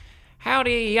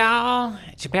Howdy, y'all.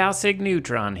 It's your pal Sig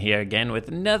Neutron here again with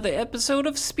another episode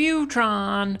of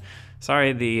Spewtron.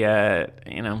 Sorry, I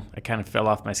kind of fell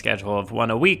off my schedule of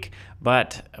one a week,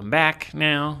 but I'm back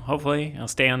now. Hopefully, I'll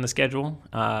stay on the schedule.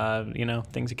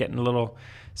 Things are getting a little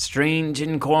strange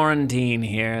in quarantine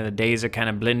here. The days are kind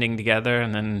of blending together,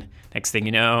 and then next thing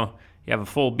you know, you have a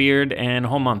full beard, and a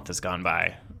whole month has gone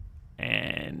by,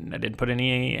 and I didn't put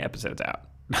any episodes out.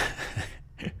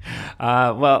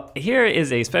 Well, here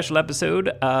is a special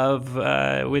episode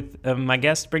with my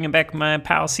guest bringing back my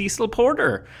pal Cecil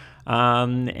Porter.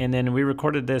 And then we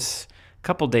recorded this a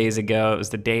couple days ago. It was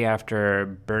the day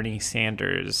after Bernie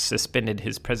Sanders suspended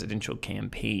his presidential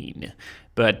campaign.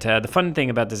 But the fun thing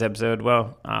about this episode,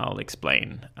 well, I'll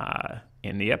explain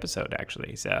in the episode,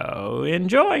 actually. So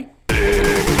enjoy.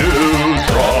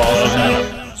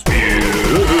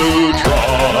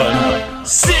 Spewtron,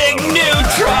 Sig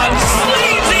Neutron,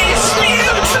 Sleazy Spewtron!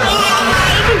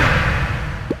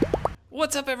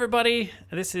 What's up, everybody?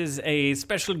 This is a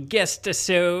special guest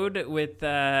episode with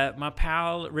my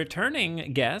pal,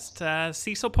 returning guest,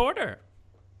 Cecil Porter.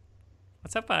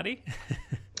 What's up, buddy?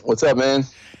 What's up, man?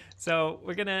 So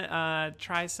we're going to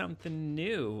try something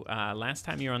new. Last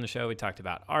time you were on the show, we talked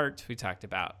about art. We talked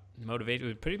about motivation. It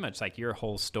was pretty much like your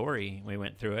whole story. We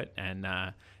went through it and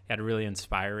had a really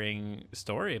inspiring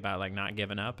story about like not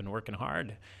giving up and working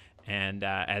hard. And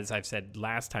as I've said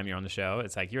last time you're on the show,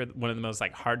 it's like you're one of the most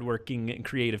like hardworking and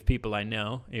creative people I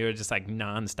know. You're just like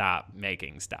nonstop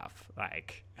making stuff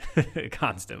like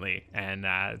constantly, and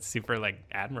it's super like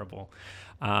admirable.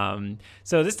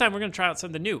 So this time we're going to try out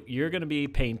something new. You're going to be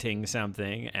painting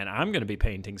something, and I'm going to be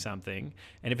painting something.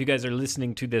 And if you guys are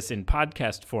listening to this in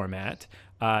podcast format,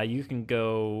 you can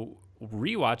go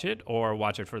rewatch it or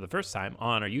watch it for the first time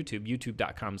on our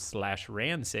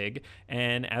youtube.com/ransig.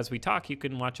 And as we talk, you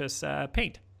can watch us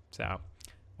paint.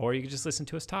 Or you can just listen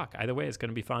to us talk. Either way, it's going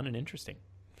to be fun and interesting.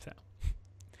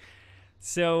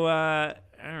 So, all right.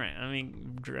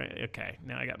 Okay.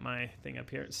 Now I got my thing up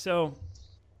here. So,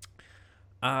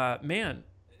 man,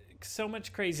 so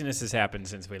much craziness has happened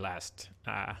since we last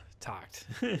talked.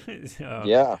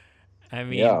 Yeah. I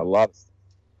mean, yeah, a lot.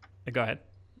 Go ahead.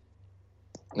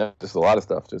 No, just a lot of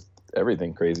stuff. Just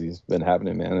everything crazy has been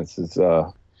happening, man. It's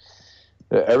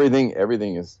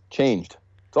everything has changed.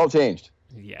 It's all changed.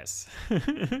 Yes.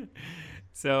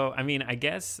 So, I mean, I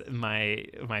guess my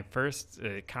first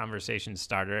conversation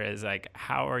starter is like,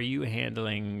 how are you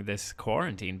handling this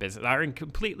quarantine business? Our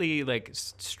completely like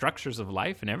structures of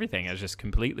life and everything has just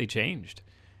completely changed.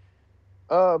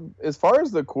 As far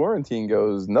as the quarantine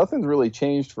goes, nothing's really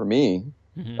changed for me.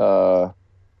 Mm-hmm.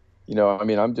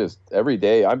 I'm just every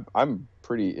day. I'm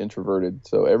pretty introverted,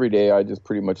 so every day I just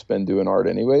pretty much spend doing art,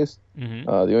 anyways. Mm-hmm.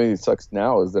 The only thing that sucks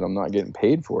now is that I'm not getting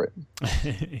paid for it.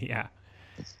 Yeah.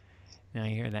 Now I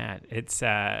hear that. It's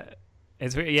yeah,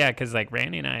 because like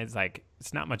Randy and I, it's like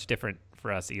it's not much different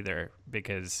for us either,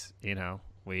 because I don't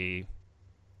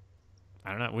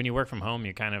know, when you work from home,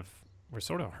 we're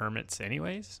sort of hermits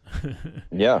anyways.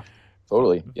 Yeah,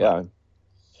 totally. Yeah.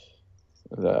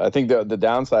 I think the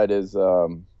downside is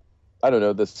I don't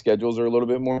know, the schedules are a little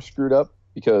bit more screwed up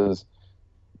because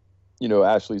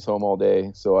Ashley's home all day,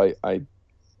 so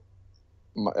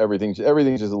everything's just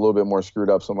a little bit more screwed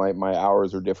up. So my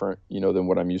hours are different, than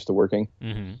what I'm used to working.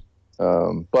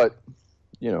 Mm-hmm. But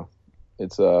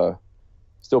it's still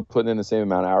putting in the same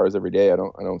amount of hours every day. I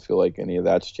don't feel like any of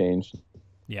that's changed.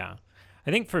 Yeah,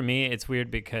 I think for me it's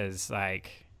weird because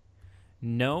like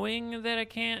knowing that I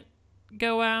can't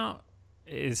go out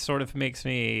is sort of makes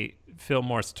me feel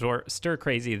more stir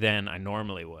crazy than I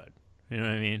normally would. You know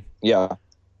what I mean? Yeah.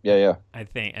 I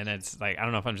think, and it's like, I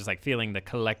don't know if I'm just like feeling the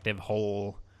collective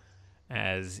whole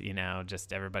as,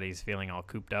 just everybody's feeling all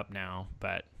cooped up now.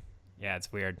 But yeah,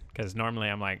 it's weird because normally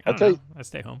I'm like, I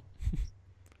stay home.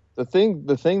 The thing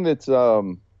that's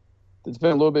been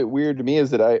a little bit weird to me is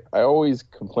that I always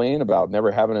complain about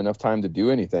never having enough time to do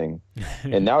anything.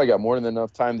 And now I got more than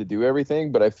enough time to do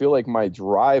everything, but I feel like my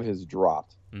drive has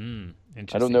dropped.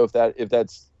 Interesting. I don't know if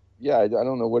that's, I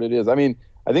don't know what it is. I mean,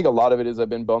 I think a lot of it is I've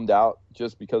been bummed out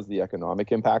just because of the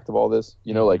economic impact of all this.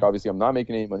 Like obviously I'm not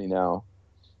making any money now.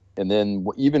 And then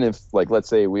even if, like, let's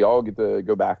say we all get to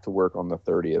go back to work on the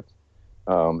 30th,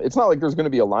 it's not like there's going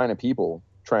to be a line of people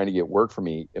trying to get work for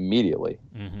me immediately.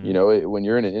 Mm-hmm. When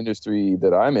you're in an industry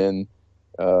that I'm in,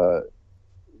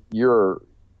 you're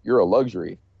a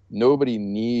luxury. Nobody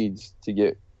needs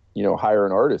to hire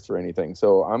an artist or anything.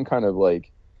 So I'm kind of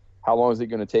like, how long is it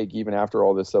going to take even after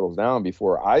all this settles down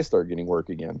before I start getting work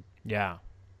again? Yeah.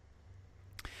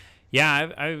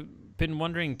 Yeah. I've been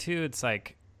wondering too. It's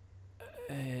like,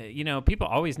 people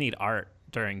always need art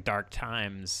during dark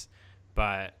times,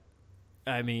 but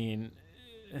I mean,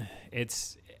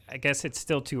 I guess it's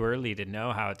still too early to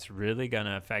know how it's really going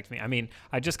to affect me. I mean,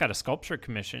 I just got a sculpture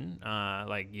commission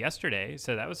like yesterday,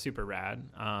 so that was super rad.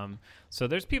 So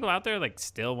there's people out there like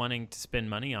still wanting to spend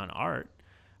money on art,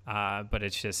 but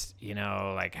it's just,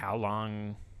 like how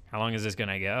long is this going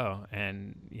to go?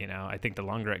 And, I think the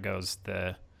longer it goes,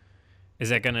 is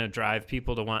that going to drive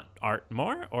people to want art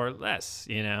more or less,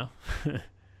 I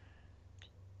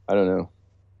don't know.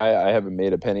 I haven't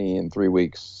made a penny in 3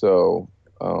 weeks, so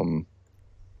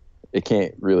it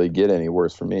can't really get any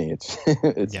worse for me. It's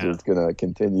just going to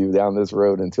continue down this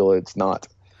road until it's not.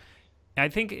 I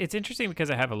think it's interesting because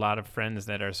I have a lot of friends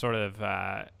that are sort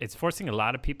of, it's forcing a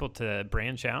lot of people to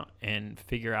branch out and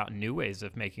figure out new ways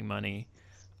of making money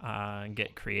and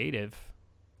get creative.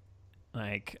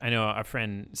 Like, I know our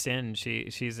friend Sin,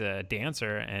 she's a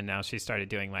dancer, and now she started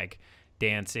doing like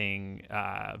dancing,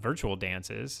 virtual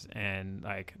dances, and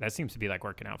like that seems to be like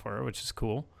working out for her, which is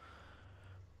cool.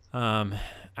 I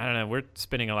don't know. We're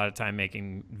spending a lot of time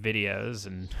making videos,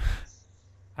 and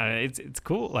I don't know, it's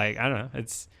cool. Like, I don't know.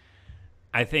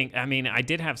 I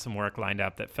did have some work lined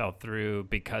up that fell through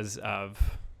because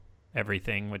of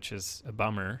everything, which is a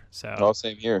bummer. So,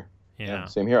 same here. Yeah,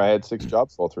 same here. I had 6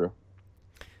 jobs fall through.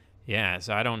 Yeah,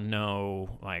 so I don't know,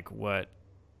 like what.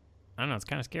 I don't know. It's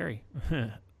kind of scary.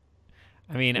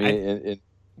 I mean,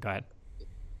 go ahead.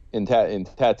 In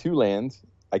tattoo land,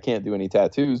 I can't do any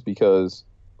tattoos because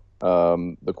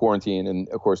the quarantine, and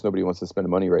of course nobody wants to spend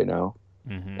money right now.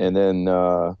 Mm-hmm. And then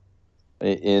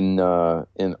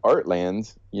in art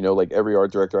land, like every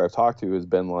art director I've talked to has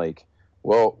been like,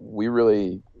 well, we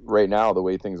really right now the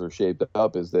way things are shaped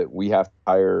up is that we have to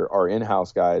hire our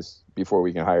in-house guys before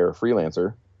we can hire a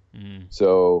freelancer. Mm.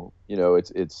 So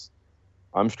it's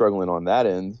I'm struggling on that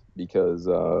end because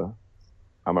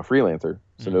I'm a freelancer,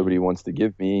 so nobody wants to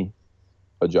give me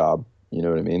a job. You know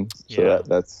what I mean? Yeah. So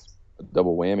that's a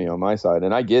double whammy on my side,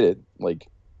 and I get it. Like,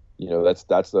 that's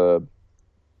the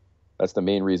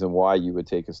main reason why you would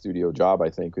take a studio job. I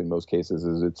think in most cases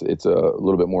is it's a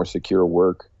little bit more secure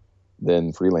work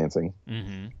than freelancing.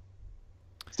 Mm-hmm.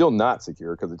 Still not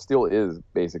secure because it still is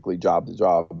basically job to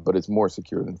job, but it's more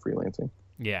secure than freelancing.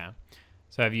 Yeah.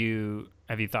 So have you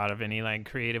thought of any like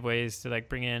creative ways to like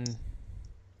bring in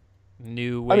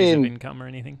new ways of income or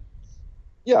anything?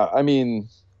 Yeah, I mean,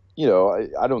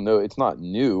 I don't know. It's not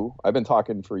new. I've been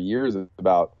talking for years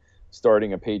about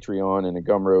starting a Patreon and a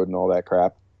Gumroad and all that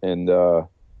crap. And,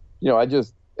 I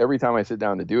just, every time I sit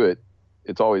down to do it,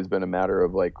 it's always been a matter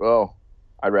of like, oh,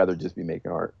 I'd rather just be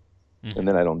making art. Mm-hmm. And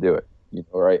then I don't do it.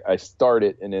 Or I start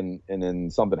it and then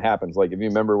something happens. Like if you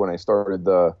remember when I started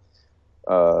the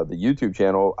YouTube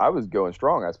channel, I was going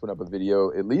strong. I was putting up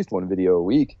at least one video a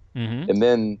week. Mm-hmm. And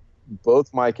then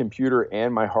both my computer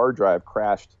and my hard drive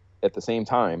crashed at the same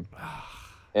time.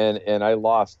 And I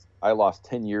lost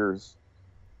 10 years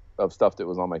of stuff that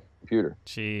was on my computer.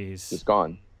 Jeez. Just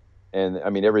gone. And I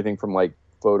mean, everything from like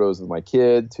photos of my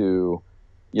kid to,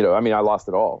 I lost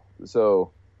it all.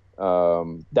 So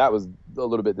that was a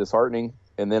little bit disheartening.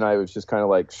 And then I was just kind of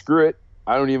like, screw it.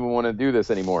 I don't even want to do this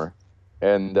anymore.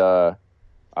 And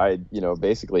I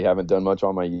basically haven't done much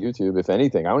on my YouTube. If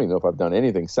anything, I don't even know if I've done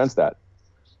anything since that.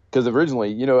 Because originally,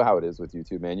 you know how it is with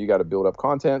YouTube, man. You got to build up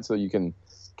content so you can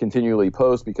continually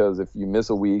post, because if you miss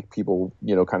a week, people,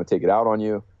 kind of take it out on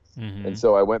you. Mm-hmm. And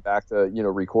so I went back to,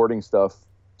 recording stuff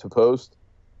to post,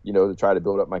 to try to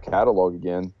build up my catalog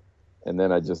again. And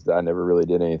then I never really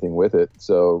did anything with it.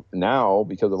 So now,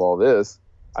 because of all this,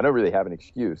 I don't really have an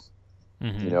excuse.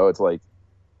 Mm-hmm. It's like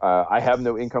I have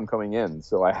no income coming in,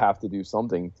 so I have to do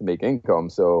something to make income.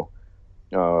 So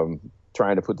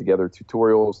trying to put together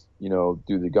tutorials,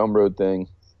 do the Gumroad thing.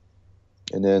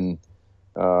 And then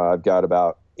I've got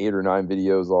about 8 or 9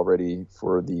 videos already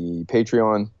for the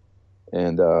Patreon.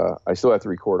 And I still have to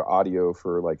record audio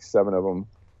for like 7 of them.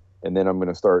 And then I'm going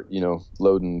to start,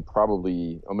 loading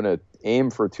I'm going to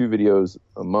aim for 2 videos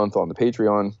a month on the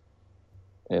Patreon.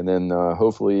 And then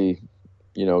hopefully,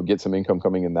 get some income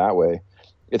coming in that way.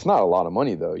 It's not a lot of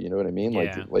money though. You know what I mean?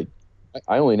 Yeah. Like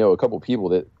I only know a couple people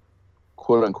that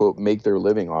quote unquote make their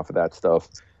living off of that stuff.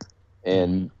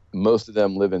 And most of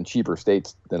them live in cheaper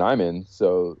states than I'm in.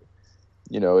 So,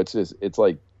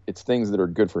 it's things that are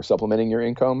good for supplementing your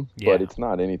income, but it's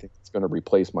not anything that's going to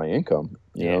replace my income,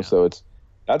 you know? So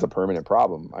that's a permanent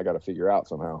problem I got to figure out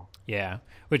somehow. Yeah.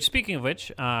 Which, speaking of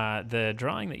which, the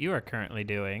drawing that you are currently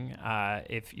doing,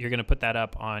 if you're going to put that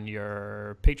up on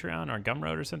your Patreon or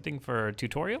Gumroad or something for a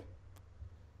tutorial?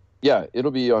 Yeah,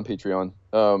 it'll be on Patreon.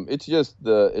 It's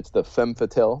the Femme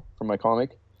Fatale from my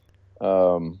comic.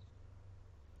 I'm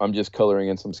just coloring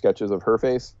in some sketches of her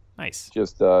face. Nice.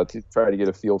 just to try to get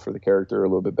a feel for the character a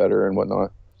little bit better and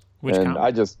whatnot. Which and comic?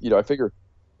 I just, I figure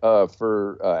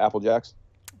for Applejacks.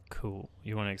 Cool.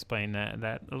 You want to explain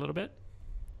that a little bit?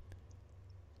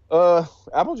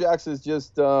 Applejacks is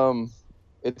just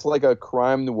it's like a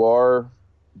crime noir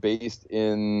based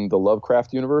in the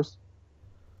Lovecraft universe.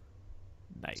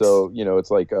 Nice. So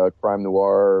it's like a crime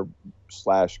noir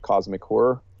 / cosmic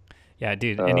horror. Yeah,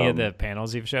 dude. Any of the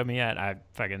panels you've showed me yet, I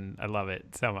love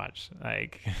it so much.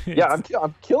 Like, Yeah,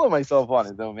 I'm killing myself on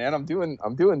it though, man. I'm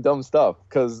doing dumb stuff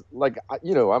because I'm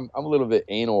a little bit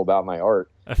anal about my art.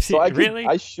 So really?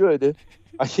 I should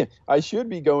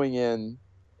be going in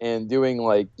and doing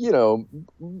like, you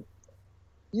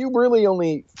really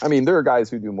only, I mean, there are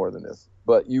guys who do more than this,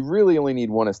 but you really only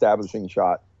need one establishing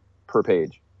shot per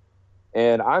page.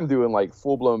 And I'm doing like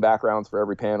full blown backgrounds for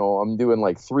every panel. I'm doing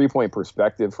like 3-point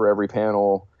perspective for every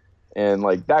panel. And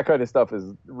like that kind of stuff is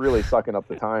really sucking up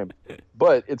the time,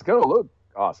 but it's going to look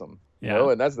awesome, you know?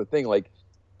 And that's the thing. Like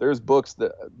there's books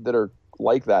that are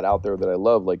like that out there that I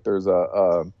love. Like there's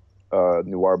a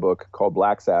noir book called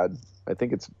Black Sad. I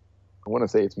want to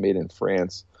say it's made in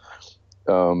France.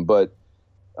 But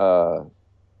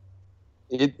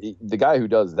the guy who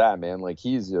does that, man, like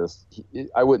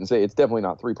I wouldn't say it's definitely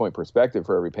not 3-point perspective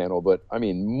for every panel, but I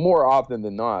mean, more often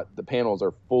than not, the panels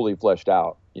are fully fleshed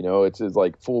out, it's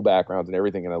like full backgrounds and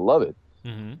everything. And I love it,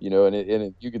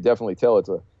 and you could definitely tell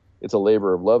it's a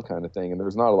labor of love kind of thing. And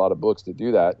there's not a lot of books to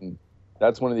do that. And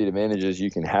that's one of the advantages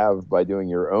you can have by doing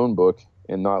your own book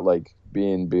and not like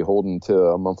being beholden to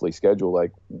a monthly schedule.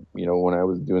 Like, when I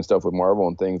was doing stuff with Marvel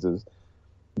and things, is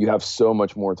you have so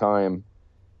much more time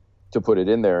to put it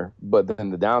in there. But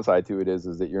then the downside to it is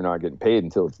that you're not getting paid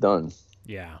until it's done.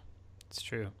 Yeah, it's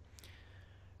true.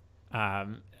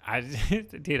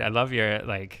 Dude, I love your,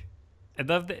 like, I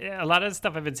love a lot of the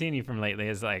stuff I've been seeing you from lately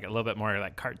is like a little bit more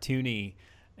like cartoony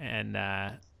and,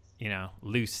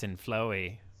 loose and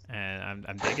flowy. And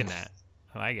I'm digging that.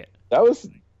 I like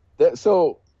it.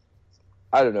 So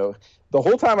I don't know. The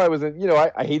whole time I was in,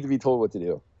 I hate to be told what to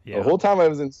do. Yeah. The whole time I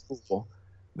was in school,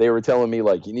 they were telling me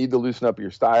like, you need to loosen up your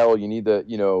style. You need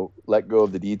to, let go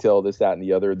of the detail, this, that, and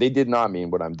the other. They did not mean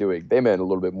what I'm doing. They meant a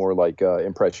little bit more like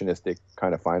impressionistic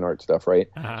kind of fine art stuff. Right.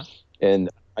 Uh-huh. And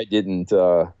I didn't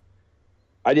want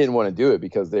to do it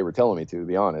because they were telling me to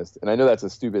be honest. And I know that's a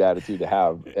stupid attitude to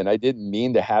have. And I didn't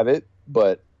mean to have it,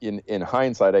 but in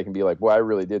hindsight, I can be like, well, I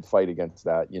really did fight against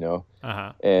that,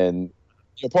 Uh-huh. And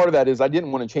part of that is I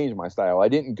didn't want to change my style. I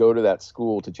didn't go to that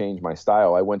school to change my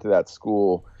style. I went to that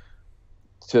school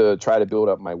to try to build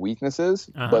up my weaknesses.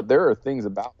 Uh-huh. But there are things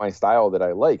about my style that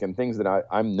I like and things that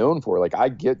I'm known for. Like I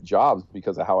get jobs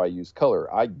because of how I use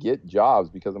color. I get jobs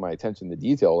because of my attention to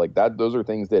detail. Like that, those are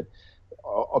things that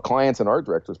clients and art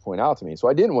directors point out to me. So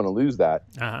I didn't want to lose that.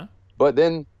 Uh-huh. But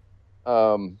then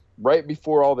right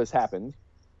before all this happened,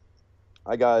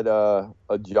 I got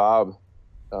a job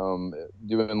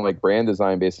doing like brand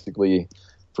design basically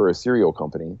for a cereal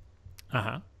company.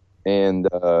 Uh-huh. And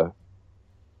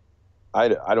I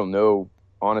don't know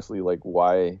honestly like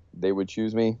why they would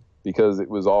choose me because it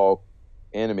was all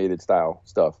animated style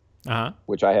stuff, Uh-huh.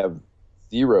 which I have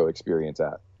zero experience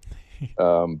at.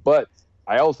 But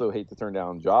I also hate to turn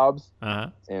down jobs. Uh-huh.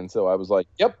 And so I was like,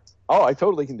 yep, I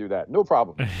totally can do that. No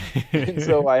problem. And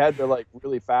so I had to like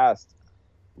really fast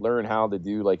learn how to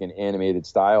do like an animated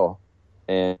style.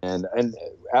 And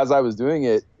as I was doing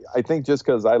it, I think just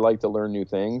because I like to learn new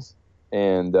things,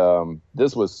 and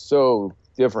this was so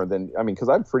different than, because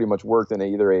I've pretty much worked in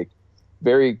either a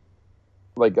very,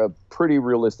 like a pretty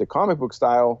realistic comic book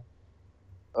style,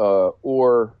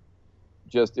 or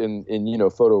just in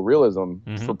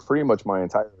photorealism for pretty much my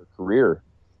entire career.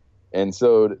 And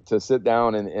so to sit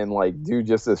down and like do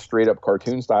just a straight up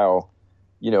cartoon style,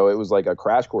 it was like a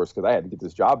crash course because I had to get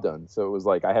this job done. So it was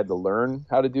like I had to learn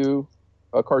how to do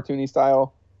a cartoony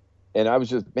style, and I was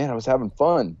having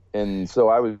fun. And so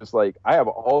I was just like, I have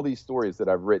all these stories that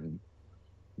I've written,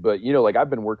 but like I've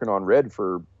been working on Red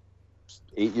for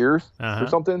 8 years or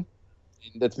something.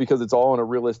 And that's because it's all in a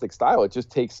realistic style. It just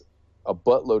takes a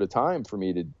buttload of time for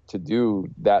me to do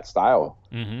that style.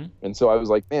 Mm-hmm. And so I was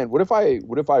like, man, what if I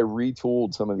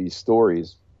retooled some of these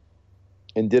stories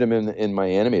and did them in my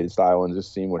animated style and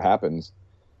just seeing what happens.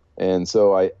 And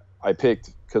so I picked,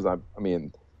 because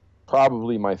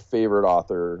probably my favorite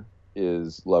author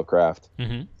is Lovecraft.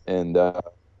 Mm-hmm. And,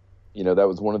 that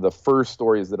was one of the first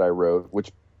stories that I wrote,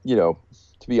 which, to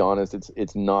be honest,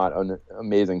 it's not an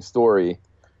amazing story,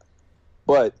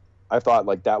 but I thought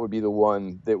like that would be the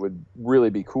one that would really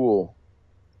be cool,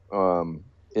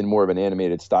 in more of an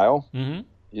animated style. Mm-hmm.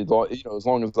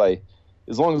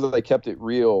 As long as I kept it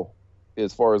real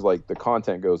as far as like the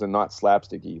content goes, and not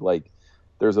slapsticky. Like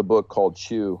there's a book called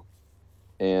Chew,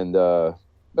 and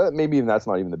but maybe even that's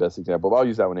not even the best example, but I'll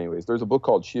use that one anyways. There's a book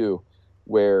called Chew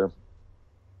where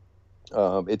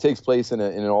it takes place in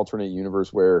an alternate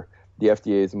universe where the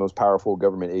FDA is the most powerful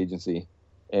government agency,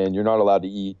 and you're not allowed to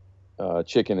eat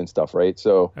chicken and stuff, right?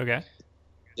 So Okay.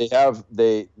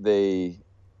 they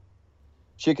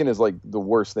chicken is like the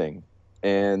worst thing,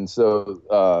 and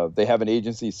so they have an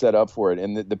agency set up for it,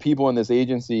 and the people in this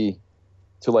agency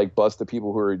to like bust the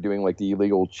people who are doing like the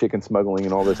illegal chicken smuggling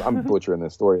and all this. I'm butchering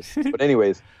this story, but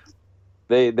anyways,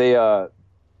 the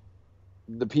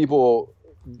people,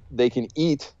 they can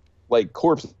eat like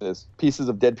corpses, pieces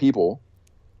of dead people,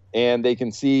 and they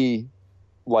can see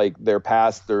like their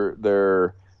past,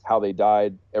 their how they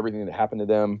died, everything that happened to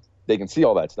them. They can see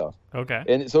all that stuff. Okay.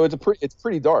 And so it's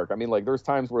pretty dark. I mean, like there's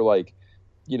times where like,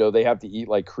 you know, they have to eat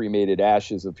like cremated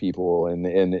ashes of people,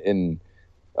 and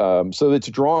so it's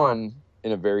drawn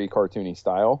in a very cartoony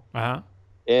style. Uh-huh.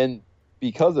 And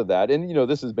because of that, and you know,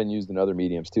 this has been used in other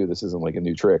mediums too. This isn't like a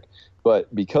new trick,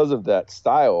 but because of that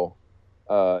style,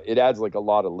 it adds like a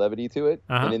lot of levity to it,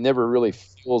 and it never really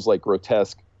feels like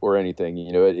grotesque or anything.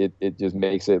 You know, it just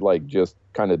makes it like just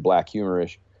kind of black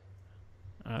humorish.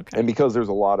 Okay. And because there's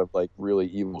a lot of like really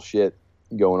evil shit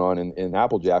going on in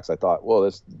Apple Jacks, I thought,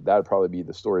 well, that'd probably be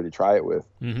the story to try it with.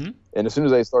 Mm-hmm. And as soon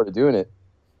as I started doing it,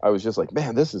 I was just like,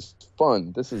 man, this is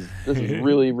fun. This is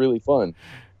really, really fun.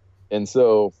 And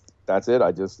so that's it.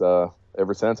 I just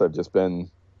ever since I've just been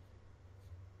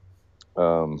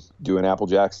doing Apple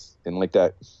Jacks in like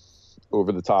that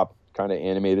over the top kind of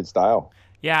animated style.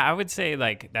 Yeah, I would say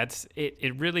like that's it.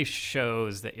 It really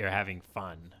shows that you're having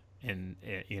fun, and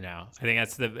you know, I think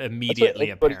that's the immediately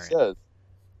apparent. Says.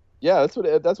 Yeah,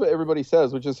 that's what everybody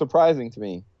says, which is surprising to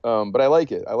me. But I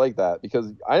like it. I like that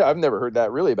because I've never heard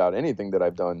that really about anything that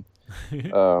I've done.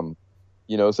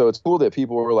 You know, so it's cool that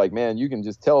people were like, man, you can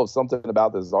just tell if something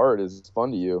about this art is fun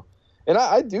to you. And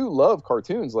I do love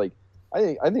cartoons. Like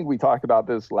I think we talked about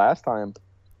this last time,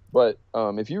 but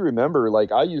if you remember,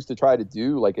 like I used to try to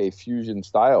do like a fusion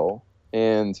style,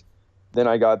 and then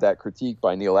I got that critique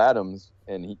by Neil Adams,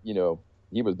 and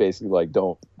he was basically like,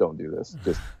 don't do this,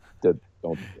 just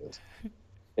don't do this,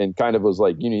 and kind of was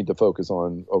like, you need to focus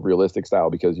on a realistic style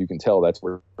because you can tell that's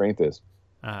where strength is.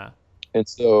 And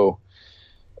so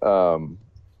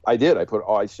I did.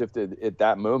 I shifted at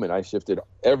that moment. I shifted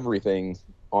everything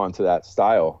onto that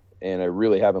style, and I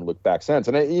really haven't looked back since.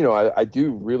 And I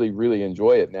do really, really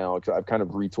enjoy it now because I've kind of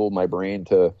retooled my brain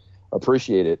to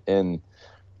appreciate it.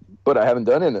 But I haven't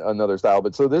done another style.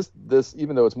 But so this,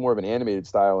 even though it's more of an animated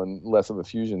style and less of a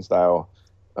fusion style,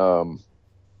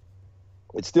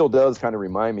 it still does kind of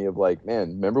remind me of like, man,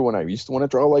 remember when I used to want to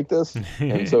draw like this?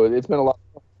 And so it's been a lot.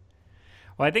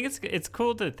 Well, I think it's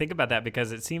cool to think about that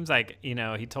because it seems like,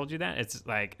 he told you that. It's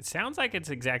like, it sounds like it's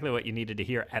exactly what you needed to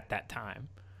hear at that time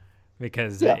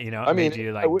because, it made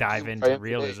you like dive into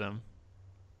realism. Today.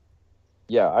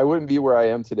 Yeah, I wouldn't be where I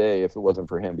am today if it wasn't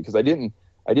for him because I didn't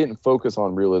focus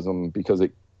on realism because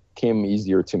it came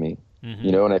easier to me,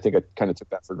 and I think I kind of took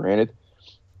that for granted.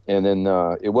 And then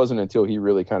it wasn't until he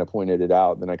really kind of pointed it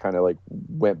out, then I kind of like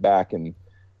went back and,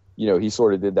 he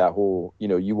sort of did that whole,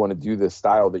 you want to do this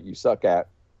style that you suck at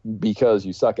because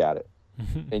you suck at it.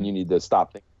 And you need to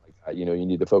stop thinking like that. You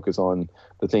need to focus on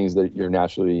the things that you're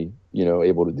naturally,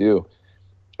 able to do.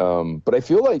 But I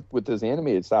feel like with this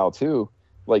animated style too,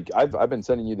 like I've been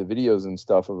sending you the videos and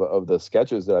stuff of the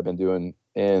sketches that I've been doing,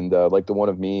 and like the one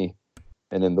of me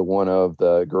and then the one of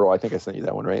the girl. I think I sent you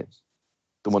that one, right?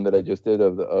 The one that I just did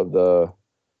of the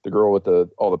girl with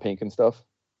all the pink and stuff.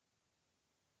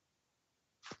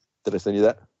 Did I send you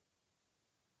that?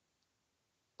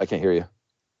 I can't hear you.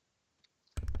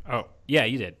 Oh, yeah,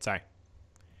 you did. Sorry.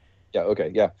 Yeah.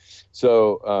 Okay. Yeah.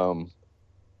 So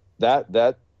that's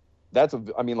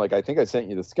I think I sent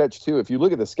you the sketch too. If you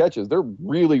look at the sketches, they're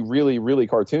really, really, really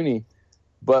cartoony.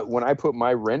 But when I put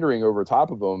my rendering over top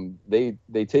of them, they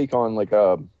take on like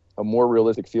a more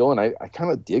realistic feel, and I kind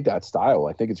of dig that style.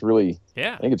 I think it's really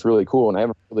cool, and I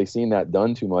haven't really seen that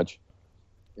done too much.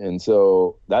 And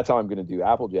so that's how I'm going to do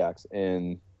Apple Jacks,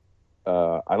 and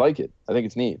I like it. I think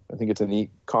it's neat. I think it's a neat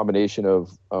combination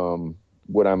of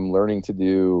what I'm learning to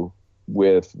do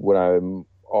with what I'm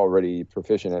already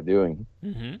proficient at doing.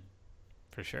 Mm-hmm.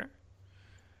 For sure.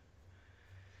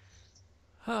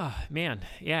 Oh man,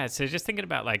 yeah. So just thinking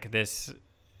about like this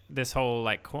whole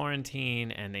like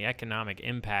quarantine and the economic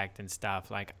impact and stuff,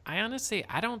 like I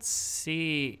don't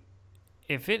see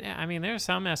if it, there are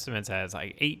some estimates as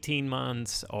like 18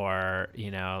 months or,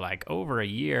 like over a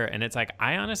year. And it's like,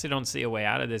 I honestly don't see a way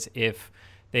out of this if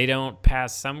they don't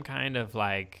pass some kind of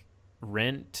like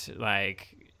rent,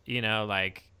 like, you know,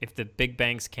 like if the big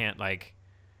banks can't, like,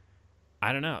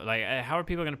 I don't know, like how are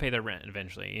people going to pay their rent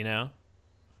eventually, you know?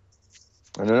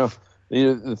 I don't know.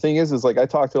 The thing is like I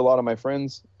talk to a lot of my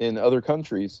friends in other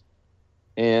countries,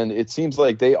 and it seems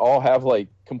like they all have like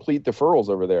complete deferrals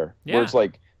over there. Yeah. Where it's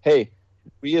like, hey,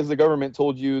 we as the government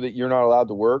told you that you're not allowed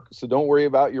to work, so don't worry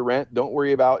about your rent, don't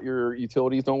worry about your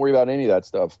utilities, don't worry about any of that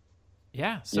stuff.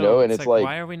 Yeah, so you know, and it's it's like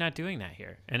why are we not doing that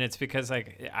here? And it's because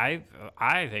like I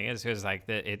think it's because like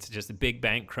it's just a big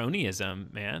bank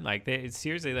cronyism, man. Like it's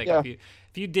seriously like Yeah.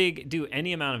 if you do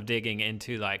any amount of digging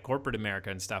into like corporate America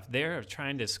and stuff, they're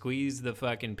trying to squeeze the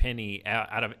fucking penny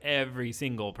out of every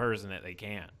single person that they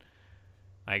can.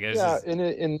 Like it's yeah, just,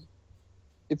 and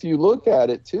if you look at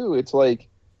it too, it's like,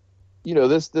 you know,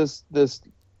 this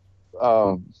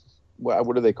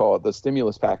what do they call it, the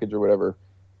stimulus package or whatever.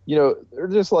 You know, they're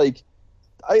just like,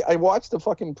 I watched the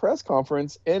fucking press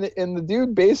conference, and the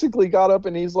dude basically got up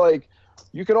and he's like,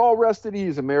 you can all rest at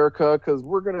ease, America, because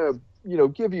we're gonna, you know,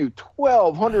 give you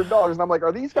 $1,200. And I'm like,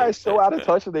 are these guys so out of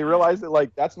touch that they realize that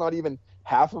like that's not even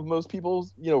half of most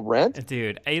people's, you know, rent?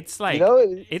 dude, it's like, You know,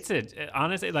 it's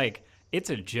honestly like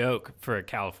it's a joke for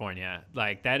California.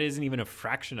 Like that isn't even a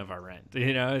fraction of our rent.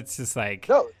 You know, it's just like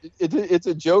no, it's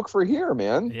a joke for here,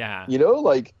 man. yeah. You know,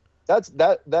 like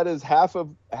that is half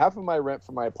of my rent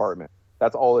for my apartment.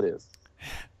 That's all it is.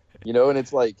 You know, and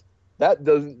it's like that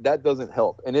doesn't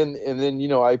help. And then you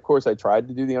know, I tried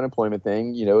to do the unemployment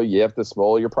thing. You know, you have to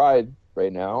swallow your pride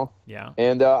right now. Yeah.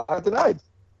 And I denied.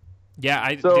 Yeah,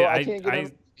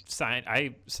 I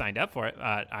signed up for it.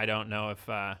 I don't know if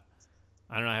I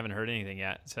haven't heard anything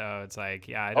yet. So it's like,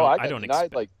 yeah, I don't denied,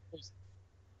 expect. like,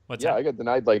 What's yeah, that? I got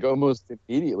denied like almost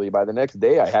immediately. By the next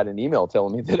day, I had an email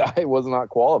telling me that I was not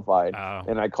qualified. Oh.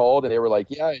 And I called, and they were like,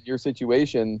 "Yeah, in your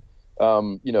situation,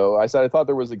 you know," I said I thought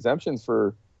there was exemptions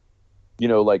for, you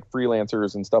know, like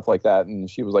freelancers and stuff like that. And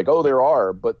she was like, "Oh, there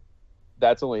are, but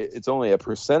it's only a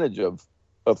percentage of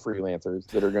freelancers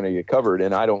that are going to get covered,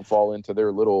 and I don't fall into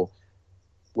their little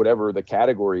whatever the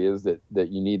category is that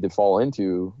you need to fall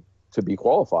into to be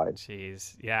qualified."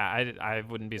 Jeez. Yeah, I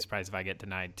wouldn't be surprised if I get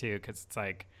denied too, because it's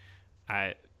like,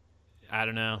 I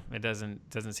don't know. It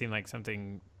doesn't seem like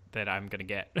something that I'm gonna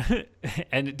get.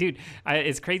 And dude,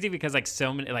 it's crazy because like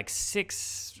so many, like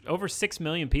over 6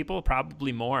 million people,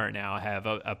 probably more now, have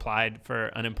applied for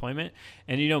unemployment.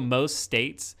 And you know, most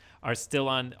states are still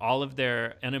on, all of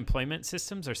their unemployment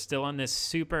systems are still on this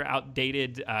super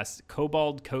outdated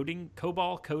COBOL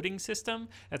coding system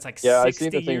that's like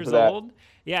 60 years old.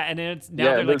 Yeah, and it's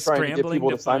now they're like trying to get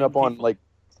people to sign up on like,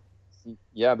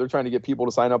 yeah, they're trying to get people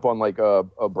to sign up on like a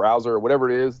browser or whatever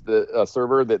it is, a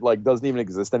server that like doesn't even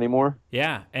exist anymore.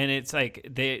 Yeah, and it's like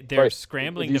they're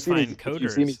scrambling to find coders. If you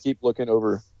see me keep looking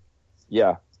over,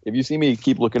 yeah, if you see me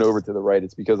keep looking over to the right,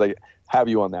 it's because I have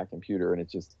you on that computer, and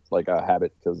it's just like a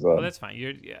habit. Because well, that's fine.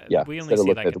 We only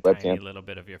see like a tiny little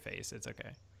bit of your face. It's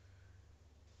okay.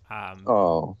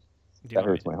 Oh, that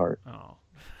hurts my heart. Oh.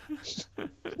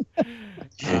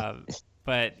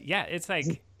 But yeah, it's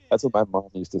like that's what my mom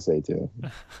used to say too.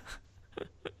 As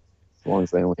long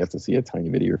as I only have to see a tiny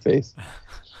bit of your face.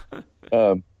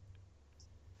 Yeah,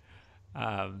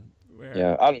 I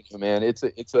don't know, man.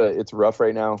 It's rough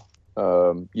right now.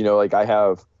 You know, like I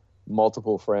have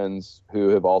multiple friends who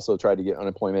have also tried to get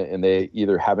unemployment, and they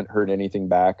either haven't heard anything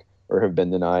back or have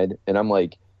been denied. And I'm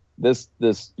like, this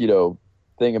you know,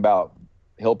 thing about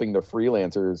helping the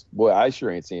freelancers, boy, I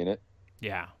sure ain't seeing it.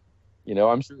 Yeah. You know,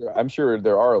 I'm sure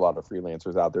there are a lot of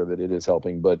freelancers out there that it is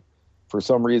helping, but for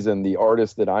some reason, the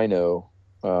artists that I know,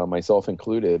 myself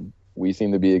included, we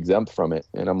seem to be exempt from it.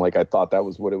 And I'm like, I thought that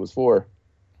was what it was for.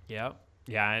 Yep.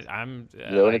 Yeah. I'm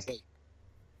you know, like,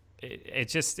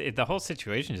 it's just the whole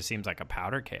situation just seems like a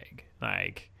powder keg.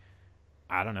 Like,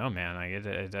 I don't know, man. Like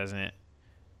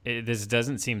this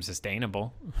doesn't seem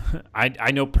sustainable.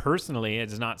 I know personally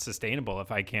it's not sustainable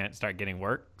if I can't start getting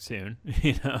work soon.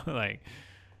 You know, like.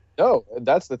 No,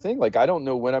 that's the thing. Like, I don't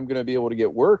know when I'm going to be able to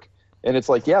get work. And it's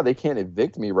like, yeah, they can't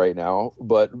evict me right now,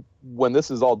 but when this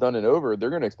is all done and over, they're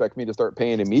going to expect me to start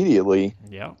paying immediately.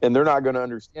 Yeah. And they're not going to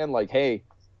understand, like, hey,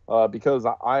 because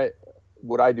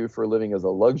what I do for a living is a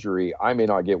luxury, I may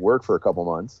not get work for a couple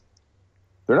months.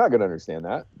 They're not going to understand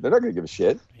that. They're not going to give a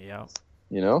shit. Yeah.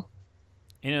 You know?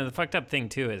 You know, the fucked up thing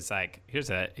too is like,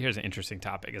 here's an interesting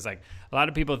topic. Is like a lot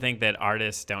of people think that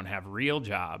artists don't have real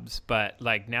jobs, but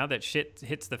like now that shit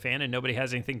hits the fan and nobody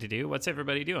has anything to do, what's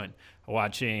everybody doing?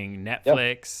 Watching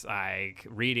Netflix, like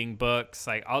reading books,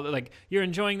 like all like you're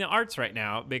enjoying the arts right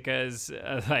now because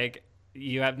like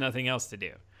you have nothing else to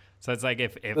do. So it's like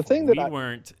if we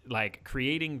weren't like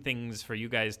creating things for you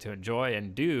guys to enjoy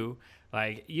and do,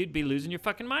 like you'd be losing your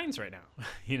fucking minds right now.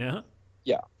 You know?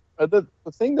 Yeah. The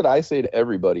thing that I say to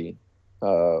everybody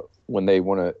when they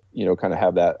want to, kind of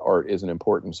have that art is an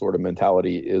important sort of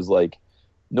mentality is like,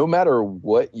 no matter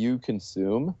what you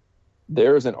consume,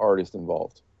 there's an artist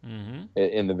involved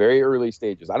in the very early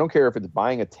stages. I don't care if it's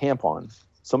buying a tampon.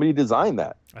 Somebody designed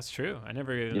that. That's true. I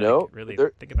never really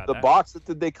think about the that. box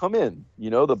that they come in,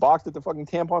 the box that the fucking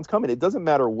tampons come in. It doesn't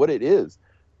matter what it is.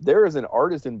 There is an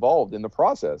artist involved in the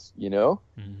process,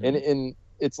 and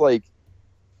it's like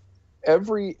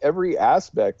every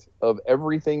aspect of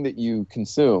everything that you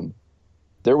consume,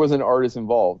 there was an artist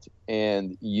involved,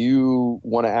 and you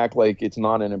want to act like it's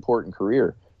not an important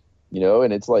career,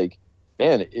 and it's like,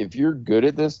 man, if you're good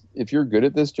at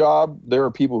this job, there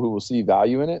are people who will see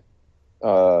value in it.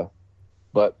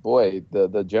 But boy,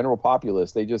 the general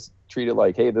populace, they just treat it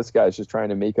like, hey, this guy's just trying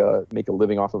to make a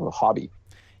living off of a hobby.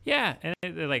 Yeah, and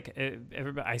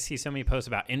everybody, I see so many posts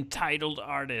about entitled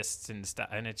artists and stuff,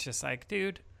 and it's just like,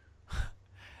 dude,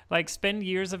 like spend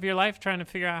years of your life trying to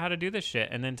figure out how to do this shit,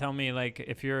 and then tell me like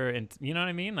if you're, you know what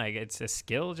I mean? Like it's a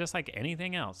skill just like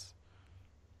anything else.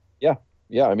 Yeah.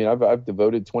 I mean, I've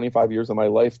devoted 25 years of my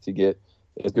life to get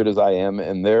as good as I am,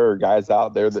 and there are guys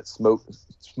out there that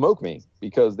smoke me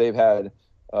because they've had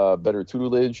better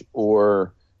tutelage,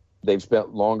 or they've spent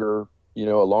a longer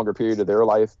period of their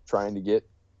life trying to get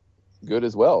good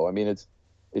as well. I mean,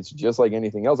 it's just like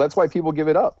anything else. That's why people give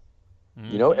it up.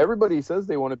 Everybody says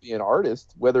they want to be an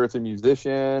artist, whether it's a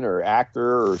musician or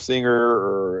actor or singer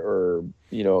or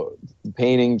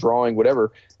painting, drawing,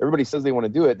 whatever. Everybody says they want to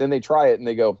do it. Then they try it and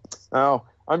they go, oh,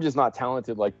 I'm just not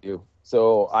talented like you,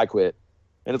 so I quit.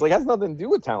 And it's like, it has nothing to do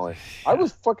with talent. I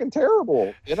was fucking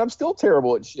terrible, and I'm still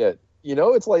terrible at shit.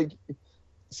 It's like,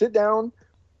 sit down,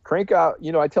 crank out.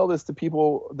 I tell this to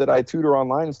people that I tutor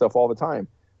online and stuff all the time.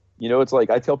 It's like,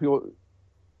 I tell people,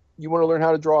 you want to learn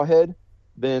how to draw a head?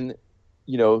 Then,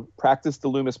 practice the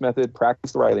Loomis method,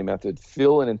 practice the Riley method,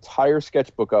 fill an entire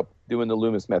sketchbook up doing the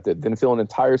Loomis method, then fill an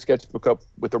entire sketchbook up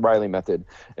with the Riley method,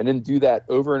 and then do that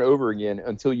over and over again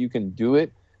until you can do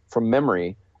it from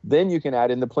memory. Then you can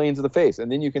add in the planes of the face,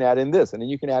 and then you can add in this, and then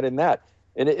you can add in that.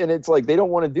 And it's like, they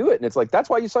don't want to do it. And it's like, that's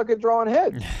why you suck at drawing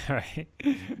head. Right.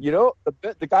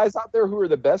 The guys out there who are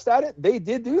the best at it, they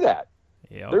did do that.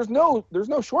 Yep. There's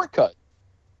no shortcut.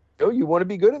 You want to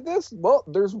be good at this? Well,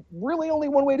 there's really only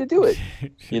one way to do it.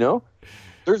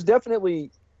 There's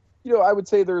definitely, I would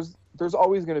say there's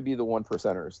always going to be the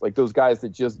 1%ers, like those guys that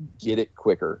just get it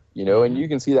quicker, and you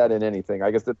can see that in anything.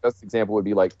 I guess the best example would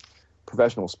be like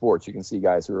professional sports. You can see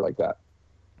guys who are like that.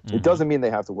 It doesn't mean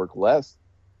they have to work less.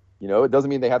 It doesn't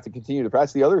mean they have to continue to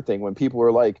practice. The other thing, when people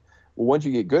are like, well, once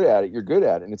you get good at it, you're good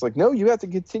at it. And it's like, no, you have to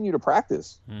continue to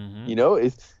practice.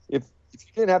 If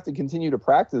you didn't have to continue to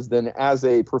practice, then as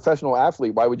a professional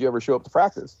athlete, why would you ever show up to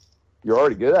practice? You're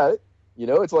already good at it.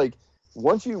 It's like,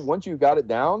 once you got it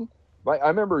down, I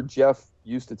remember Jeff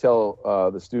used to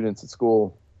tell the students at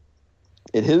school,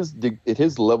 at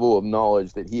his level of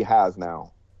knowledge that he has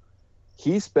now,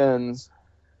 he spends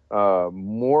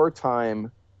more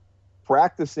time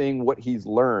practicing what he's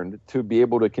learned to be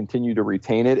able to continue to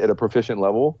retain it at a proficient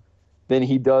level than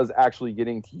he does actually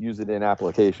getting to use it in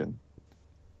application.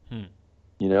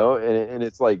 And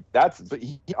it's like, but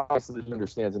he obviously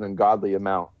understands an ungodly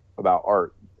amount about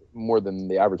art, more than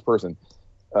the average person,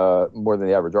 more than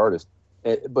the average artist.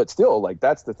 But still, like,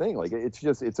 that's the thing. Like,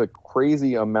 it's a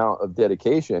crazy amount of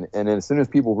dedication. And then as soon as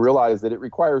people realize that it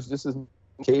requires just as much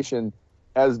dedication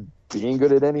as being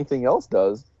good at anything else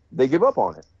does, they give up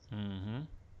on it.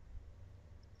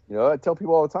 I tell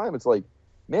people all the time, it's like,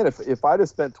 man, if I'd have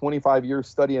spent 25 years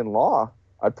studying law,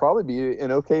 I'd probably be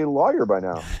an okay lawyer by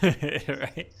now.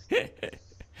 Right.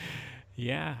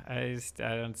 Yeah, I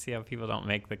don't see how people don't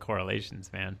make the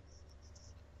correlations, man.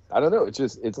 I don't know.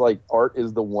 It's like art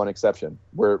is the one exception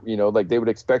where, like they would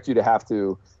expect you to have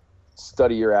to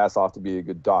study your ass off to be a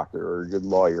good doctor or a good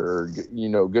lawyer or,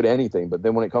 good anything. But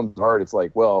then when it comes to art, it's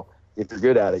like, well, if you're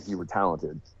good at it, you were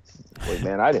talented. Like,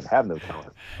 man, I didn't have no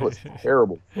talent. I was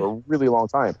terrible for a really long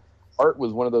time. Art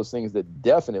was one of those things that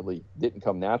definitely didn't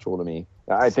come natural to me.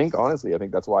 Honestly, I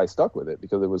think that's why I stuck with it,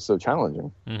 because it was so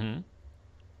challenging.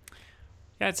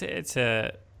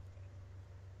 Yeah,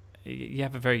 you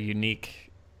have a very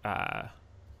unique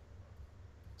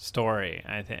story,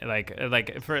 I think,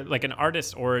 like for like an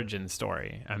artist origin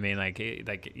story. I mean, like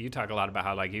you talk a lot about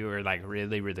how like you were like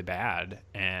really, really bad,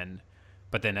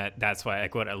 but then that's why,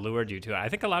 like, what allured you to it. I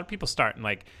think a lot of people start in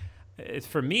like,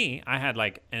 for me, I had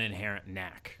like an inherent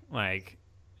knack. Like,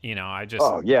 I just.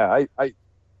 Oh yeah,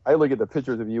 I look at the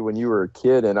pictures of you when you were a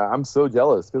kid, and I'm so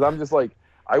jealous, because I'm just like,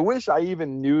 I wish I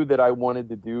even knew that I wanted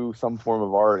to do some form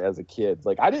of art as a kid.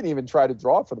 Like I didn't even try to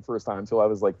draw for the first time until I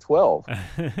was like 12.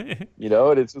 You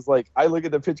know, and it's just like I look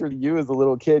at the picture of you as a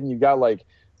little kid, and you got like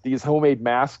these homemade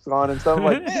masks on and stuff. I'm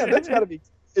like, man, that's got to be.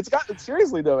 It's got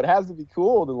seriously though. It has to be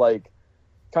cool to like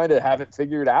kind of have it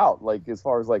figured out. Like as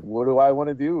far as like what do I want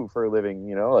to do for a living?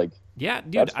 You know, like yeah,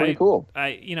 dude, that's pretty cool.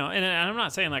 You know, and I'm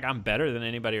not saying like I'm better than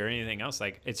anybody or anything else.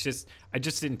 Like it's just I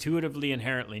just intuitively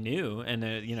inherently knew, and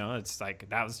you know, it's like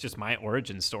that was just my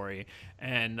origin story,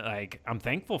 and like I'm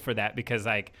thankful for that because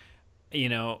like, you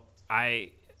know,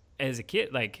 I as a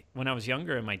kid, like when I was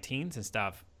younger in my teens and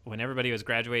stuff, when everybody was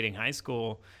graduating high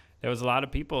school, there was a lot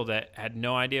of people that had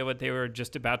no idea what they were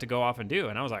just about to go off and do.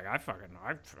 And I was like,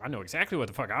 I know exactly what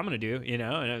the fuck I'm going to do, you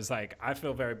know? And it was like, I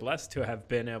feel very blessed to have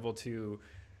been able to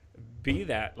be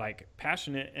that like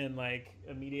passionate and like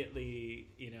immediately,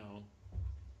 you know,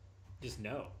 just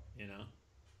know, you know?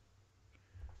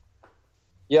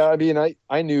 Yeah, I mean,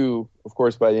 I knew, of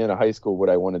course, by the end of high school what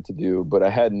I wanted to do, but I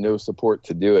had no support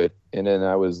to do it. And then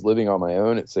I was living on my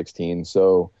own at 16.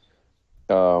 So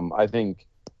I think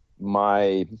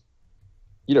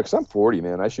you know, because I'm 40,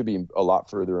 man, I should be a lot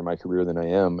further in my career than I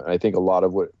am. And I think a lot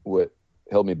of what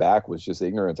held me back was just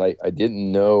ignorance. I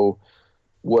didn't know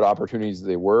what opportunities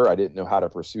they were. I didn't know how to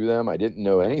pursue them. I didn't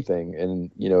know anything.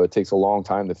 And, you know, it takes a long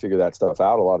time to figure that stuff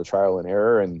out, a lot of trial and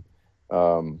error. And,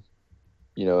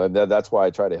 you know, that's why I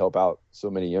try to help out so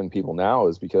many young people now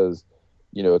is because,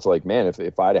 you know, it's like, man,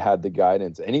 if I'd had the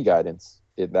guidance, any guidance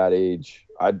at that age,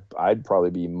 I'd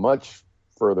probably be much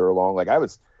further along. Like I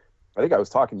think I was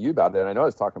talking to you about it, and I know I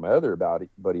was talking to my other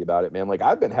buddy about it, man. Like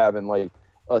I've been having like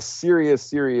a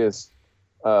serious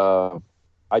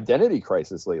identity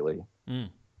crisis lately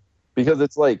because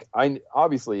it's like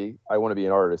obviously I want to be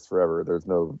an artist forever. There's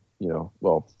no, you know,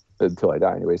 well, until I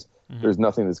die anyways, there's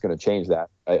nothing that's going to change that.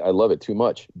 I love it too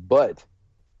much, but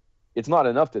it's not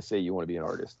enough to say you want to be an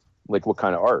artist. Like what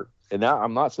kind of art? And now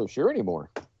I'm not so sure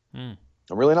anymore. I'm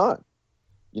really not,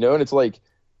 you know, and it's like,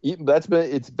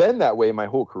 it's been that way my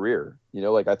whole career. You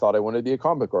know, like I thought I wanted to be a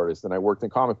comic artist and I worked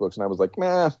in comic books and I was like,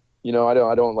 nah, you know,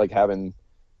 I don't like having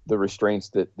the restraints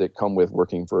that come with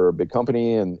working for a big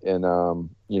company and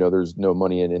you know, there's no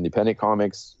money in independent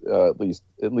comics, at least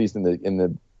in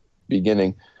the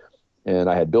beginning. And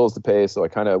I had bills to pay. So I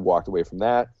kind of walked away from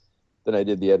that. Then I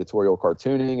did the editorial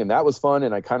cartooning and that was fun.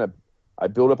 And I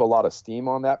built up a lot of steam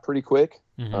on that pretty quick.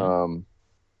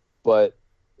 But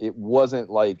it wasn't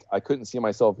like I couldn't see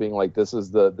myself being like, this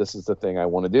is the thing I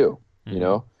want to do, you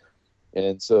know?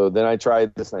 And so then I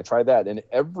tried this and I tried that. And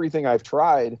everything I've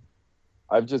tried,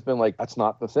 I've just been like, that's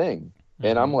not the thing.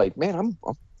 And I'm like, man, I'm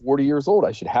 40 years old.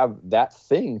 I should have that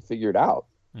thing figured out,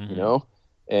 you know?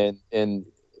 And,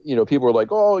 you know, people are like,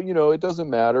 oh, you know, it doesn't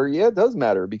matter. Yeah, it does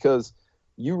matter because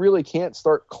you really can't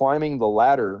start climbing the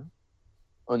ladder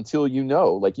until you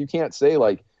know. Like, you can't say,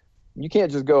 like, you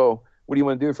can't just go, what do you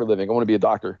want to do for a living? I want to be a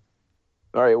doctor.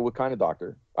 All right, well, what kind of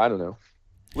doctor? I don't know.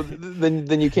 Well,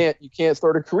 then you can't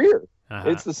start a career.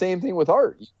 It's the same thing with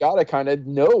art. You got to kind of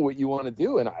know what you want to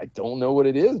do, and I don't know what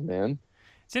it is, man.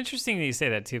 It's interesting that you say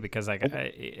that too, because like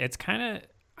it's kind of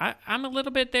I'm a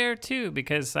little bit there too,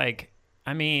 because like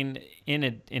I mean in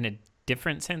a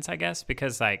different sense, I guess,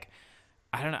 because like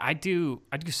I don't know, I do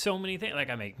so many things. Like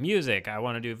I make music, I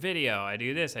want to do video, I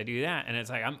do this, I do that, and it's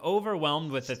like I'm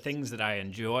overwhelmed with the things that I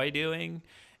enjoy doing,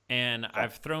 and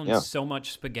I've thrown so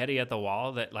much spaghetti at the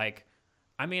wall that like.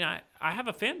 I mean, I have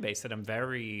a fan base that I'm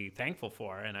very thankful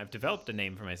for, and I've developed a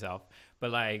name for myself, but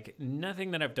like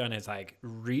nothing that I've done is like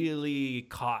really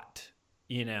caught,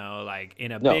 you know, like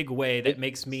in a big way that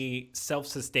makes me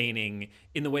self-sustaining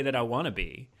in the way that I want to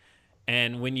be.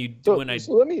 And when you do,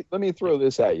 so let me throw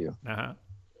this at you.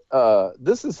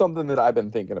 This is something that I've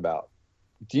been thinking about.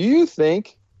 Do you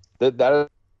think that is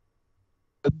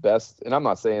the best? And I'm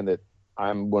not saying that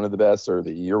I'm one of the best or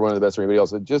that you're one of the best or anybody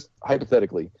else, but just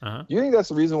hypothetically, do you think that's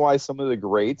the reason why some of the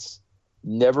greats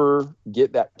never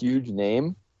get that huge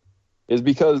name is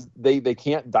because they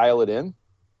can't dial it in?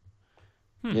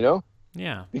 You know?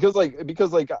 Yeah. Because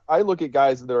I look at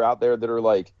guys that are out there that are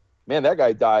like, man, that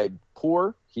guy died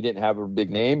poor. He didn't have a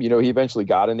big name. You know, he eventually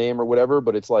got a name or whatever,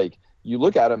 but it's like, you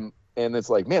look at him and it's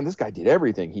like, man, this guy did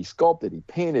everything. He sculpted, he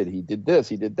painted, he did this,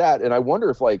 he did that. And I wonder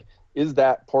if like, is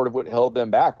that part of what held them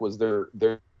back was their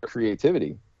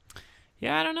creativity?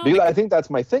 Yeah, I don't know. Because I think that's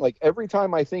my thing. Like every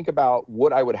time I think about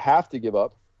what I would have to give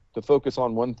up to focus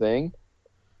on one thing,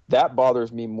 that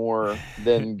bothers me more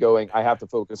than going, I have to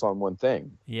focus on one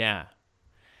thing. Yeah.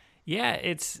 Yeah,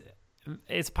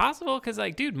 It's possible because,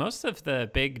 like, dude, most of the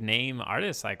big name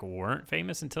artists like weren't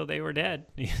famous until they were dead.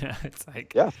 It's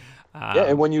like, Yeah. Yeah.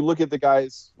 And when you look at the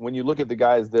guys,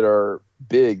 that are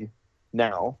big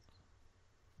now,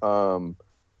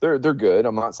 they're good.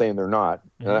 I'm not saying they're not.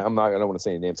 Mhm. And I don't want to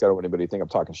say any names. I don't want anybody to think I'm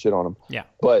talking shit on them. Yeah.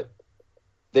 But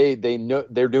they know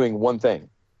they're doing one thing,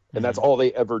 and that's all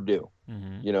they ever do.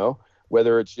 Mhm. You know,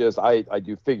 whether it's just I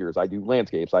do figures, I do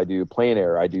landscapes, I do plein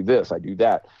air, I do this, I do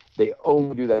that. They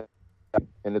only do that,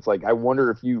 and it's like I wonder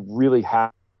if you really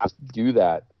have to do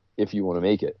that if you want to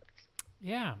make it.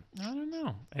 Yeah, I don't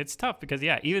know. It's tough because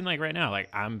even like right now, like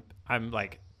I'm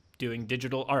like doing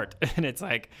digital art, and it's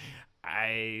like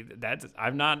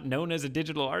I'm not known as a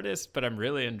digital artist, but I'm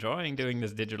really enjoying doing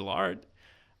this digital art.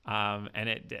 And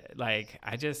it like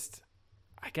I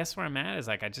guess where I'm at is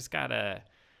like I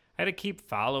gotta keep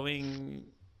following,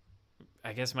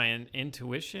 I guess, my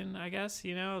intuition. I guess,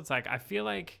 it's like I feel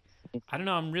like I don't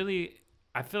know.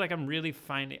 I feel like I'm really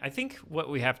finding. I think what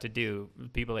we have to do,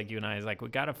 people like you and I, is like we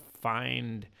gotta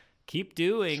keep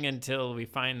doing until we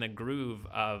find the groove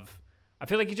of. I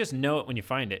feel like you just know it when you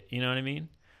find it. You know what I mean?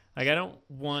 Like I don't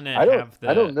want to have the.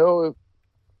 I don't know.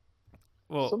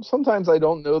 Well, sometimes I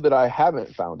don't know that I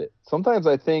haven't found it. Sometimes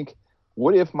I think,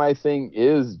 what if my thing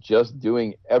is just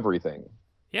doing everything?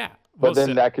 yeah. But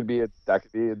then that could be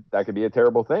a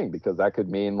terrible thing, because that could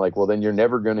mean like, well, then you're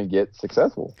never going to get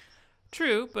successful.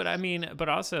 True, but I mean, but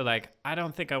also like I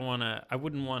don't think I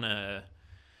wouldn't want to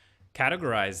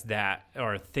categorize that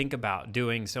or think about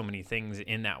doing so many things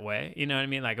in that way. You know what I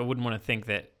mean? Like I wouldn't want to think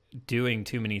that doing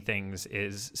too many things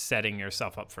is setting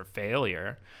yourself up for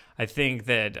failure. I think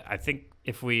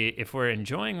if we're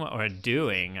enjoying what we're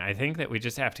doing, I think that we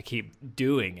just have to keep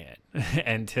doing it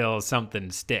until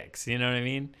something sticks. You know what I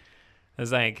mean?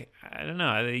 It's like, I don't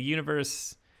know, the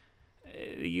universe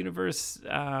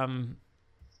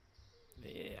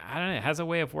I don't know, it has a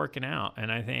way of working out.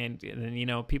 And I think,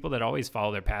 people that always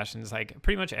follow their passions, like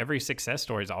pretty much every success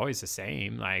story is always the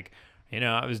same. Like,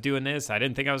 I was doing this, I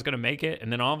didn't think I was going to make it,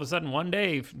 and then all of a sudden one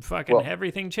day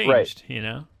everything changed,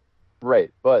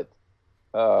 Right. But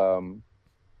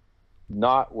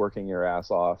not working your ass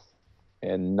off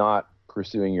and not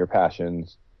pursuing your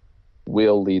passions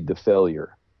will lead to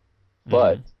failure.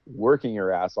 But working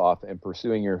your ass off and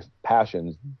pursuing your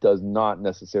passions does not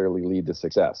necessarily lead to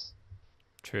success.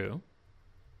 True.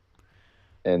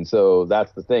 And so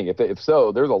that's the thing. If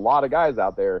so, there's a lot of guys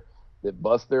out there that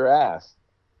bust their ass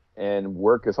and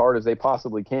work as hard as they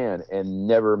possibly can and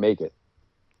never make it.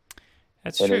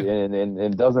 That's true. And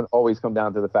it doesn't always come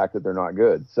down to the fact that they're not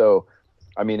good. So,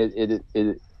 I mean, it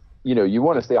you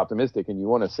want to stay optimistic and you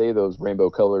want to say those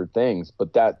rainbow colored things,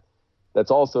 but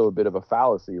that's also a bit of a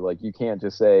fallacy. Like, you can't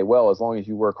just say, well, as long as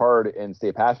you work hard and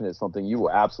stay passionate at something, you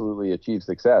will absolutely achieve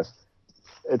success.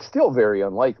 It's still very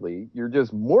unlikely. You're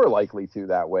just more likely to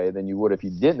that way than you would if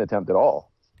you didn't attempt at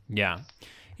all. Yeah.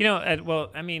 Well,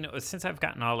 I mean, since I've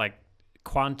gotten all like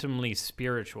quantumly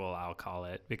spiritual, I'll call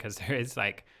it, because there is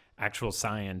like actual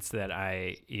science that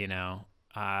I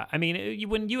mean,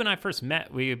 when you and I first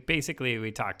met, we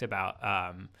talked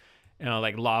about,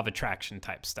 like law of attraction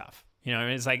type stuff.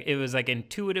 It was like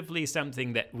intuitively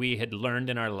something that we had learned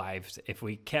in our lives. If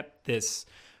we kept this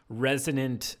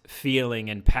resonant feeling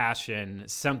and passion,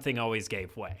 something always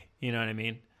gave way. You know what I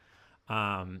mean?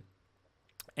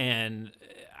 And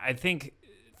I think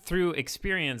through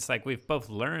experience, like we've both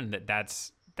learned that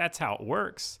that's how it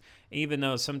works. Even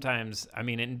though sometimes, I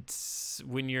mean,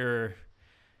 when you're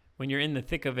in the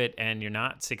thick of it and you're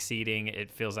not succeeding,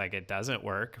 it feels like it doesn't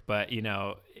work. But in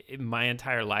my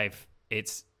entire life,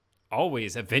 it's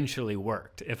always eventually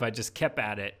worked if I just kept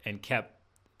at it and kept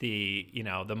the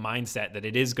mindset that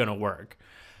it is going to work.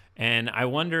 And I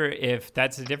wonder if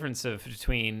that's the difference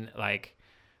between like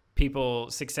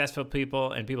successful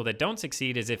people and people that don't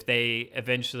succeed, is if they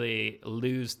eventually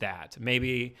lose that.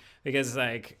 Maybe because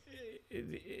like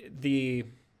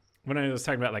when I was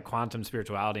talking about like quantum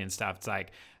spirituality and stuff, it's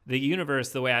like the universe,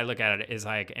 the way I look at it, is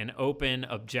like an open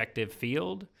objective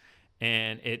field,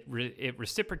 and it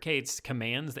reciprocates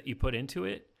commands that you put into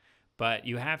it, but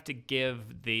you have to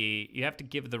give the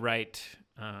right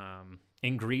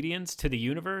ingredients to the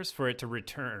universe for it to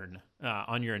return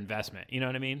on your investment. You know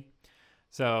what I mean?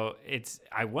 So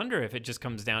I wonder if it just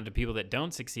comes down to people that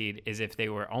don't succeed, is if they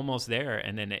were almost there,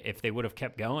 and then if they would have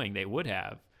kept going, they would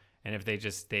have, and if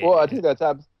well, I think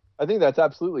that's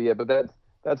absolutely it, but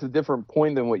that's a different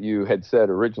point than what you had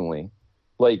said originally.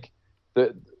 Like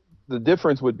the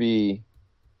difference would be,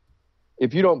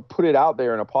 if you don't put it out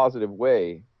there in a positive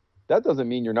way, that doesn't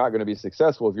mean you're not going to be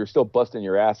successful if you're still busting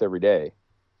your ass every day.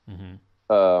 Mm-hmm.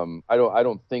 I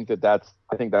don't think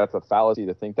I think that's a fallacy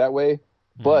to think that way.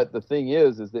 But the thing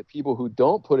is that people who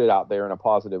don't put it out there in a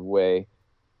positive way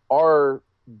are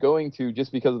going to,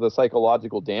 just because of the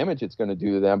psychological damage it's going to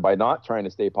do to them by not trying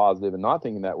to stay positive and not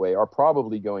thinking that way, are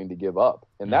probably going to give up.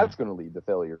 And that's going to lead to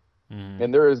failure.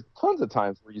 And there is tons of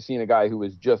times where you've seen a guy who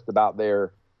was just about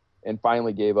there and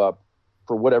finally gave up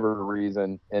for whatever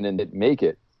reason and then didn't make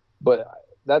it. But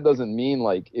that doesn't mean,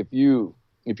 like, if you're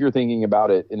thinking about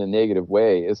it in a negative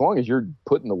way, as long as you're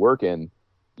putting the work in,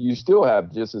 you still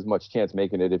have just as much chance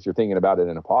making it if you're thinking about it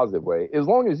in a positive way. As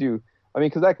long as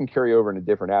because that can carry over into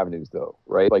different avenues though,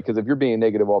 right? Like, because if you're being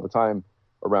negative all the time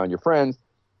around your friends,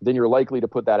 then you're likely to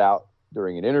put that out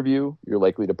during an interview. You're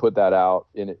likely to put that out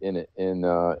in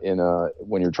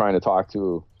when you're trying to talk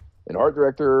to an art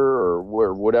director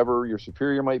or whatever your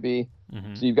superior might be.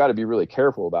 So you've got to be really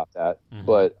careful about that.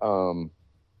 But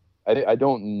I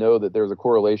don't know that there's a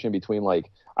correlation between,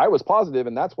 like, I was positive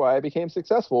and that's why I became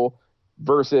successful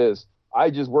versus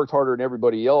I just worked harder than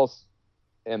everybody else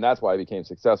and that's why I became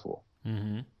successful.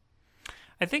 I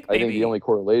think the only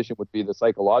correlation would be the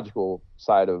psychological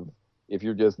side of, if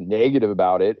you're just negative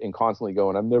about it and constantly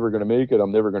going, I'm never going to make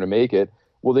it,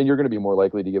 well, then you're going to be more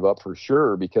likely to give up for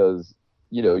sure, because,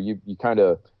 you know, you're going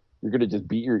to just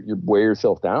wear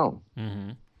yourself down.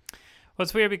 Well,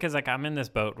 it's weird because, like, I'm in this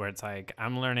boat where it's like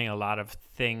I'm learning a lot of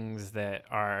things that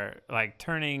are like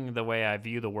turning the way I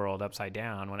view the world upside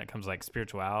down when it comes to, like,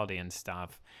 spirituality and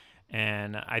stuff.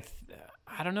 And I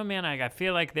don't know, man. I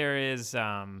feel like there is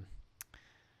I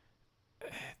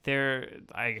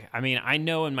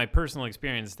know in my personal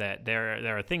experience that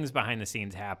there are things behind the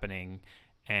scenes happening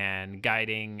and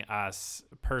guiding us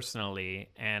personally,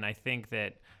 and I think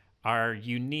that our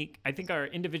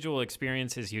individual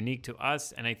experience is unique to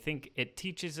us, and I think it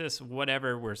teaches us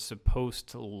whatever we're supposed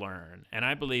to learn. And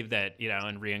I believe that, you know,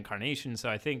 in reincarnation. So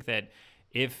I think that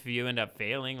if you end up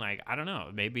failing, like, I don't know,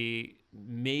 maybe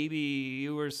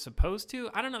you were supposed to.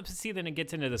 I don't know. See, then it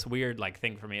gets into this weird, like,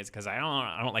 thing for me. It's because I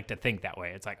don't like to think that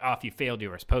way. It's like, oh, if you failed, you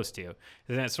were supposed to. And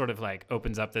then it sort of, like,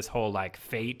 opens up this whole, like,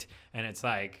 fate, and it's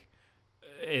like,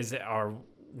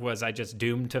 was I just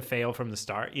doomed to fail from the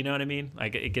start? You know what I mean?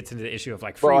 Like, it gets into the issue of,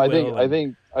 like, free will. I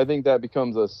think that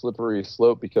becomes a slippery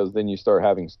slope, because then you start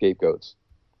having scapegoats.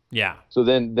 Yeah. So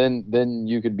then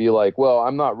you could be like, well,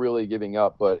 I'm not really giving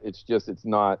up, but it just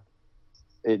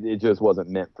wasn't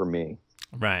meant for me.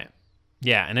 Right.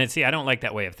 Yeah. And I don't like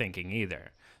that way of thinking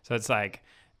either. So it's like,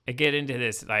 I get into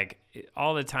this, like,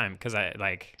 all the time, because I,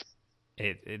 like,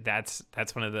 that's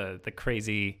one of the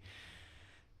crazy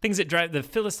things that drive, the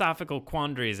philosophical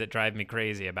quandaries that drive me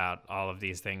crazy about all of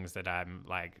these things that I'm,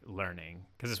 like, learning.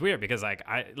 Because it's weird, because, like,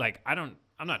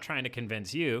 I'm not trying to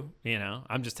convince you, you know,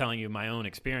 I'm just telling you my own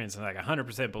experience, and, like,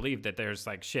 100% believe that there's,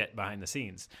 like, shit behind the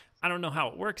scenes. I don't know how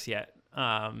it works yet.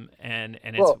 And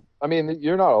it's, I mean,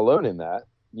 you're not alone in that.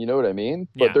 You know what I mean?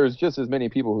 But there's just as many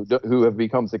people who have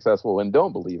become successful and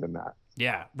don't believe in that.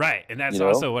 Yeah, right. And that's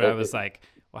also what I was like,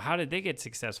 well, how did they get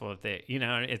successful if they, you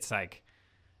know, it's like,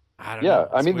 I don't know.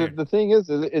 Yeah, I mean, the thing is,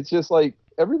 it's just like,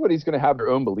 everybody's going to have their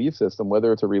own belief system,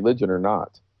 whether it's a religion or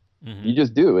not. You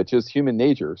just do. It's just human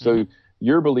nature. So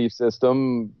your belief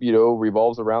system, you know,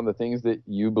 revolves around the things that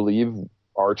you believe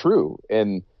are true.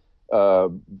 And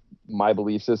my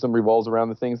belief system revolves around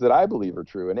the things that I believe are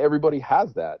true. And everybody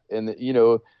has that. And, you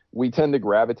know, we tend to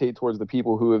gravitate towards the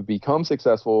people who have become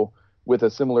successful with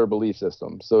a similar belief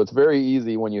system. So it's very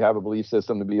easy when you have a belief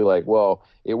system to be like, well,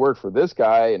 it worked for this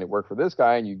guy and it worked for this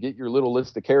guy. And you get your little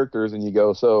list of characters and you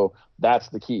go, so that's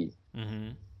the key.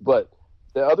 But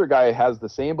the other guy has the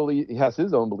same belief. He has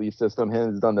his own belief system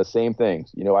and has done the same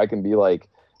things. You know, I can be like,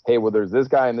 hey, well, there's this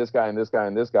guy and this guy and this guy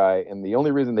and this guy. And the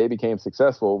only reason they became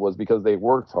successful was because they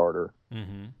worked harder.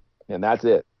 And that's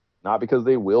it. Not because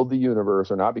they willed the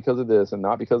universe, or not because of this and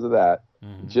not because of that.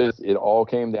 Just, it all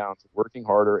came down to working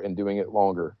harder and doing it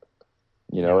longer.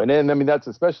 You know, and then, I mean, that's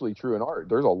especially true in art.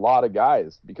 There's a lot of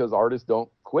guys, because artists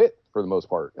don't quit for the most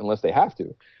part unless they have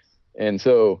to. And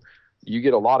so you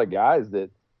get a lot of guys that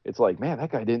it's like, man,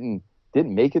 that guy didn't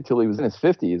make it till he was in his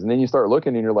 50s. And then you start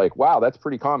looking and you're like, wow, that's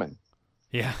pretty common.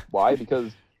 Yeah. Why?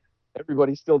 Because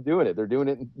everybody's still doing it. They're doing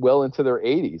it well into their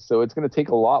 80s. So it's going to take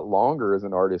a lot longer as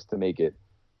an artist to make it.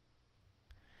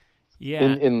 Yeah.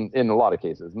 In a lot of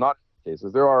cases, not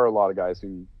cases. There are a lot of guys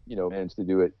who, you know, manage to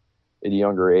do it at a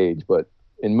younger age, but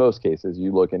in most cases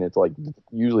you look and it's like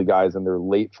usually guys in their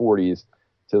late 40s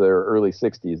to their early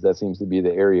 60s. That seems to be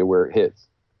the area where it hits.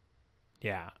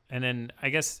 Yeah. And then I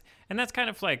guess, and that's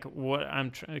kind of like what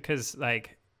I'm because,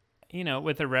 like, you know,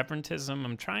 with irreverentism,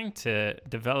 I'm trying to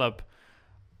develop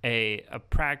a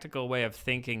practical way of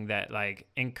thinking that, like,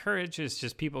 encourages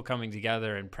just people coming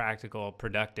together in practical,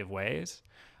 productive ways.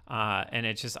 And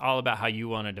it's just all about how you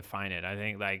want to define it. I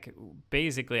think, like,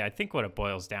 basically, I think what it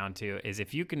boils down to is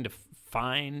if you can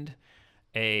find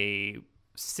a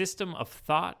system of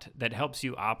thought that helps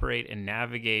you operate and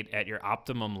navigate at your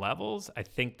optimum levels, I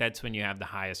think that's when you have the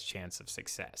highest chance of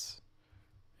success.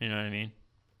 You know what I mean?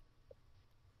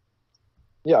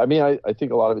 Yeah, I mean, I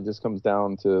think a lot of it just comes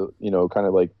down to, kind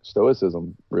of like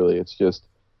stoicism, really. It's just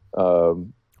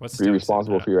be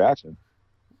responsible for your action.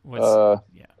 Yeah.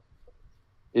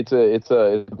 It's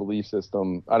a belief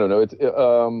system. I don't know. It's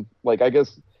like, I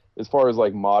guess, as far as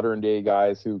like modern day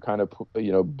guys who kind of,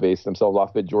 base themselves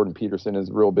off it, Jordan Peterson is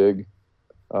real big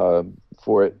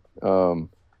for it.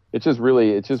 It's just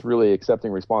really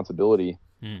accepting responsibility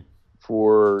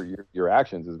for your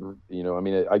actions is, I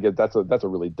mean, I get that's a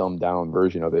really dumbed down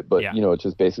version of it, but Yeah. It's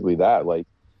just basically that, like,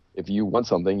 if you want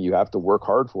something, you have to work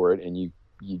hard for it, and you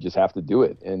just have to do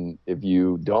it. And if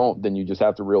you don't, then you just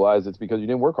have to realize it's because you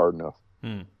didn't work hard enough.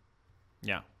 Yeah.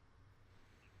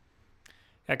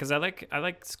 Yeah, because I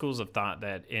like schools of thought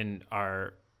that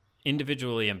are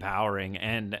individually empowering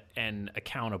and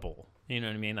accountable. You know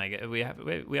what I mean? Like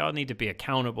we all need to be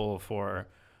accountable for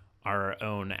our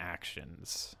own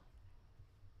actions.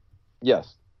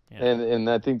 Yes. Yeah. And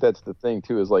I think that's the thing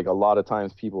too, is like a lot of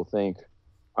times people think,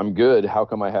 I'm good, how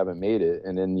come I haven't made it?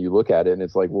 And then you look at it and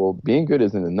it's like, well, being good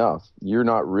isn't enough. You're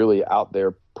not really out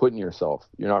there putting yourself.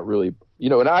 You're not really,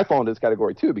 and I fall into this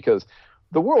category too, because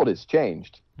the world has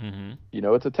changed. Mm-hmm.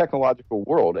 It's a technological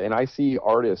world, and I see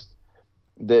artists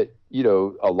that,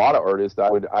 a lot of artists I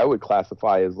would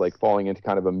classify as like falling into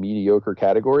kind of a mediocre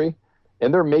category,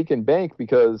 and they're making bank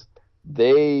because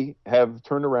they have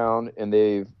turned around and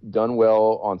they've done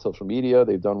well on social media.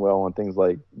 They've done well on things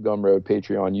like Gumroad,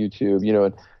 Patreon, YouTube,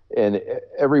 and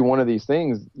every one of these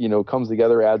things, comes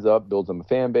together, adds up, builds them a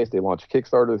fan base. They launch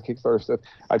Kickstarter, the Kickstarter stuff.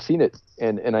 I've seen it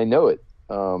and I know it.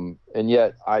 And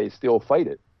yet I still fight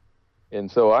it. And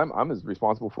so I'm as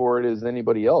responsible for it as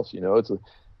anybody else. It's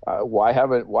why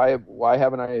haven't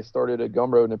I started a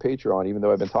Gumroad and a Patreon, even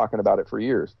though I've been talking about it for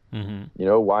years? Mm-hmm.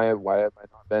 Why have I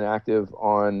not been active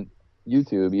on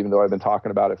YouTube, even though I've been talking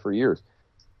about it for years?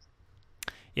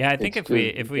 Yeah, I think if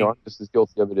we I'm just as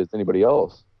guilty of it as anybody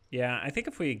else. Yeah, I think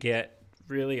if we get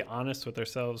really honest with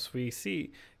ourselves, if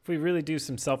we really do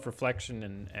some self-reflection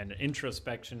and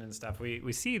introspection and stuff,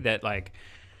 we see that, like,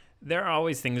 there are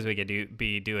always things we could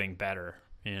be doing better,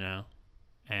 and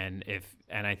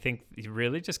I think you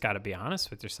really just got to be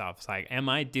honest with yourself. It's like, am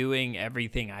I doing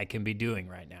everything I can be doing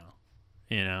right now?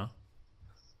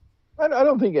 I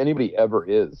don't think anybody ever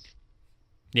is.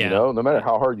 Yeah. No matter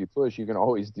how hard you push, you can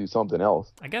always do something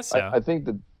else. I guess so. I think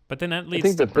that. But then that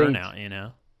leads to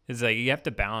burnout. It's like you have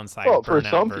to balance, like, burnout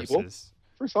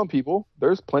for some people,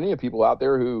 there's plenty of people out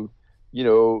there who,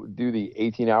 do the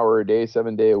 18-hour a day,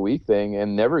 7-day a week thing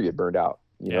and never get burned out,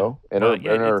 and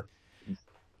are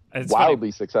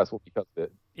wildly successful because of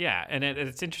it. Yeah, and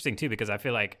it's interesting too, because I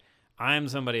feel like I'm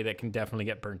somebody that can definitely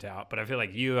get burnt out, but I feel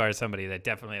like you are somebody that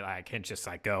definitely, like, can just,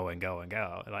 like, go and go and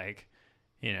go, like,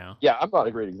 Yeah, I'm not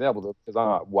a great example though, because I'm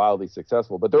not wildly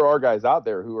successful, but there are guys out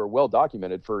there who are well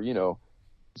documented for,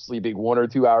 sleeping 1 or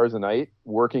 2 hours a night,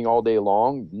 working all day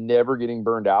long, never getting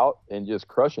burned out, and just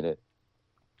crushing it.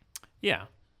 Yeah.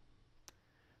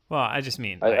 Well, I just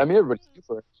mean, I mean, everybody's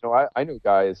different. I know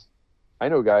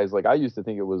guys like, I used to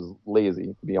think it was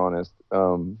lazy, to be honest.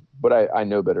 But I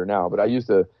know better now. But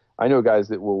I know guys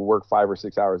that will work 5 or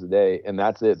 6 hours a day, and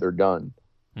that's it. They're done.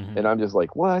 Mm-hmm. And I'm just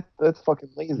like, what? That's fucking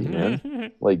lazy,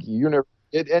 man. Like, you're never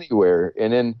get anywhere.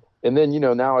 And then,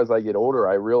 now as I get older,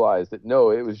 I realize that no,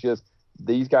 it was just,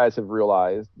 these guys have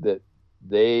realized that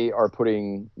they are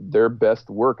putting their best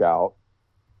work out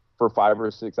for 5 or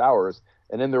 6 hours,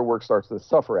 and then their work starts to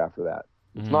suffer after that.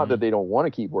 It's not that they don't want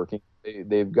to keep working.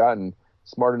 They've gotten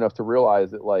smart enough to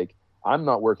realize that, like, I'm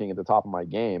not working at the top of my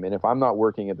game. And if I'm not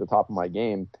working at the top of my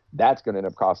game, that's going to end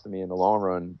up costing me in the long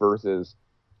run versus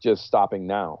just stopping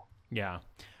now. Yeah.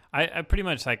 I pretty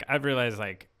much, like, I've realized,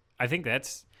 like, I think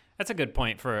that's a good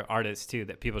point for artists too,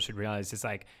 that people should realize. It's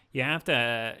like, you have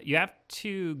to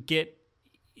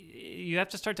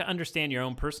start to understand your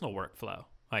own personal workflow.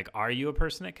 Like, are you a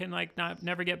person that can, like,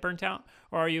 never get burnt out,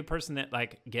 or are you a person that,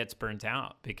 like, gets burnt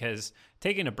out? Because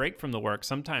taking a break from the work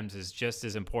sometimes is just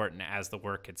as important as the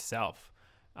work itself.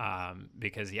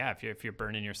 Because if you're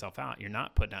burning yourself out, you're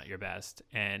not putting out your best,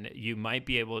 and you might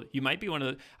be one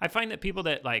of the, I find that people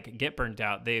that, like, get burnt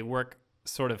out, they work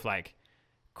sort of, like,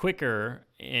 quicker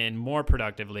and more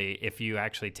productively if you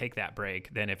actually take that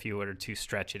break than if you were to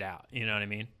stretch it out. You know what I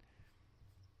mean?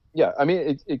 Yeah. I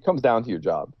mean, it comes down to your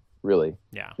job, really.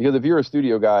 Yeah. Because if you're a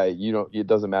studio guy, it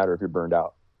doesn't matter if you're burned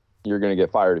out. you're going to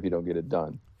get fired if you don't get it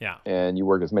done. Yeah. And you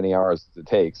work as many hours as it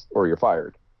takes, or you're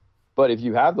fired. But if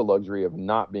you have the luxury of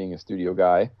not being a studio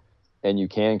guy, and you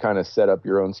can kind of set up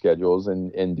your own schedules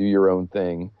and do your own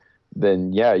thing,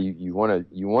 then yeah, you want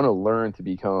to learn to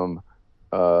become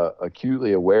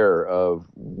acutely aware of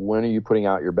when are you putting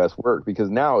out your best work, because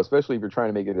now, especially if you're trying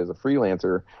to make it as a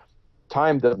freelancer,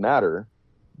 time does matter,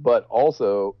 but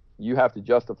also you have to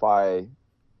justify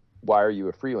why are you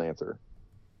a freelancer,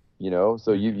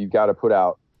 so you've got to put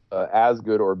out as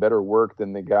good or better work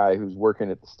than the guy who's working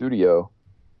at the studio,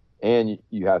 and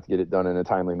you have to get it done in a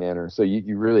timely manner. So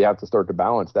you really have to start to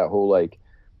balance that whole, like,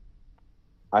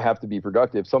 I have to be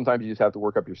productive. Sometimes you just have to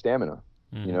work up your stamina.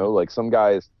 Like some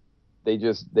guys,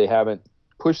 they haven't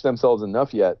pushed themselves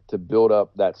enough yet to build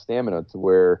up that stamina to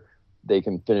where they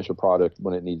can finish a product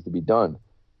when it needs to be done.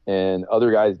 And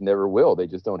other guys never will. They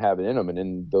just don't have it in them. And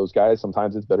in those guys,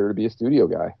 sometimes it's better to be a studio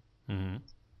guy. Mm-hmm.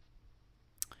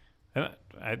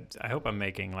 I hope I'm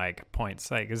making like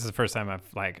points. Like, this is the first time I've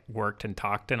like worked and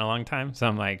talked in a long time. So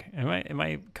I'm like, am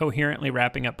I coherently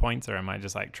wrapping up points, or am I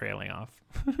just like trailing off?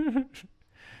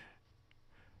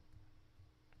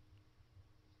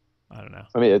 I don't know.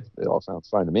 I mean, it all sounds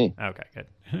fine to me. Okay,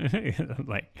 good.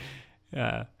 Like,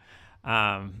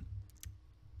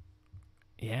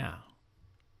 yeah,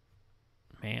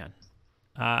 man.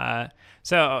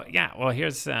 So yeah, well,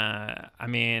 here's, I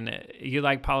mean, you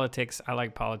like politics. I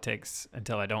like politics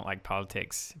until I don't like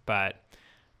politics. But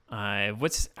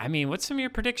what's some of your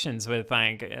predictions with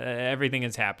like everything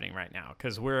that's happening right now?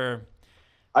 Because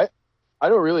I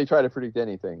don't really try to predict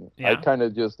anything. Yeah. I kind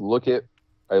of just look at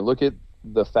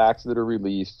the facts that are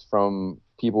released from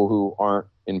people who aren't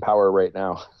in power right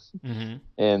now, mm-hmm.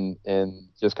 and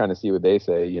just kind of see what they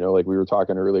say. Like we were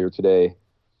talking earlier today,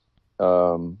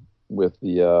 with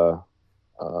the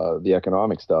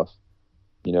economic stuff,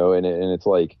 and it's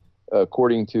like,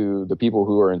 according to the people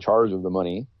who are in charge of the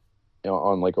money,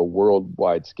 on like a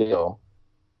worldwide scale,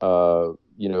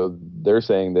 they're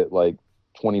saying that like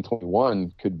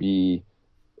 2021 could be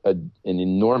an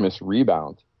enormous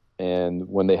rebound. And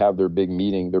when they have their big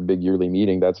yearly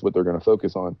meeting, that's what they're going to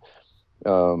focus on.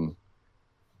 So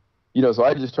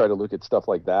I just try to look at stuff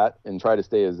like that and try to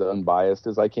stay as unbiased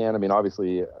as I can. I mean,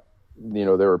 obviously,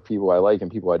 there are people I like and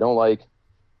people I don't like,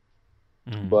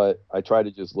 but I try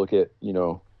to just look at,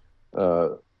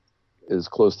 as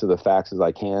close to the facts as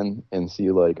I can and see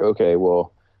like, okay,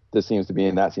 well, this seems to be,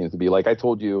 and that seems to be. Like I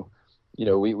told you,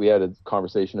 we had a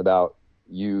conversation about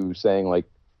you saying like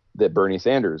that Bernie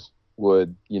Sanders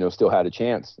would, still had a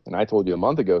chance. And I told you a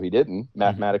month ago, he didn't.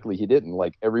 Mathematically, he didn't.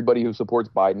 Like everybody who supports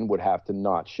Biden would have to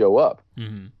not show up.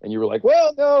 Mm-hmm. And you were like,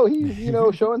 well, no, he's,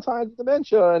 showing signs of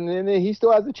dementia and he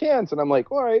still has a chance. And I'm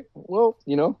like, all right, well,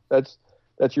 that's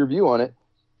your view on it.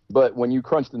 But when you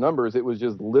crunch the numbers, it was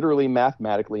just literally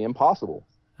mathematically impossible.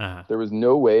 Uh-huh. There was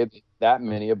no way that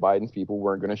many of Biden's people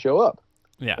weren't going to show up.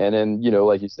 Yeah. And then,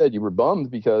 like you said, you were bummed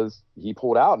because he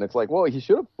pulled out. And it's like, well, he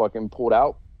should have fucking pulled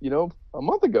out, a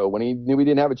month ago when he knew he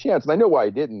didn't have a chance. And I know why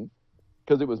he didn't,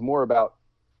 because it was more about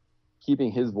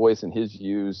keeping his voice and his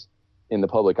views in the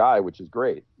public eye, which is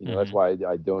great. That's why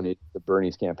I donated to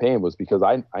Bernie's campaign, was because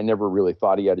I never really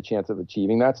thought he had a chance of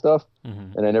achieving that stuff.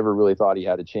 Mm-hmm. And I never really thought he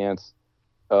had a chance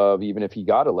of, even if he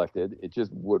got elected, it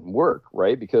just wouldn't work,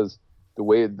 right? Because the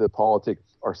way the politics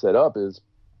are set up is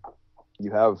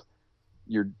you have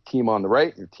your team on the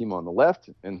right, your team on the left,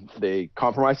 and they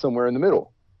compromise somewhere in the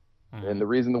middle. Mm-hmm. And the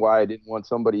reason why I didn't want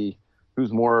somebody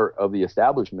who's more of the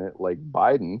establishment like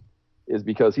Biden is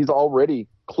because he's already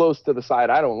close to the side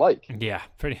I don't like. Yeah,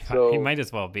 pretty much. So, he might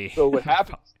as well be. So what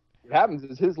happens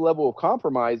is his level of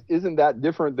compromise isn't that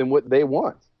different than what they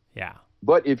want. Yeah.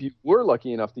 But if you were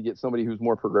lucky enough to get somebody who's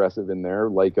more progressive in there,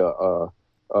 like a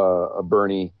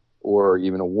Bernie or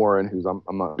even a Warren, who's I'm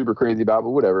not super crazy about,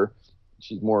 but whatever,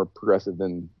 she's more progressive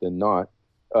than not.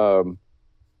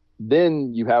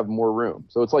 Then you have more room.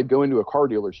 So it's like going to a car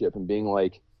dealership and being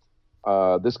like,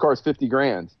 this car's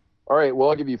 $50,000. All right, well,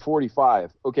 I'll give you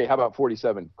 45. Okay, how about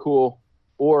 47? Cool.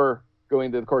 Or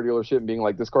going to the car dealership and being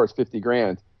like, this car's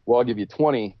 $50,000. Well, I'll give you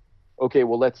 20. Okay,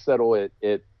 well, let's settle it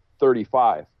at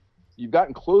 35. You've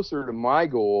gotten closer to my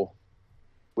goal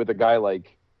with a guy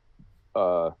like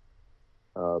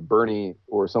Bernie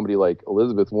or somebody like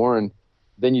Elizabeth Warren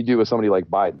than you do with somebody like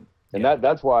Biden. And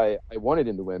that's why I wanted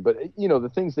him to win. But,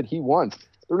 the things that he wants,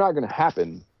 they're not going to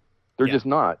happen. They're just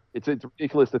not. It's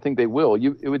ridiculous to think they will.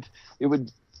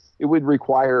 It would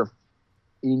require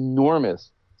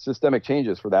enormous systemic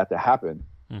changes for that to happen.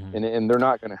 Mm-hmm. And they're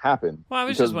not going to happen. Well, I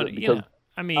was just wondering,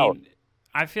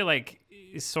 I feel like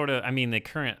it's sort of, the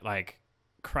current, like,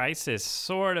 crisis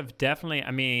sort of definitely,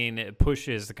 I mean, it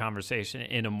pushes the conversation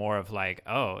into more of like,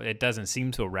 oh, it doesn't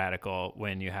seem so radical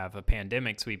when you have a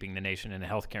pandemic sweeping the nation and the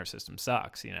healthcare system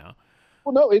sucks, you know?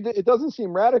 Well, no, it doesn't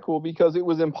seem radical because it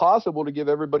was impossible to give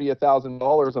everybody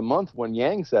 $1,000 a month when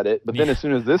Yang said it. But then as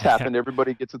soon as this happened,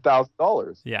 everybody gets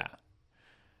 $1,000. Yeah.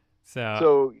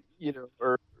 So, and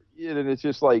it's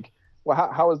just like,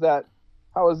 well, how is that?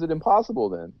 How is it impossible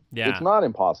then? Yeah. It's not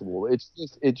impossible. It's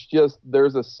just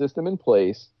there's a system in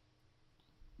place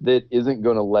that isn't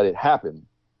going to let it happen.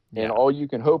 Yeah. And all you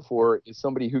can hope for is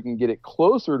somebody who can get it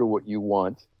closer to what you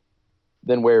want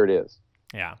than where it is.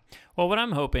 Yeah. Well, what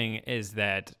I'm hoping is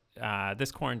that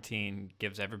this quarantine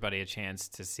gives everybody a chance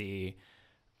to see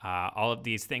all of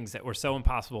these things that were so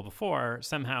impossible before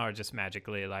somehow are just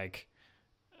magically like,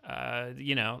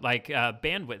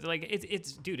 bandwidth. Like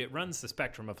it's dude, it runs the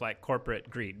spectrum of like corporate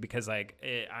greed because like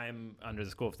I'm under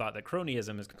the school of thought that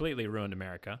cronyism has completely ruined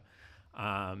America.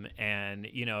 And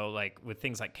like with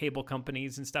things like cable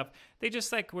companies and stuff, they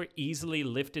just like were easily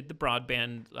lifted the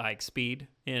broadband like speed,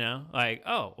 like,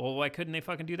 oh, well, why couldn't they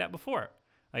fucking do that before?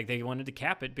 Like they wanted to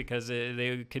cap it because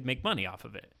they could make money off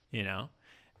of it,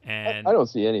 And I don't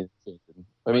see anything changing.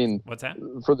 I mean, what's that?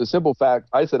 For the simple fact,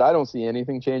 I said I don't see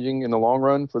anything changing in the long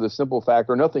run for the simple fact,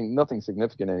 or nothing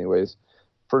significant anyways,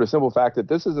 for the simple fact that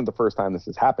this isn't the first time this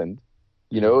has happened.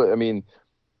 I mean,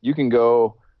 you can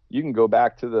go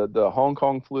back to the Hong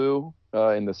Kong flu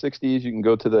in the 60s. You can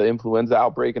go to the influenza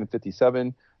outbreak in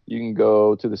 57. You can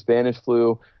go to the Spanish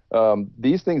flu.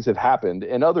 These things have happened,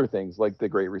 and other things like the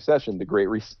Great Recession,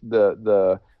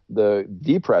 the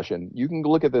Depression. You can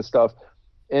look at this stuff,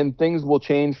 and things will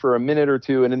change for a minute or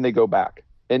two, and then they go back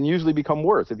and usually become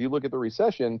worse. If you look at the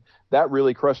recession, that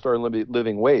really crushed our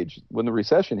living wage. When the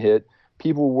recession hit,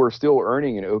 people were still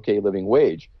earning an okay living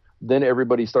wage. Then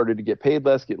everybody started to get paid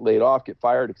less, get laid off, get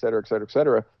fired, et cetera, et cetera, et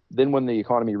cetera. Then when the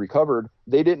economy recovered,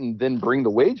 they didn't then bring the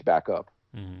wage back up.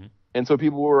 Mm-hmm. And so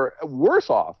people were worse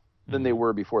off than they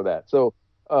were before that. So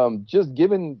just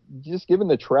given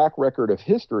the track record of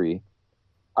history,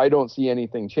 I don't see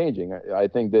anything changing. I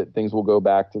think that things will go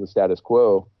back to the status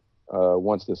quo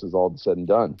once this is all said and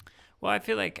done. Well, I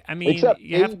feel like, except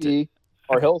maybe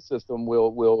our health system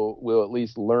will at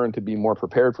least learn to be more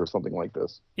prepared for something like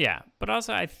this. Yeah, but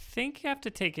also I think you have to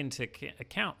take into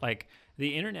account like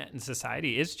the internet and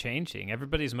society is changing.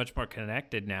 Everybody's much more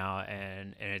connected now,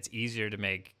 and it's easier to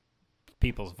make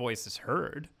people's voices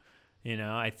heard.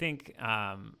 I think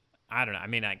I don't know. I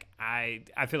mean, like I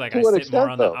feel like I sit more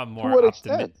on the more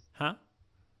optimistic. Huh?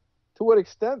 To what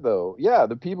extent, though? Yeah,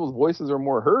 the people's voices are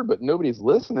more heard, but nobody's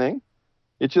listening.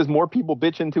 It's just more people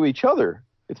bitching to each other.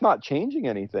 It's not changing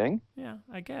anything. Yeah,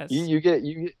 I guess. You get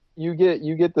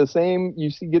the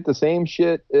same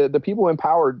shit. The people in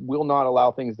power will not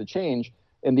allow things to change,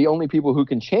 and the only people who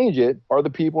can change it are the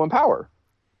people in power.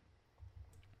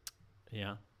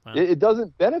 Yeah. Well, it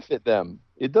doesn't benefit them.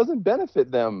 It doesn't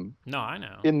benefit them. No, I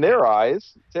know. In their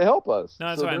eyes, to help us. No,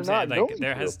 that's what I'm saying. Like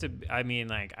there has to. I mean,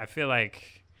 like I feel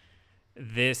like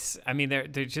this. I mean, they're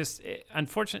just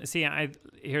unfortunate. See,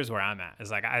 here's where I'm at.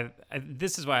 Is like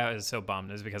this is why I was so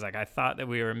bummed. Is because like I thought that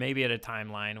we were maybe at a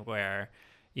timeline where,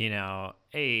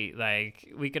 hey,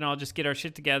 like we can all just get our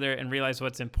shit together and realize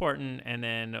what's important, and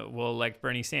then we'll elect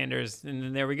Bernie Sanders, and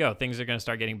then there we go. Things are going to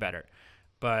start getting better.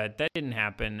 But that didn't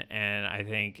happen,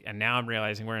 and now I'm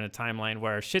realizing we're in a timeline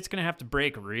where shit's going to have to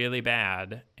break really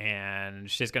bad, and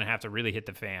shit's going to have to really hit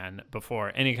the fan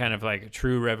before any kind of, like,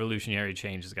 true revolutionary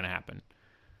change is going to happen.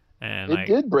 And it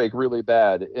did break really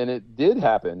bad, and it did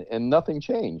happen, and nothing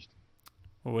changed.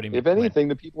 Well, what do you mean? If anything,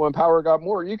 the people in power got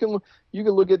more. You can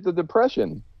look at the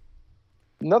Depression.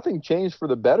 Nothing changed for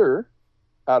the better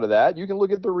out of that. You can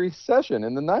look at the recession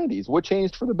in the 90s. What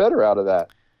changed for the better out of that?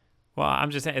 Well,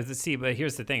 I'm just saying, see, but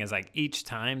here's the thing is like each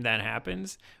time that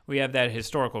happens, we have that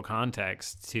historical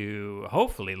context to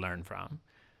hopefully learn from.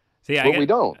 See, but we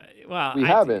don't. Well, we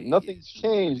haven't. Nothing's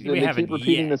changed, and they keep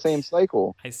repeating the same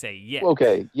cycle. I say yet.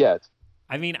 Okay, yet.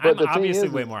 I mean, I'm obviously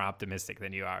way more optimistic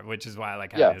than you are, which is why I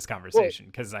like having this conversation.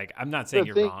 Because like, I'm not saying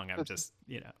you're wrong. I'm just,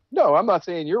 No, I'm not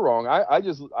saying you're wrong. I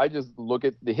just look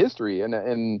at the history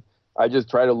and I just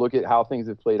try to look at how things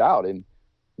have played out. And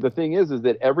the thing is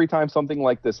that every time something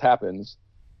like this happens,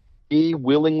 we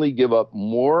willingly give up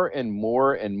more and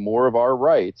more and more of our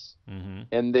rights,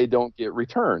 and they don't get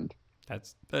returned.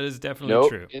 That is definitely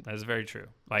true. That is very true.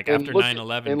 Like after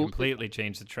 9/11 completely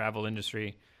changed the travel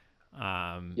industry.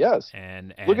 Yes.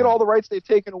 And look at all the rights they've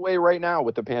taken away right now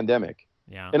with the pandemic.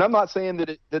 Yeah. And I'm not saying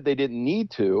that they didn't need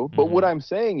to, but what I'm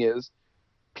saying is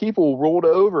people rolled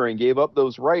over and gave up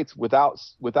those rights without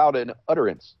an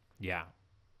utterance. Yeah.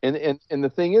 And the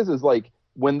thing is like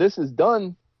when this is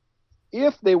done,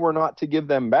 if they were not to give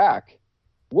them back,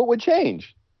 what would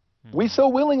change? We so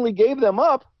willingly gave them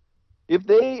up. If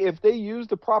they used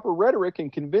the proper rhetoric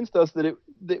and convinced us that it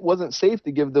wasn't safe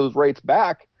to give those rights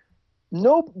back,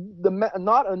 not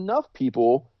enough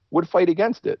people would fight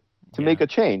against it to make a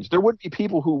change. There would be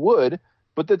people who would,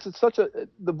 but the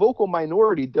vocal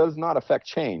minority does not affect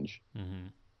change. Mm-hmm.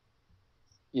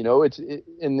 You know,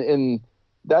 and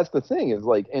that's the thing, is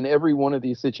like in every one of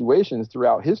these situations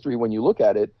throughout history, when you look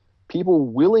at it, people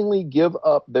willingly give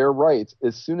up their rights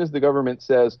as soon as the government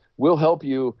says, we'll help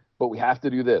you, but we have to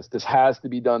do this. This has to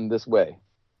be done this way.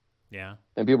 Yeah.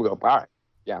 And people go, all right,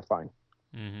 yeah, fine.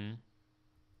 Mm-hmm.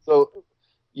 So,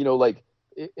 you know, like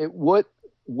what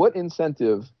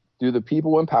incentive do the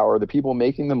people in power, the people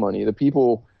making the money, the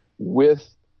people wield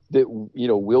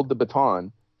the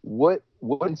baton, what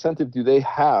incentive do they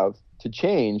have to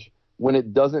change when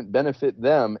it doesn't benefit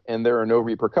them and there are no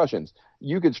repercussions?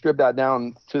 You could strip that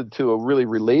down to a really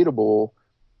relatable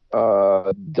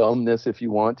dumbness, if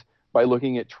you want, by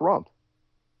looking at Trump.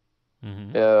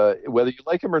 Mm-hmm. Whether you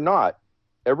like him or not,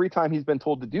 every time he's been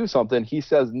told to do something, he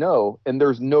says no, and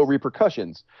there's no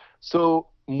repercussions. So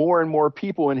more and more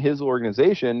people in his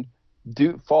organization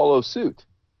do follow suit.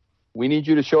 We need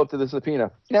you to show up to the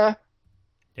subpoena. Nah.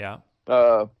 Yeah.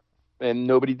 And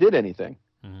nobody did anything.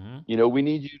 Mm-hmm. You know, we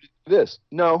need you to do this.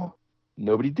 No,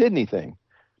 nobody did anything.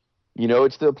 You know,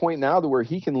 it's to the point now to where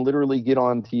he can literally get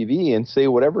on TV and say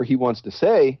whatever he wants to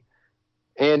say.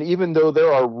 And even though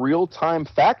there are real-time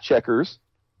fact checkers,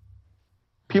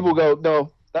 people go,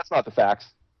 no, that's not the facts.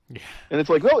 Yeah. And it's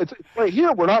like, no, it's right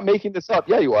here. We're not making this up.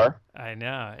 Yeah, you are. I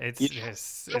know.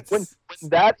 When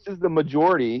that is the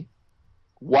majority,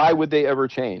 why would they ever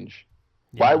change?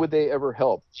 Yeah. Why would they ever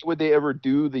help? Why would they ever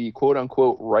do the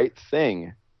quote-unquote right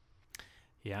thing?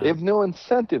 Yeah. They have no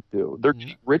incentive to. They're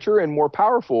getting richer and more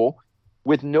powerful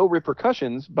with no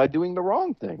repercussions by doing the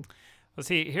wrong thing. Well,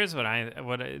 see, here's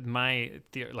my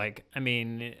theory. Like, I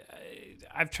mean,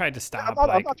 I've tried to stop.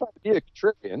 I'm not trying to be a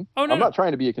contrarian. Oh, no, I'm not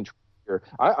trying to be a contrarian.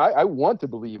 I want to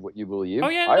believe what you believe. Oh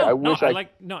yeah, I wish I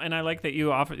like that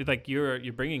you offer, like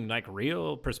you're bringing like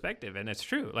real perspective, and it's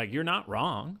true. Like you're not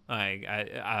wrong. Like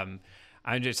I'm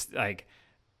just like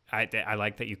I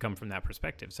like that you come from that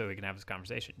perspective, so we can have this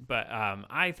conversation. But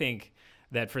I think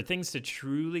that for things to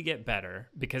truly get better,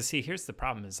 because see, here's the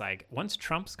problem: is like once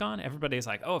Trump's gone, everybody's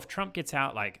like, oh, if Trump gets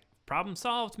out, like problem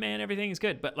solved, man, everything's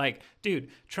good. But like, dude,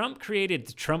 Trump created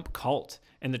the Trump cult,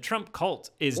 and the Trump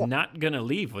cult is not gonna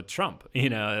leave with Trump. You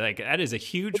know, like that is a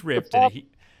huge rift.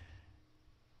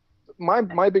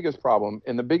 My biggest problem,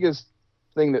 and the biggest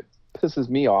thing that pisses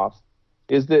me off,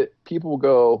 is that people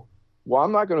go, well,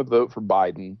 I'm not going to vote for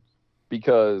Biden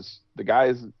because the guy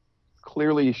is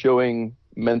clearly showing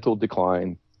mental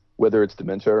decline, whether it's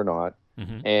dementia or not.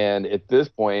 Mm-hmm. And at this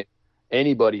point,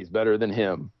 anybody's better than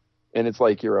him. And it's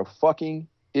like, you're a fucking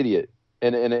idiot.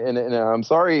 And I'm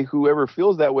sorry, whoever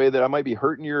feels that way, that I might be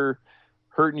hurting your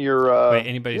Wait,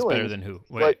 anybody's feelings. Better than who?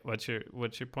 Wait, what's your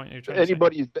point you're trying to say?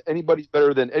 Anybody's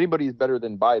better than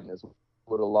Biden is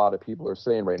what a lot of people are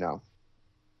saying right now.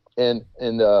 And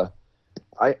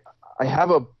I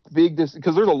have a big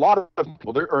because there's a lot of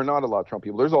people, there are not a lot of Trump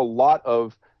people. There's a lot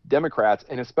of Democrats,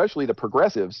 and especially the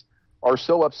progressives, are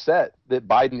so upset that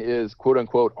Biden is quote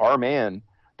unquote our man,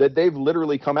 that they've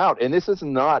literally come out, and this is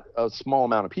not a small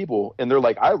amount of people, and they're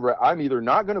like, I'm either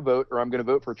not going to vote or I'm going to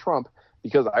vote for Trump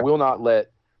because I will not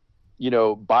let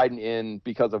Biden in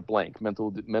because of blank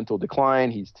mental decline.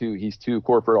 He's too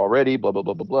corporate already. Blah blah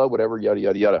blah blah blah. Whatever. Yada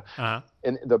yada yada. Uh-huh.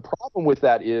 And the problem with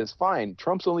that is, fine,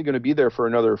 Trump's only going to be there for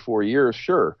another 4 years,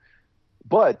 sure,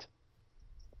 but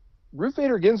Ruth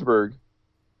Bader Ginsburg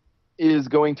is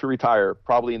going to retire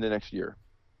probably in the next year.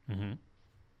 Mm-hmm.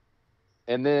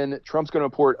 And then Trump's going to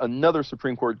appoint another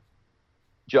Supreme Court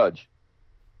judge.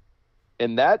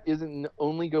 And that isn't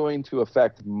only going to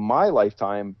affect my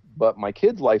lifetime, but my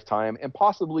kid's lifetime, and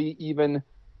possibly even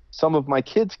some of my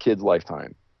kids'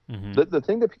 lifetime. Mm-hmm. The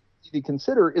thing that people need to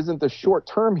consider isn't the short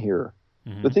term here.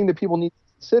 Mm-hmm. The thing that people need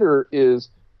to consider is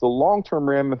the long-term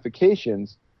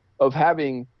ramifications of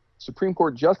having Supreme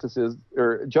Court justices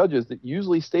or judges that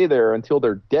usually stay there until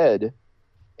they're dead,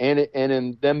 and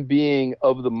in them being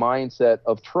of the mindset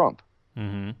of Trump.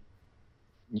 Mm-hmm.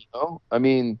 I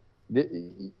mean,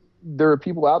 there are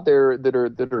people out there that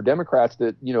are Democrats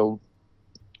that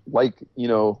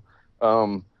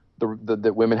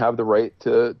that women have the right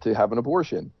to have an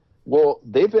abortion. Well,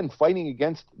 they've been fighting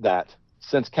against that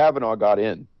since Kavanaugh got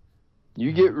in.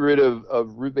 You get rid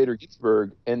of Ruth Bader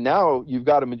Ginsburg, and now you've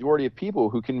got a majority of people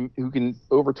who can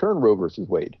overturn Roe versus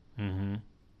Wade. Mm-hmm.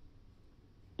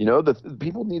 The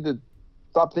people need to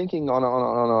stop thinking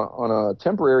on a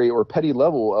temporary or petty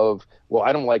level of, well,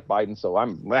 I don't like Biden, so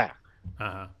I'm blah.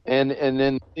 Uh-huh. And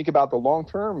then think about the long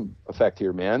term effect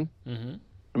here, man. Mm-hmm.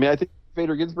 I mean, I think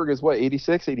Vader Ginsburg is what,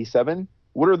 86, 87?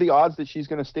 What are the odds that she's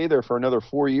going to stay there for another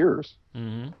 4 years?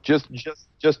 Mm-hmm.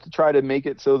 Just to try to make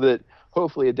it so that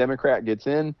hopefully a Democrat gets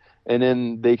in, and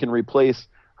then they can replace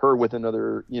her with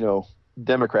another,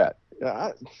 Democrat.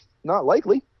 Not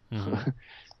likely. Mm-hmm.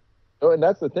 And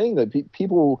that's the thing that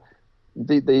people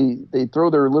they throw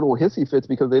their little hissy fits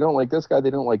because they don't like this guy, they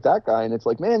don't like that guy, and it's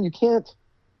like, man, you can't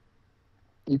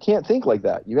think like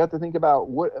that. You have to think about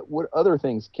what other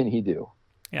things can he do.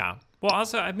 Yeah. Well,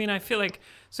 also, I mean, I feel like,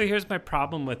 so here's my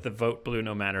problem with the vote blue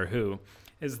no matter who,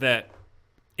 is that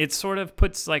it sort of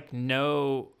puts like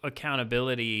no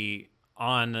accountability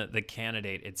on the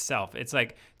candidate itself. It's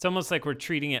like, it's almost like we're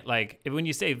treating it like, when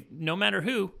you say no matter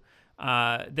who,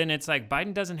 then it's like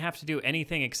Biden doesn't have to do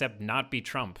anything except not be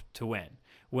Trump to win.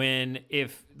 When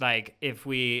if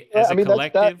we, as a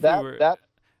collective,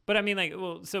 but I mean, like,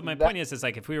 well, so my point is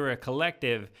like, if we were a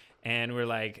collective and we're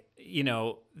like,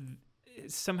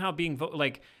 somehow being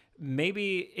like,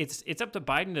 maybe it's up to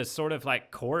Biden to sort of like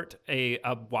court a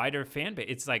wider fan base.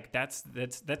 It's like that's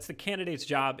the candidate's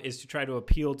job, is to try to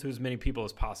appeal to as many people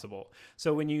as possible.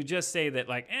 So when you just say that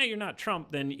like, you're not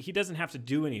Trump, then he doesn't have to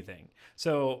do anything.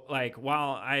 So like,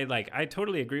 while I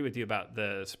totally agree with you about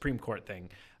the Supreme Court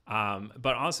thing,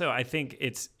 but also I think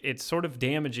it's sort of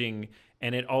damaging,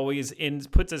 and it always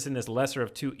puts us in this lesser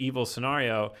of two evil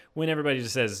scenario when everybody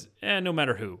just says, no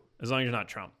matter who, as long as you're not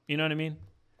Trump. You know what I mean?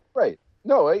 Right.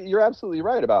 No, you're absolutely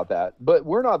right about that. But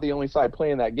we're not the only side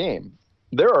playing that game.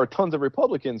 There are tons of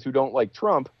Republicans who don't like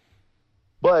Trump,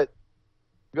 but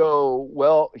go,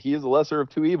 well, he is the lesser of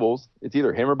two evils. It's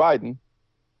either him or Biden.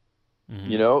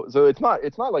 Mm-hmm. So it's not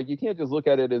like, you can't just look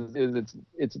at it as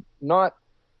it's not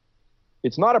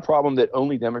a problem that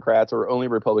only Democrats or only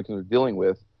Republicans are dealing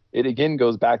with. It again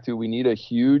goes back to, we need a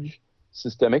huge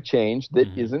systemic change that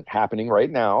isn't happening right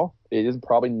now. It is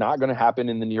probably not going to happen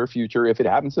in the near future, if it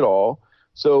happens at all.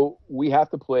 So we have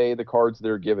to play the cards that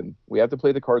are given. We have to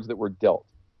play the cards that were dealt,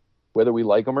 whether we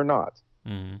like them or not.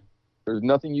 Mm-hmm. There's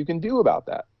nothing you can do about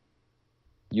that.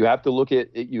 You have to look at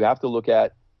it. You have to look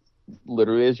at,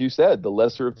 literally, as you said, the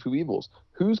lesser of two evils.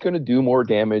 Who's going to do more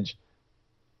damage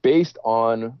based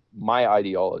on my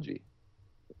ideology?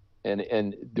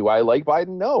 And do I like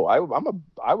Biden? No, I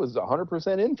was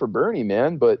 100% in for Bernie,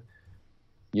 man. But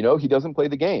he doesn't play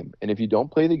the game, and if you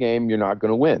don't play the game, you're not going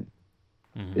to win.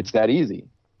 Mm-hmm. It's that easy,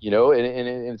 And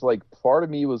it's like, part of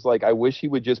me was like, I wish he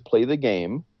would just play the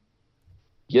game,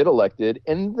 get elected,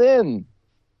 and then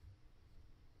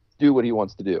do what he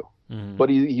wants to do. Mm-hmm. But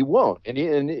he won't, and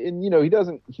he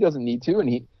doesn't need to, and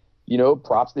he,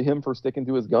 props to him for sticking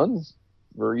to his guns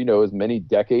for as many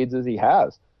decades as he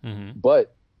has. Mm-hmm.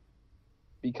 But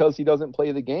because he doesn't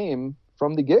play the game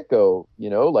from the get-go,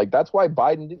 that's why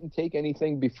Biden didn't take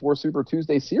anything before Super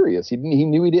Tuesday serious. He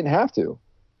knew he didn't have to,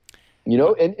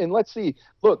 and let's see,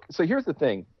 look, so here's the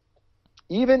thing.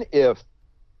 Even if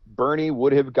Bernie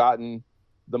would have gotten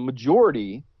the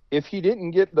majority, if he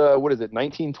didn't get the,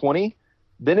 1920,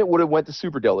 then it would have went to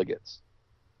superdelegates.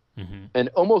 Mm-hmm. And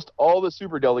almost all the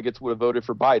superdelegates would have voted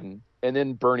for Biden, and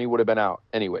then Bernie would have been out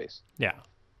anyways. Yeah.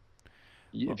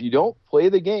 If you don't play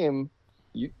the game,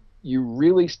 you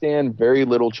really stand very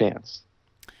little chance.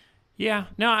 Yeah.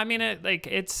 No, I mean,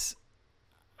 it's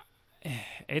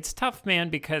tough, man,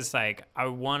 because like, I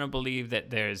want to believe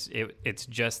that it's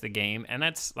just the game, and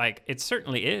that's like, it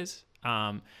certainly is.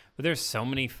 But there's so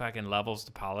many fucking levels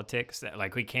to politics that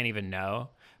like we can't even know.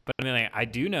 But I mean, like, I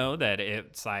do know that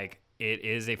it's like, it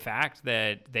is a fact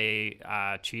that they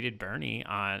cheated Bernie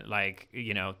on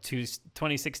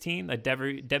 2016, the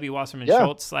Debbie Wasserman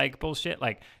Schultz like bullshit.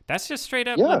 Like, that's just straight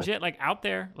up legit, like, out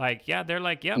there. Like, they're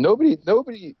like, yep. Nobody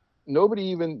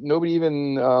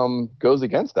even goes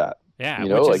against that. Yeah,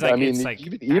 which is like, I mean, it's like,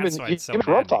 even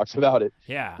Trump talks about it.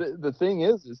 Yeah. The thing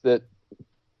is that,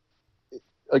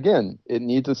 again, it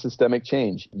needs a systemic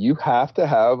change. You have to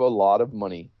have a lot of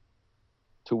money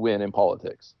to win in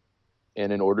politics.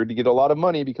 And in order to get a lot of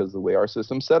money, because the way our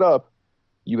system's set up,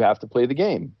 you have to play the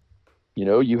game.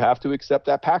 You have to accept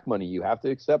that PAC money. You have to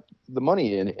accept the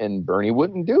money, and Bernie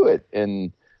wouldn't do it.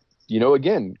 And,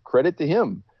 again, credit to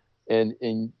him. And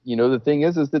the thing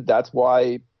is that that's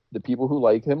why the people who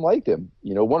liked him,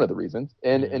 one of the reasons.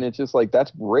 And it's just like,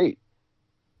 that's great.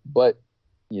 But,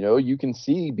 you can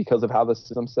see, because of how the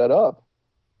system's set up,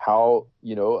 how,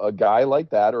 a guy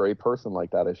like that, or a person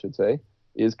like that, I should say,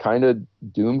 is kind of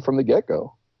doomed from the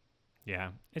get-go.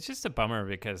 Yeah. It's just a bummer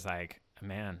because, like,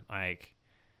 man, like,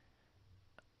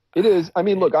 it is. I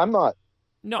mean, look, I'm not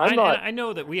No, I'm not. I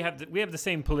know that we have the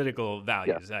same political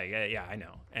values. Yeah, I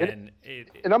know. And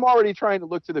And I'm already trying to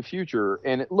look to the future.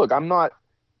 And look, I'm not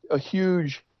a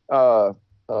huge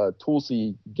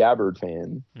Tulsi Gabbard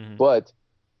fan, Mhm. but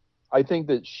I think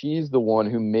that she's the one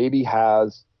who maybe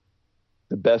has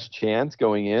the best chance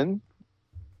going in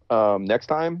next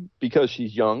time because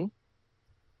she's young,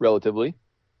 relatively.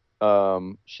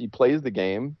 She plays the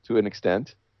game to an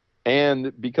extent,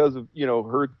 and because of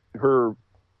her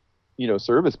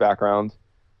service background,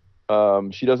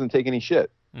 she doesn't take any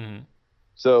shit. Mhm.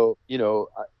 So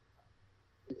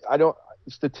I don't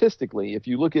statistically, if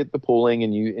you look at the polling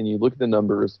and you look at the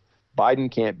numbers,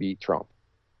 Biden can't beat Trump.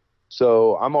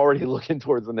 So I'm already looking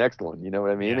towards the next one. You know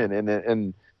what I mean? Yeah.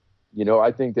 And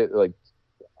I think that like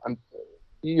I'm.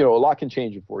 A lot can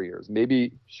change in 4 years.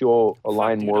 Maybe she'll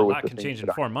align Dude, more a with lot the can things change in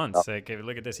that 4 months. Like,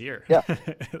 look at this year. Yeah.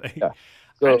 Like, Yeah.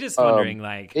 So, I'm just wondering,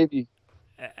 like, maybe.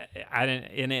 I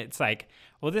didn't, and it's like,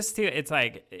 well, this too, it's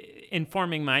like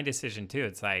informing my decision too.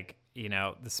 It's like,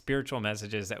 the spiritual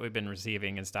messages that we've been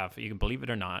receiving and stuff. You can believe it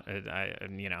or not,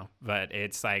 but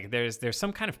it's like there's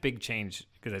some kind of big change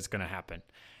that's going to happen,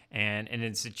 and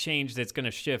it's a change that's going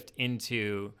to shift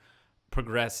into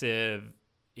progressive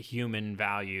human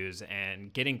values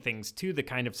and getting things to the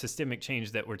kind of systemic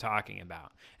change that we're talking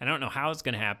about. And I don't know how it's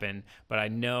going to happen, but I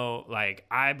know, like,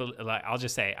 I'll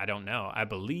just say, I don't know. I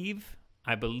believe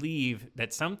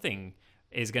that something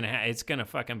is going to, it's going to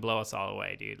fucking blow us all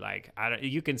away, dude. Like,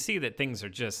 you can see that things are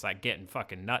just like getting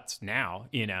fucking nuts now,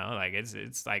 like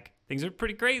it's like things are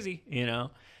pretty crazy, and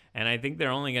I think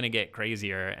they're only going to get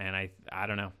crazier. And I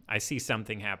don't know. I see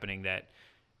something happening that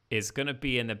is going to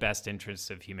be in the best interests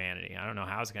of humanity. I don't know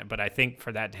how it's going to, but I think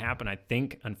for that to happen, I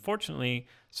think, unfortunately,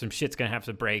 some shit's going to have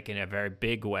to break in a very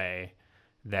big way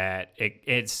that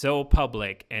it's so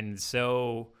public and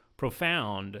so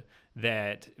profound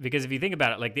that, because if you think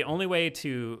about it, like the only way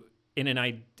to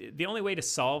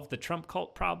solve the Trump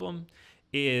cult problem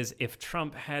is if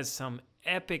Trump has some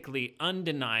epically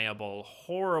undeniable,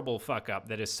 horrible fuck up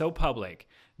that is so public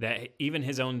that even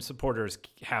his own supporters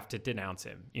have to denounce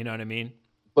him. You know what I mean?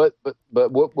 But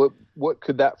what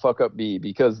could that fuck up be?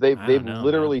 Because they've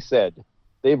literally said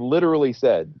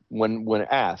when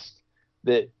asked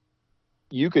that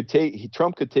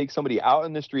Trump could take somebody out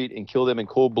in the street and kill them in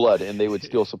cold blood and they would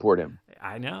still support him.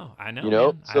 I know.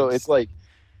 Man. So it's like,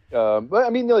 but I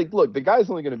mean, like, look, the guy's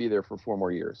only going to be there for 4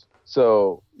 more years.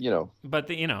 So,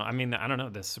 But I mean, I don't know,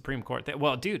 the Supreme Court.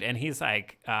 Well, dude, and he's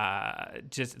like,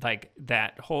 just like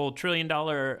that whole $1 trillion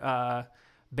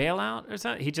bailout or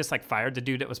something. He just like fired the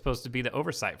dude that was supposed to be the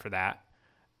oversight for that.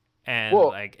 And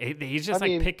like he's just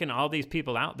picking all these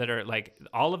people out that are like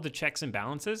all of the checks and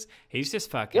balances. He's just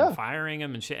fucking firing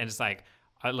them and shit. And it's like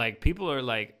people are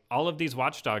like, all of these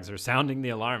watchdogs are sounding the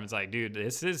alarm. It's like, dude,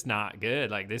 this is not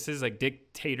good. Like, this is like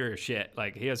dictator shit.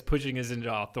 Like, he is pushing us into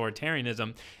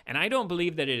authoritarianism. And I don't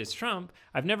believe that it is Trump.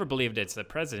 I've never believed it's the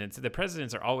presidents. The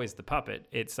presidents are always the puppet.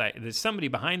 It's like there's somebody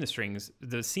behind the strings,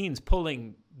 the scenes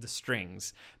pulling the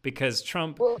strings, because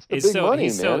Trump is so money, man.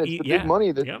 It's the big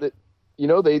money that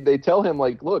they tell him,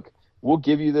 like, look, we'll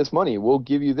give you this money. We'll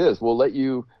give you this. We'll let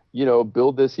you,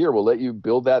 build this here. We'll let you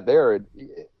build that there.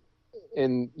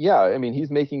 And yeah, I mean,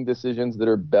 he's making decisions that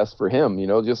are best for him,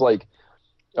 just like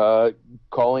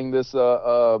calling this,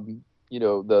 the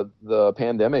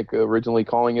pandemic, originally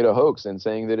calling it a hoax and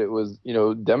saying that it was,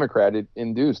 Democrat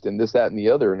induced and this, that, and the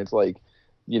other. And it's like,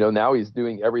 now he's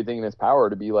doing everything in his power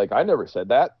to be like, I never said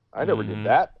that. I never did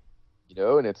that.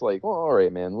 And it's like, well, all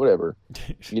right, man, whatever.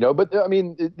 But I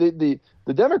mean, the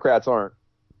Democrats aren't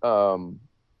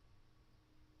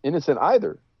innocent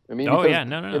either. I mean, not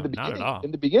at all.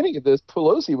 In the beginning of this,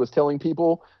 Pelosi was telling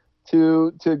people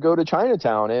to go to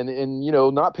Chinatown and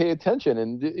not pay attention,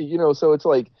 and so it's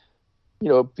like,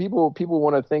 people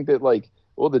want to think that, like,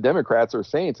 well, the Democrats are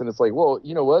saints, and it's like, well,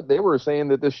 you know what? They were saying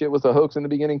that this shit was a hoax in the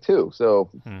beginning too. So.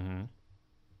 Mm-hmm.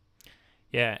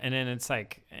 Yeah, and then it's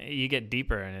like you get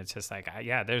deeper, and it's just like,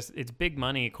 it's big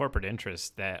money corporate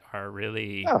interests that are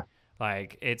really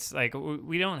like, it's like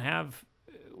we don't have.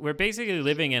 We're basically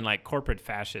living in like corporate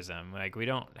fascism. Like, we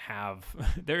don't have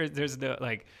there's no,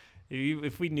 like,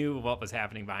 if we knew what was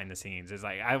happening behind the scenes. It's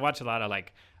like, I watch a lot of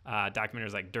like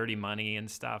documentaries like Dirty Money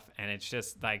and stuff, and it's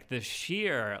just like the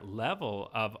sheer level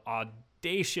of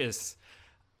audacious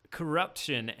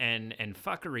corruption and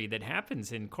fuckery that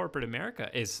happens in corporate America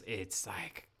it's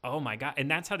like, oh my God. And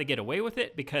that's how they get away with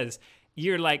it, because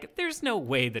you're like, there's no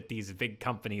way that these big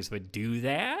companies would do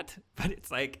that. But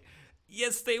it's like,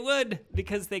 yes, they would,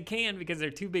 because they can, because they're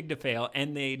too big to fail,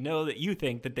 and they know that you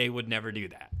think that they would never do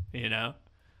that,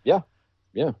 Yeah.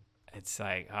 it's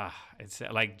like, it's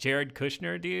like Jared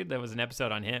Kushner, dude. There was an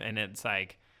episode on him, and it's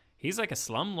like, he's like a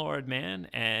slumlord, man,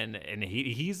 and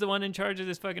he's the one in charge of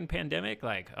this fucking pandemic.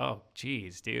 Like, oh,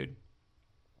 geez, dude.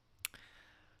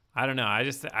 I don't know.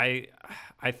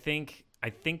 I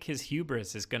think his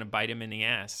hubris is gonna bite him in the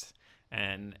ass,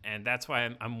 and that's why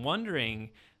I'm wondering,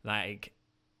 like,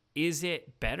 is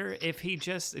it better if he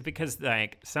just, because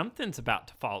like something's about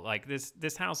to fall, like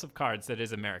this house of cards that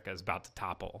is America is about to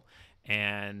topple,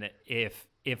 and if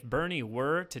Bernie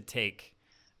were to take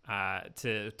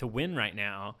to win right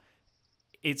now,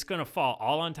 it's going to fall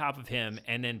all on top of him,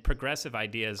 and then progressive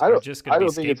ideas are just going to be I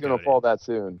don't think it's going to fall that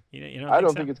soon. I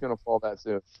don't think it's going to fall that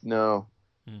soon. No.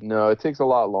 No, it takes a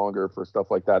lot longer for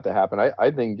stuff like that to happen. I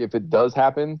think if it does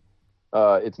happen,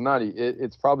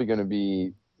 it's probably going to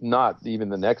be not even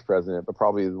the next president, but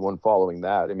probably the one following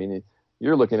that. I mean,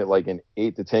 you're looking at like an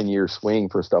 8 to 10 year swing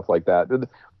for stuff like that.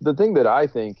 The thing that I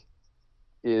think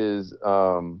is,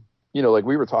 like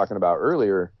we were talking about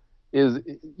earlier, is,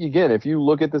 again, if you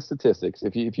look at the statistics,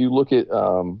 if you look at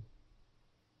the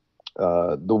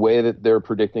way that they're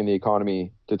predicting the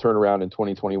economy to turn around in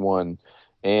 2021,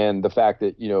 and the fact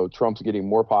that, Trump's getting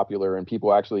more popular, and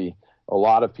a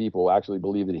lot of people actually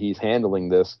believe that he's handling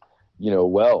this,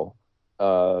 well,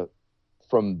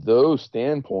 from those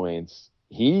standpoints,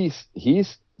 he's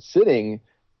sitting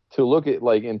to look at,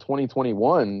 like, in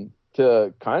 2021,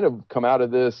 to kind of come out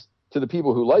of this, to the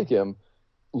people who like him,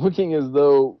 looking as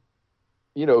though,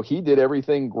 he did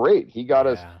everything great. He got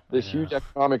us this huge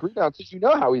economic rebound,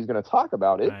 because how he's going to talk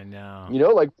about it. I know.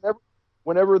 Like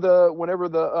whenever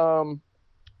the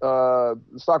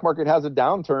stock market has a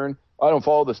downturn, I don't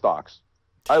follow the stocks.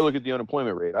 I look at the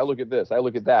unemployment rate. I look at this. I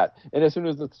look at that. And as soon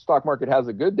as the stock market has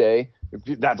a good day,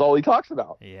 that's all he talks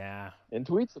about. Yeah. And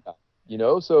tweets about.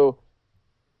 So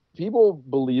people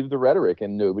believe the rhetoric,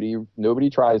 and nobody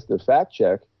tries to fact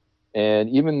check. And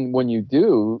even when you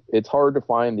do, it's hard to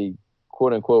find the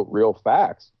quote unquote real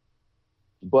facts.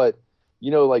 But,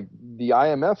 like the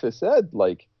IMF has said,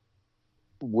 like,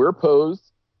 we're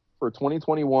posed for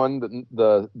 2021,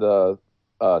 the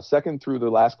second through the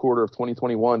last quarter of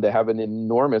 2021, to have an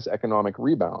enormous economic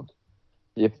rebound.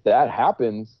 If that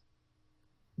happens,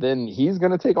 then he's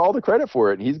going to take all the credit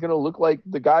for it. He's going to look like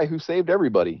the guy who saved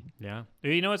everybody. Yeah.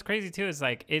 What's crazy too is,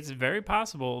 like, it's very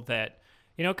possible that,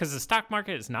 because the stock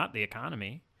market is not the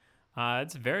economy.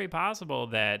 It's very possible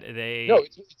that they... No,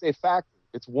 it's a factor.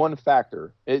 It's one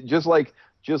factor. It just like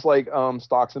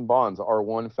stocks and bonds are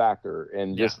one factor,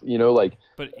 and just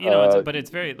But it's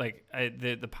very, like,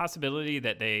 the possibility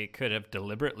that they could have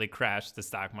deliberately crashed the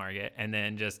stock market and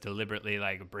then just deliberately,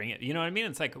 like, bring it. You know what I mean?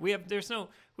 It's like we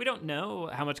don't know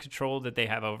how much control that they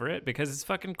have over it, because it's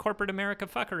fucking corporate America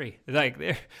fuckery. Like,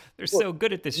 they're so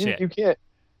good at this shit.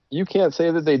 You can't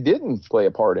say that they didn't play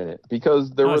a part in it, because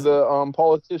there were the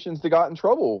politicians that got in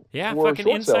trouble. Yeah, for fucking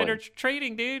insider short-selling.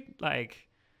 trading, dude. Like,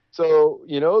 so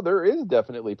there is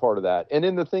definitely part of that. And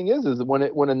then the thing is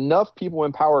when enough people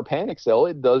in power panic sell,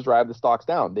 it does drive the stocks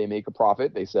down. They make a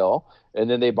profit, they sell, and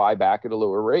then they buy back at a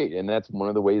lower rate. And that's one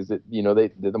of the ways that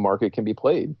that the market can be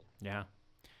played. Yeah,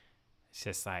 it's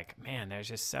just like, man, there's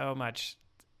just so much.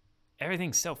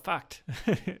 Everything's so fucked.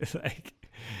 Like.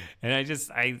 And I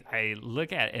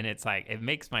look at it, and it's like, it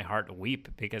makes my heart weep,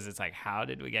 because it's like, how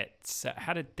did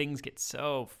things get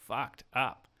so fucked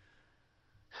up?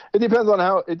 It depends on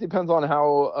how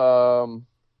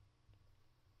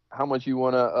much you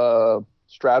want to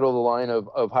straddle the line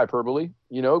of hyperbole,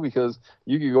 because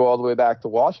you could go all the way back to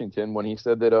Washington when he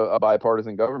said that a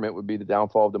bipartisan government would be the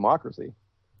downfall of democracy.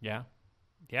 Yeah.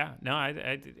 Yeah, no,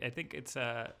 I think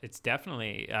it's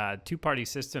definitely two-party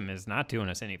system is not doing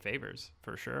us any favors,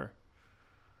 for sure.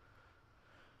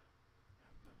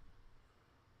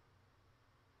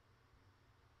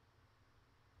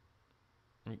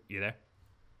 You there?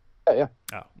 Yeah.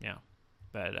 Oh, yeah.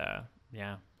 But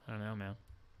yeah, I don't know, man.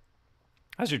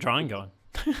 How's your drawing going?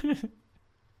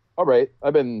 All right.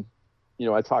 I've been,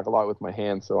 I talk a lot with my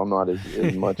hands, so I'm not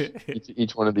as much.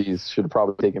 Each one of these should have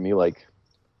probably taken me, like,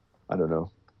 I don't know,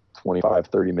 25,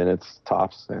 30 minutes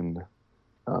tops, and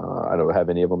I don't have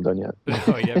any of them done yet.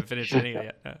 Oh, you haven't finished any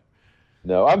yet?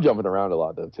 No, I'm jumping around a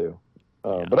lot, though, too.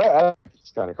 But I have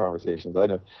these kind of conversations. I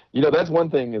know, that's one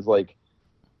thing is, like,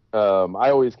 I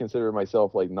always consider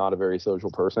myself, like, not a very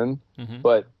social person,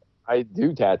 but I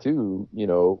do tattoo,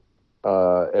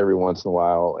 every once in a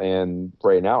while, and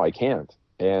right now I can't.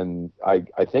 And I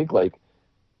think, like,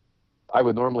 I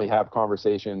would normally have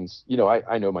conversations,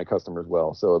 I know my customers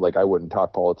well, so, like, I wouldn't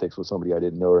talk politics with somebody I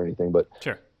didn't know or anything, but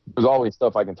sure, there's always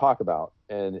stuff I can talk about,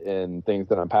 and things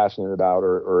that I'm passionate about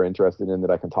or interested in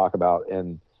that I can talk about.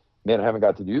 And man, I haven't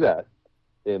got to do that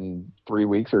in 3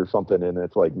 weeks or something. And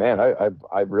it's like, man,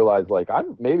 I realized like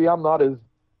I'm not as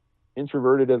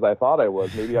introverted as I thought I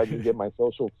was. Maybe I can get my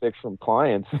social fix from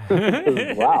clients.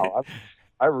 'Cause, wow,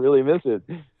 I really miss it.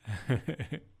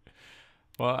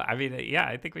 Well, I mean, yeah,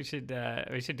 I think we should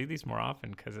do these more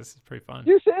often because this is pretty fun.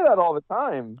 You say that all the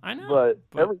time. I know, but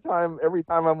but- every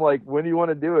time I'm like, when do you want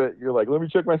to do it? You're like, let me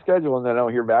check my schedule, and then I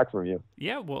don't hear back from you.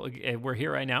 Yeah, well, we're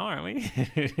here right now, aren't we?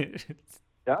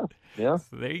 Yeah.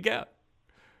 So there you go.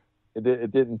 It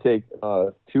didn't take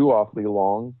too awfully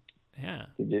long Yeah.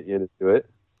 to get you to do it.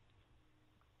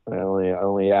 I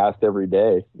only asked every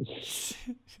day.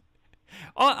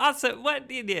 Oh, also, what?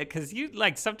 Yeah, because you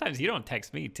like sometimes you don't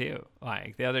text me too.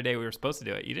 Like the other day we were supposed to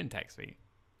do it, you didn't text me.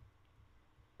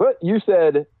 But you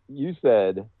said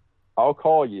I'll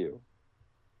call you,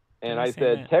 and I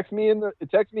said text me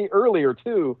earlier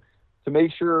too, to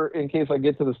make sure in case I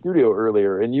get to the studio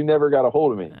earlier. And you never got a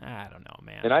hold of me. I don't know,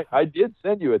 man. And I did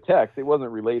send you a text. It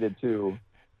wasn't related to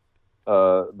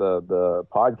the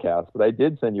podcast, but I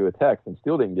did send you a text and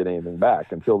still didn't get anything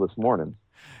back until this morning.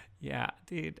 Yeah,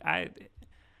 dude,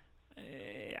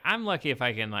 I'm lucky if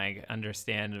I can like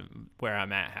understand where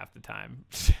I'm at half the time.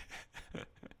 I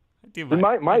do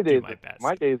my days best.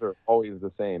 my days are always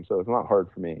the same, so it's not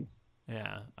hard for me.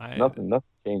 Yeah, Nothing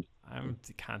changed. I'm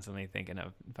constantly thinking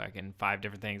of fucking 5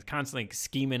 different things, constantly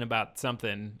scheming about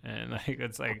something, and like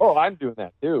it's like, oh, I'm doing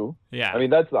that too. Yeah, I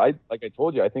mean like I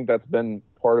told you, I think that's been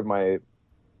part of my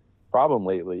problem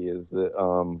lately is that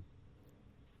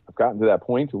I've gotten to that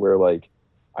point to where like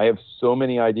I have so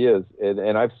many ideas,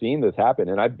 and I've seen this happen,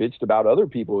 and I've bitched about other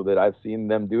people that I've seen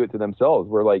them do it to themselves,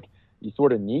 where like you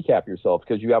sort of kneecap yourself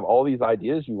because you have all these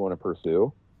ideas you want to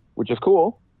pursue, which is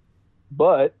cool,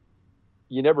 but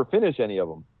you never finish any of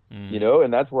them, you know,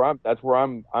 and that's where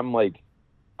I'm like,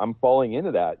 I'm falling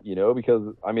into that, you know,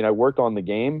 because I mean, I worked on the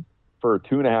game for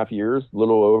 2.5 years, a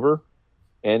little over,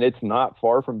 and it's not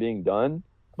far from being done.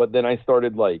 But then I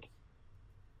started like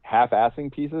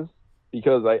half-assing pieces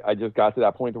because I just got to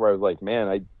that point where I was like, man,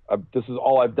 I this is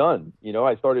all I've done. You know,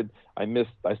 I started to miss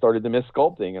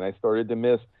sculpting, and I started to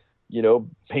miss, you know,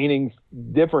 painting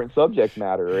different subject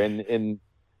matter, and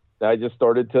I just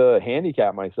started to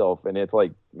handicap myself. And it's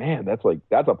like, man,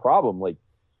 that's a problem. Like,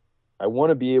 I want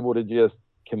to be able to just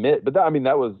commit, but that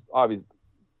was obvious.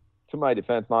 To my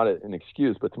defense, not an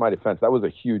excuse, but to my defense, that was a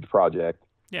huge project.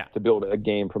 Yeah. To build a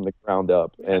game from the ground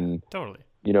up, and totally.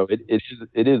 You know, it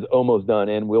is almost done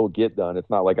and will get done. It's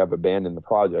not like I've abandoned the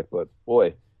project, but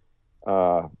boy,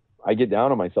 I get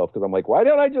down on myself because I'm like, why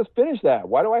don't I just finish that?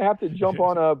 Why do I have to jump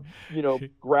on a, you know,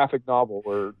 graphic novel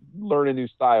or learn a new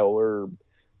style or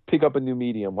pick up a new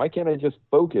medium? Why can't I just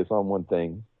focus on one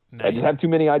thing? I just have too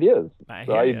many ideas. I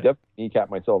definitely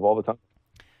kneecap myself all the time.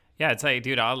 Yeah, it's like,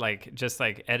 dude, I'll like just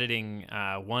like editing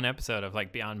one episode of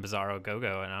like Beyond Bizarro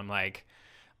Go-Go, and I'm like,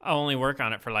 I'll only work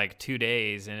on it for like 2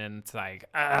 days, and it's like,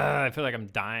 I feel like I'm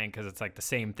dying because it's like the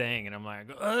same thing, and I'm like,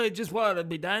 I just want to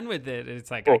be done with it. And it's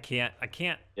like, I can't.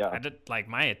 Yeah. Like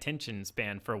my attention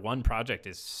span for one project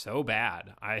is so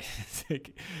bad. I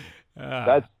think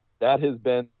that has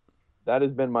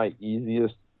been my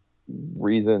easiest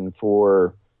reason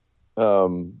for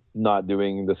not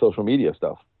doing the social media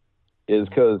stuff, is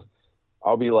because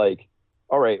I'll be like,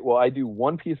 all right, well, I do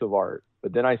one piece of art,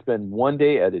 but then I spend 1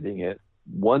 day editing it,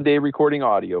 1 day recording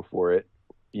audio for it,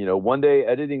 you know, 1 day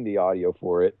editing the audio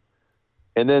for it.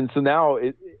 And then, so now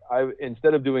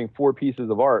instead of doing 4 pieces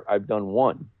of art, I've done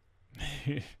 1.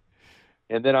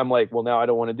 And then I'm like, well, now I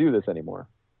don't want to do this anymore.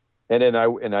 And then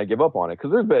I give up on it.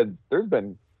 'Cause there's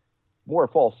been more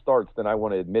false starts than I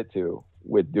want to admit to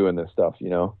with doing this stuff, you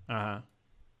know? Uh-huh.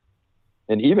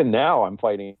 And even now I'm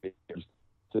fighting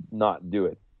to not do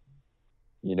it.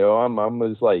 You know, I'm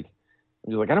just like, I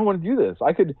don't want to do this.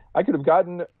 I could have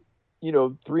gotten, you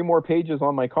know, 3 more pages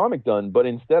on my comic done, but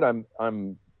instead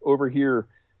I'm over here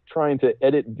trying to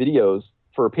edit videos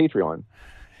for a Patreon.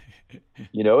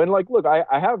 You know, and like, look,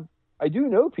 I do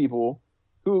know people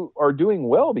who are doing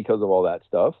well because of all that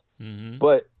stuff. Mm-hmm.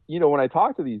 But, you know, when I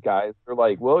talk to these guys, they're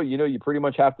like, well, you know, you pretty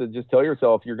much have to just tell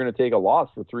yourself you're going to take a loss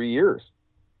for 3 years.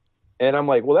 And I'm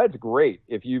like, well, that's great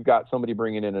if you've got somebody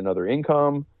bringing in another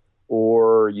income,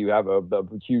 or you have a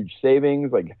huge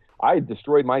savings. Like, I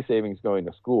destroyed my savings going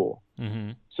to school.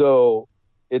 Mm-hmm. So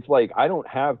it's like, I don't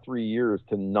have 3 years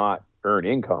to not earn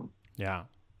income. Yeah.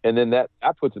 And then that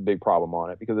puts a big problem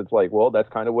on it, because it's like, well, that's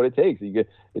kind of what it takes.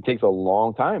 It takes a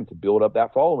long time to build up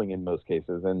that following in most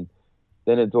cases. And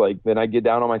then it's like, then I get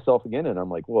down on myself again, and I'm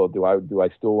like, well, do I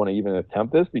still want to even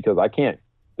attempt this? Because I can't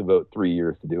devote 3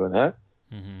 years to doing that.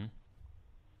 Mm-hmm.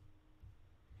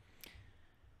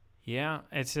 Yeah,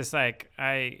 it's just like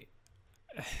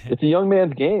It's a young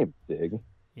man's game, Dig.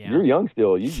 Yeah. You're young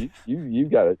still. You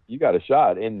got a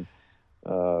shot. And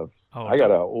I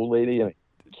got an old lady and a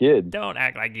kid. Don't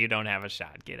act like you don't have a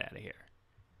shot. Get out of here.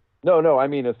 No. I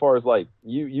mean, as far as like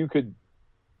you could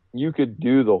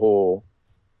do the whole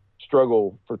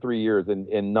struggle for 3 years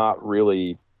and not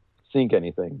really sink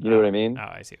anything. You know what I mean? Oh,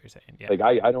 I see what you're saying. Yeah. Like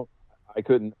I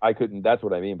couldn't. That's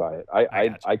what I mean by it.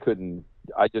 I couldn't.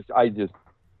 I just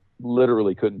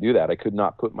literally couldn't do that. I could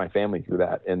not put my family through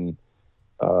that. And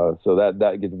so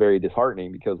that gets very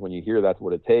disheartening, because when you hear that's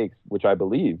what it takes, which I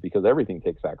believe, because everything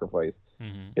takes sacrifice,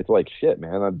 it's like, shit,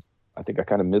 man, I think I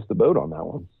kind of missed the boat on that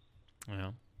one.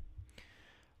 Yeah.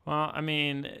 Well, I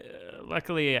mean,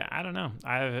 luckily, I don't know.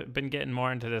 I've been getting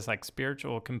more into this like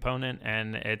spiritual component,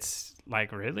 and it's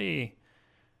like really,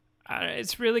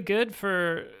 it's really good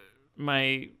for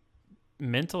my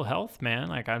mental health, man.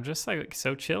 Like I'm just like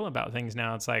so chill about things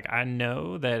now. It's like I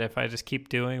know that if I just keep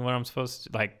doing what I'm supposed to,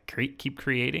 like keep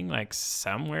creating, like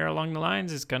somewhere along the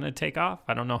lines it's gonna take off.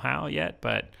 I don't know how yet,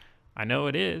 but I know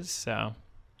it is. So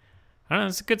I don't know.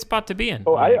 It's a good spot to be in.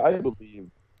 Oh, I believe.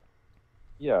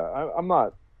 Yeah, I'm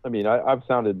not. I mean, I've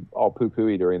sounded all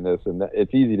poo-pooey during this, and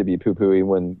it's easy to be poo-pooey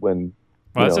when.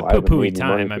 Well, it's a poo-pooey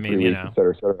time. I mean, you know. Et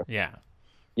cetera, et cetera. Yeah.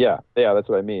 Yeah. That's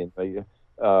what I mean. Like,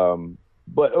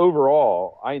 but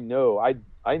overall, I know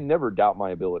I never doubt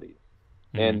my abilities,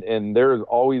 and there's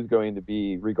always going to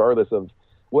be, regardless of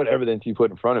what evidence you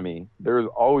put in front of me, there's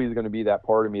always going to be that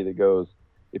part of me that goes,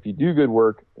 if you do good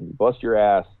work and you bust your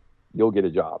ass, you'll get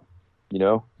a job, you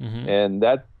know, and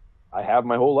that I have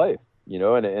my whole life, you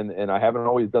know, and I haven't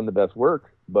always done the best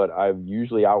work, but I've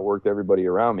usually outworked everybody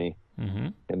around me,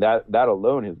 and that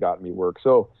alone has gotten me work.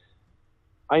 So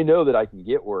I know that I can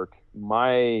get work.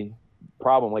 My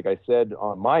problem, like I said,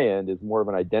 on my end is more of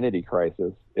an identity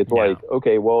crisis. It's like,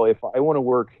 okay, well, if I want to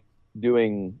work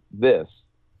doing this,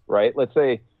 right? Let's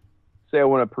say I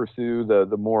want to pursue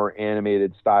the more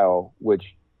animated style, which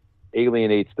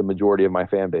alienates the majority of my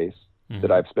fan base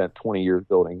that I've spent 20 years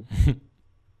building.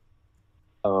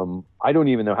 I don't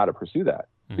even know how to pursue that,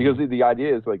 because the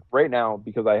idea is like right now,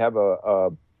 because I have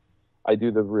I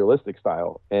do the realistic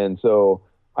style. And so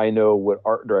I know what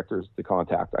art directors to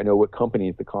contact. I know what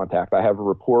companies to contact. I have a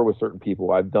rapport with certain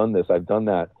people. I've done this. I've done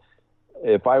that.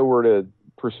 If I were to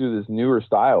pursue this newer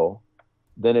style,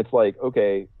 then it's like,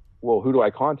 okay, well, who do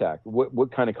I contact?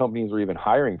 What kind of companies are even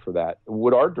hiring for that?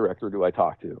 What art director do I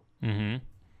talk to?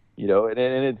 You know, and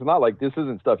it's not like this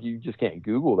isn't stuff you just can't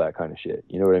Google that kind of shit.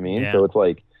 You know what I mean? Yeah. So it's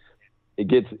like, it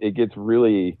gets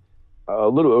really a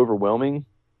little overwhelming.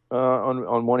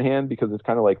 On one hand, because it's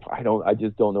kind of like, I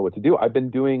just don't know what to do. I've been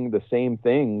doing the same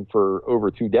thing for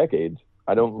over 2 decades.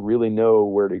 I don't really know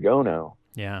where to go now.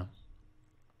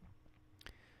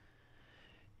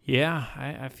 Yeah,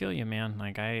 I feel you, man.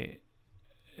 Like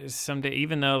someday,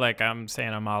 even though like I'm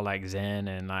saying I'm all like Zen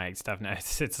and like stuff now,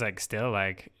 it's like still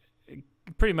like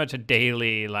pretty much a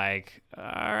daily like, all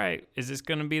right, is this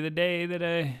going to be the day that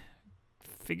I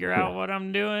figure out what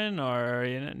I'm doing? Or,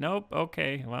 you know, nope.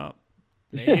 Okay. Well,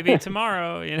 maybe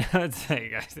tomorrow, you know. It's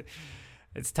like,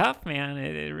 it's tough, man.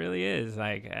 It really is.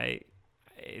 Like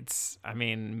I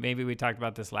mean, maybe we talked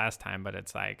about this last time, but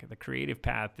it's like the creative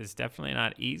path is definitely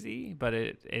not easy, but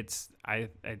it's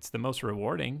the most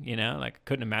rewarding, you know. Like I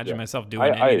couldn't imagine myself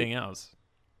doing anything else.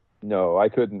 No, I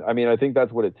couldn't. I mean, I think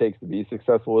that's what it takes to be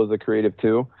successful as a creative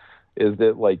too, is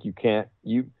that like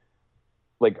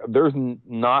there's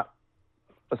not,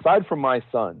 aside from my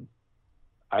son,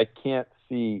 I can't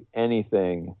see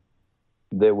anything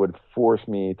that would force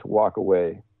me to walk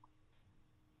away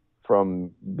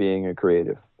from being a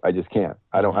creative. I just can't.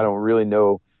 I don't really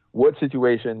know what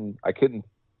situation. I couldn't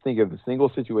think of a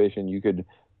single situation you could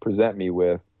present me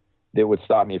with that would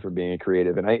stop me from being a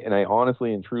creative. And I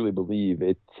honestly and truly believe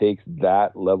it takes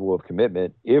that level of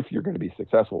commitment if you're going to be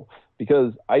successful,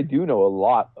 because I do know a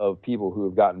lot of people who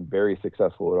have gotten very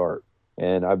successful at art,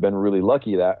 and I've been really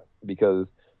lucky that, because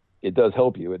it does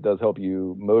help you. It does help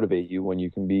you motivate you when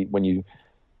you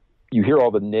hear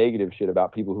all the negative shit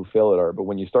about people who fail at art. But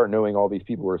when you start knowing all these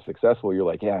people who are successful, you're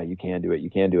like, yeah, you can do it. You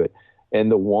can do it.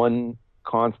 And the one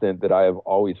constant that I have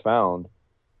always found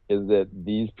is that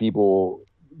these people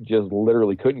just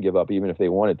literally couldn't give up even if they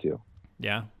wanted to.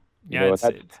 Yeah. Yeah. You know,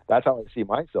 that's how I see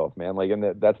myself, man. Like,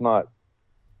 and that's not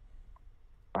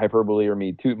hyperbole or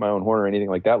me toot my own horn or anything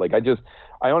like that. Like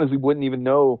I honestly wouldn't even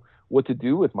know what to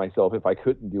do with myself if I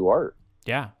couldn't do art.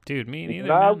 Yeah, dude, me neither.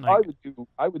 Man.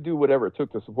 I would do whatever it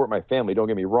took to support my family. Don't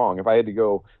get me wrong. If I had to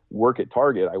go work at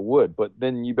Target, I would. But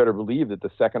then you better believe that the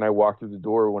second I walk through the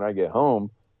door when I get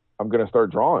home, I'm gonna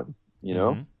start drawing. You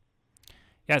know?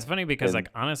 Yeah, it's funny because like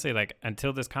honestly, like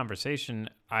until this conversation,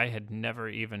 I had never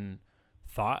even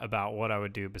thought about what I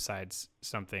would do besides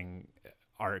something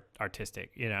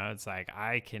artistic. You know, it's like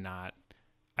I cannot.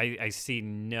 I see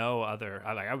no other.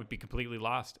 I would be completely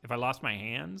lost if I lost my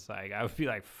hands. Like I would be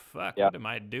like, "Fuck, what am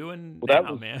I doing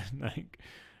now, man?" Like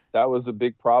that was a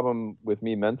big problem with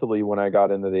me mentally when I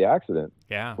got into the accident.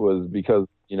 Yeah, was because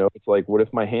it's like, what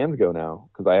if my hands go now?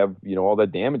 Because I have all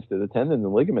that damage to the tendons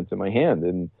and ligaments in my hand,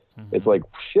 and it's like,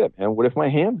 shit, man. What if my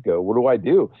hands go? What do I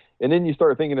do? And then you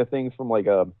start thinking of things from like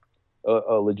a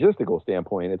logistical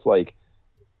standpoint. It's like,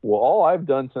 well, all I've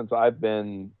done since I've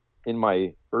been in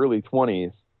my early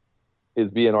 20s is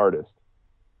be an artist.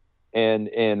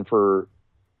 And for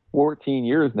 14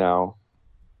 years now,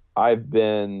 I've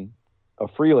been a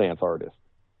freelance artist.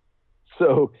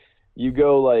 So you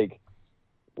go like,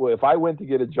 well, if I went to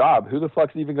get a job, who the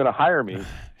fuck's even going to hire me?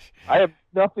 I have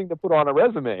nothing to put on a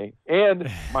resume,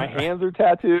 and my hands are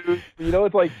tattooed.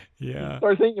 It's like, you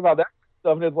start thinking about that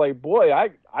stuff, and it's like, boy,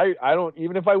 I don't,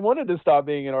 even if I wanted to stop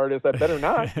being an artist, I better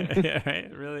not. Yeah,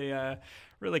 right.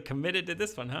 Really committed to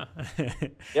this one, huh?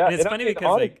 Yeah, and it's funny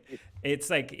because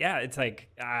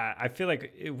I feel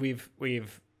like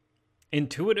we've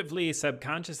intuitively,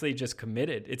 subconsciously just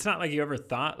committed. It's not like you ever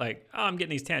thought like, oh, I'm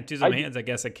getting these tattoos on my hands, I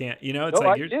guess I can't. It's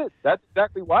I did. That's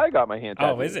exactly why I got my hand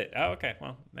tattooed. Oh, is it? Oh, okay.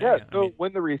 Well, so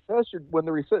when the recession,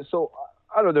 so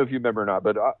I don't know if you remember or not,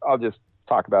 but I'll just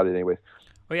talk about it anyways.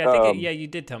 Oh yeah, I think you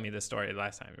did tell me this story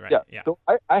last time, right? Yeah. So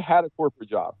I had a corporate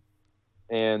job,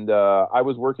 and I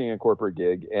was working a corporate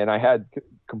gig, and I had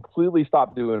completely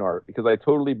stopped doing art because I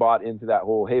totally bought into that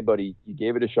whole, hey buddy, you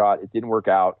gave it a shot, it didn't work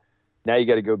out, now you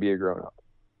got to go be a grown up.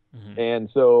 Mm-hmm. And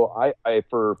so I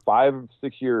for 5-6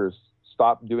 years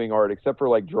stopped doing art, except for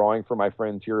like drawing for my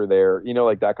friends here or there,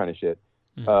 like that kind of shit.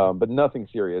 Mm-hmm. But nothing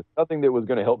serious, nothing that was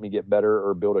going to help me get better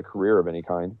or build a career of any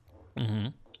kind. Mm-hmm.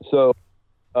 So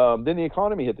then the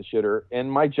economy hit the shitter,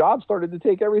 and my job started to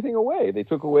take everything away. They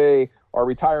took away our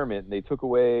retirement, and they took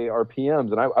away our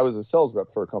PMs, and I was a sales rep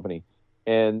for a company.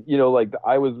 And, like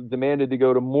I was demanded to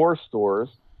go to more stores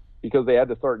because they had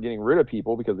to start getting rid of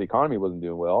people because the economy wasn't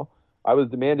doing well. I was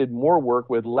demanded more work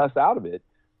with less out of it.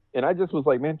 And I just was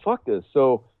like, man, fuck this.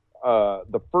 So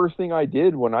the first thing I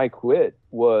did when I quit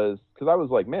was, because I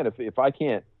was like, man, if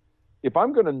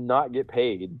I'm going to not get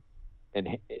paid,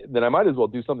 and then I might as well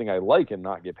do something I like and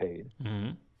not get paid.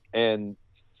 Mm-hmm. And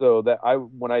so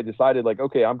when I decided like,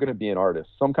 okay, I'm going to be an artist,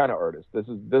 some kind of artist, this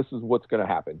is what's going to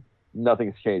happen.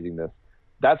 Nothing's changing this.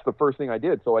 That's the first thing I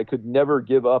did. So I could never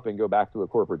give up and go back to a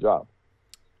corporate job.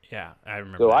 Yeah, I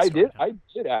remember. So I did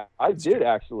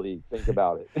actually think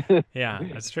about it. Yeah,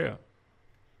 that's true.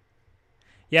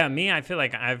 Yeah, me, I feel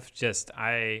like I've just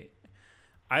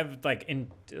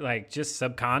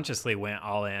subconsciously went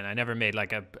all in. I never made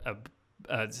like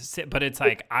but it's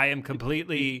like I am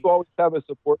completely. Did you always have a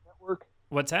support network?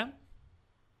 What's that?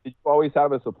 Did you always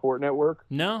have a support network?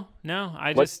 No.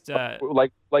 I just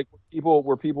like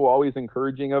were people always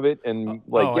encouraging of it and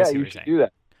you should do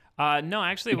that. No,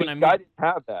 actually, because when I moved, I didn't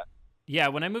have that. Yeah,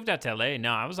 when I moved out to LA,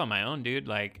 no, I was on my own, dude.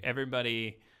 Like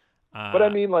everybody. But I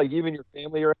mean, like even your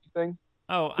family or anything.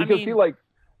 Oh, because I mean, like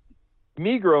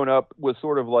me growing up was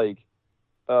sort of like,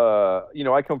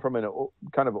 I come from an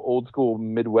kind of old school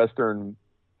Midwestern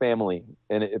family,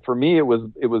 and for me it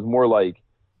was more like,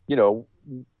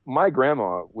 my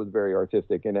grandma was very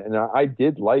artistic, and I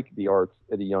did like the arts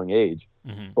at a young age,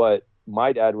 mm-hmm. but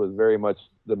my dad was very much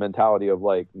the mentality of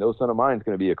like, no son of mine is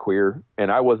going to be a queer,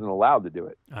 and I wasn't allowed to do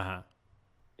it. Uh-huh.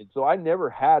 And so I never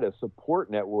had a support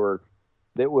network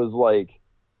that was like,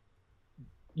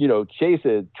 chase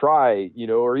it, try,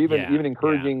 or even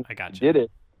encouraging, I gotcha. Did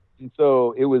it. And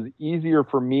so it was easier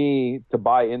for me to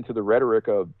buy into the rhetoric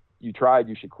of you tried,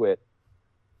 you should quit,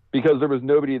 because there was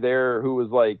nobody there who was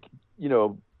like,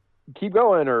 keep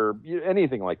going or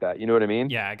anything like that. You know what I mean?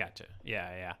 Yeah, I gotcha.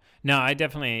 Yeah. No, I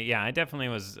definitely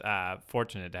was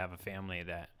fortunate to have a family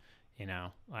that,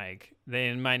 like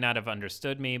they might not have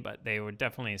understood me, but they were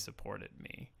definitely supported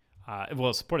me.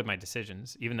 Supported my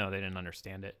decisions, even though they didn't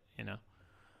understand it,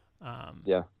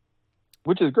 Yeah,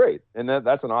 which is great. And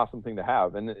that's an awesome thing to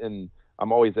have. And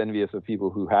I'm always envious of people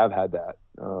who have had that.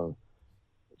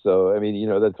 So, I mean,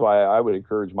 that's why I would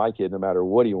encourage my kid, no matter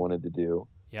what he wanted to do,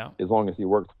 as long as he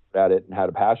worked at it and had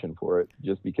a passion for it,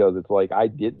 just because it's like, I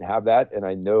didn't have that. And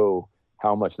I know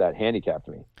how much that handicapped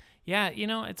me. Yeah.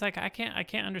 It's like, I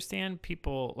can't understand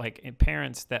people like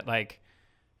parents that like,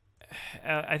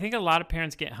 I think a lot of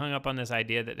parents get hung up on this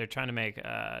idea that they're trying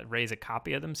to raise a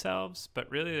copy of themselves, but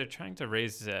really they're trying to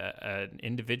raise an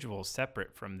individual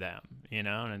separate from them, and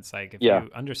it's like, if you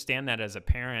understand that as a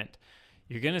parent,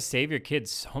 you're going to save your kids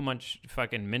so much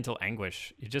fucking mental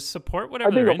anguish. You just support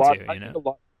whatever they're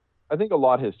into, I think a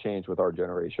lot has changed with our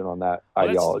generation on that Well,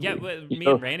 ideology. yeah, well, You me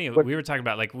know, and Randy, but- we were talking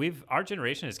about like our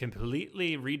generation has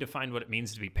completely redefined what it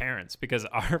means to be parents because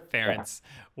our parents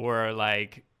were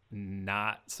like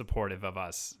not supportive of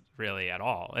us really at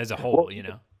all as a whole, Well, you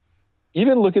know.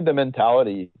 even look at the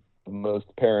mentality of most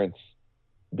parents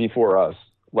before us.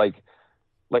 Like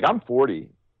I'm 40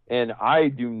 and I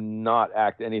do not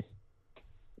act any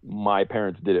my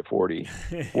parents did at 40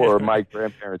 or my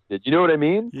grandparents did. You know what I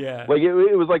mean? Yeah. Like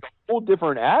it was like a whole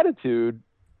different attitude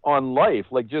on life,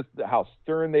 like just how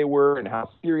stern they were and how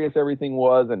serious everything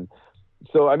was. And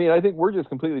so, I mean, I think we're just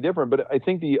completely different. But I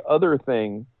think the other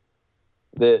thing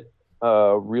that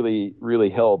really, really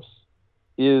helps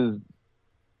is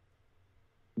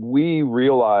we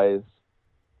realize,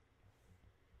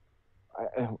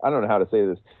 I don't know how to say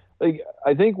this. Like,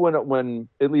 I think when,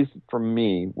 at least for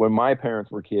me, when my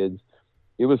parents were kids,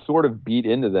 it was sort of beat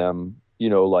into them, you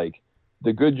know, like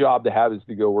the good job to have is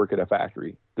to go work at a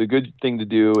factory. The good thing to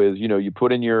do is, you know, you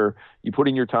put in your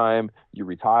time, you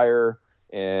retire,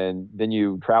 and then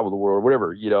you travel the world,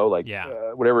 whatever, you know, like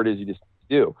whatever it is you just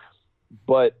do.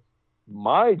 But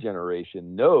my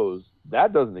generation knows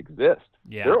that doesn't exist.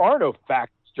 Yeah. There are no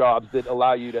factory jobs that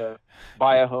allow you to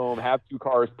buy a home, have 2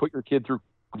 cars, put your kid through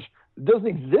college. It doesn't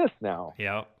exist now.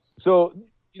 Yeah. So,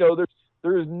 you know,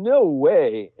 there's no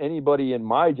way anybody in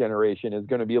my generation is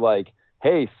going to be like,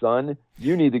 hey, son,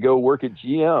 you need to go work at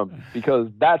GM because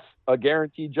that's a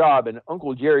guaranteed job and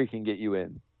Uncle Jerry can get you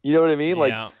in. You know what I mean?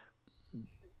 Like,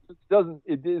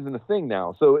 it isn't a thing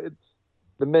now. So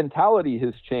the mentality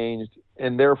has changed,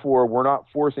 and therefore we're not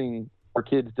forcing our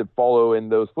kids to follow in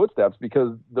those footsteps,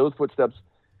 because those footsteps,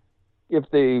 if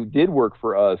they did work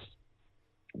for us,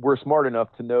 we're smart enough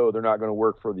to know they're not going to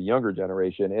work for the younger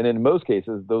generation. And in most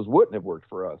cases, those wouldn't have worked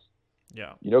for us.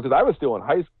 Yeah. You know, because I was still in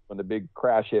high school when the big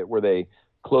crash hit where they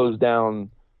closed down,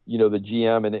 you know, the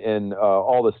GM and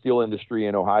all the steel industry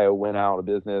in Ohio went out of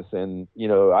business. And, you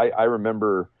know, I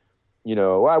remember, you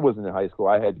know, I wasn't in high school.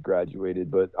 I had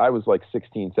graduated, but I was like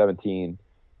 16, 17.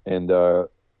 And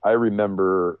I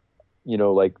remember, you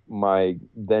know, like my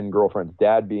then girlfriend's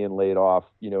dad being laid off,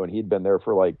 you know, and he'd been there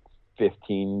for like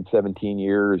 15, 17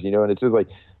 years, you know, and it's just like,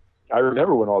 I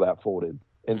remember when all that folded.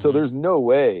 And so there's no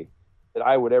way that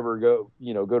I would ever go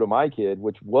to my kid,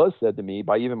 which was said to me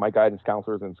by even my guidance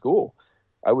counselors in school.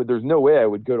 There's no way I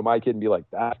would go to my kid and be like,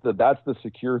 that's the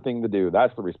secure thing to do.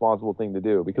 That's the responsible thing to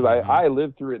do, because I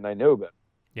lived through it and I know better.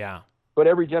 Yeah. But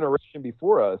every generation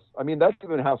before us, I mean, that's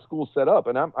even how school's set up.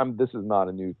 And this is not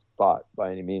a new thought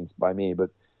by any means by me, but,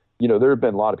 you know, there have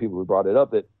been a lot of people who brought it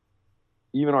up that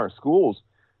even our schools,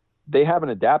 they haven't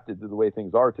adapted to the way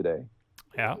things are today.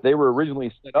 Yeah. They were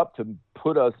originally set up to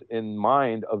put us in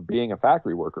mind of being a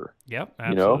factory worker. Yep.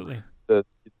 Absolutely. You know, the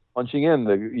punching in,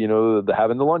 the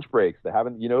having the lunch breaks,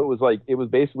 it was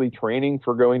basically training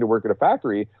for going to work at a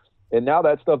factory. And now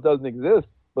that stuff doesn't exist,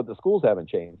 but the schools haven't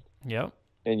changed. Yep.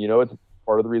 And, you know, it's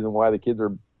part of the reason why the kids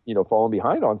are, you know, falling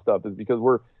behind on stuff is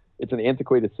because it's an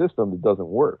antiquated system that doesn't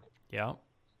work. Yeah.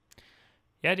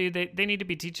 Yeah, dude, they need to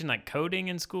be teaching like coding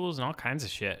in schools and all kinds of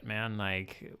shit, man.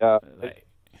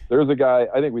 There's a guy,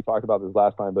 I think we talked about this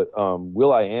last time, but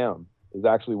Will.i.am is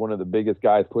actually one of the biggest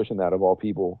guys pushing that of all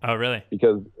people. Oh, really?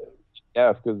 Because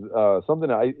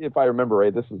if I remember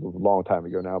right, this was a long time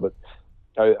ago now, but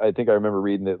I think I remember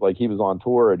reading that, like, he was on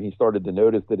tour and he started to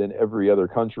notice that in every other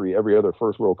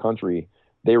first world country,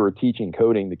 they were teaching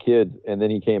coding to kids. And then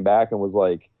he came back and was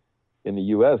like, in the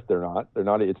US, they're not,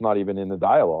 it's not even in the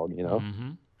dialogue, you know?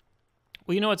 Mm-hmm.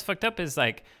 Well, you know, what's fucked up is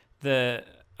like the,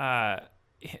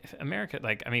 America,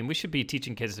 like, I mean, we should be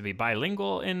teaching kids to be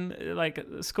bilingual in like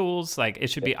schools. Like,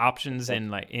 it should be options in,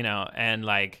 like, you know, and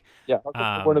like,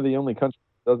 one of the only countries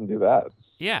that doesn't do that.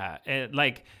 Yeah,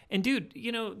 and dude,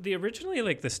 you know, originally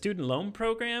like the student loan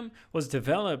program was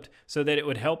developed so that it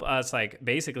would help us like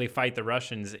basically fight the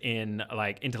Russians in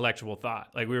like intellectual thought.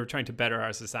 Like, we were trying to better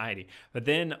our society. But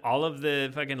then all of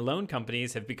the fucking loan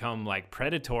companies have become like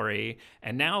predatory,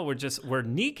 and now we're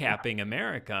kneecapping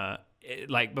America.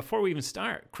 Like, before we even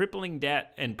start, crippling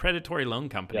debt and predatory loan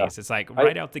companies. It's like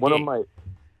out the gate.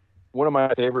 One of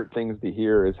my favorite things to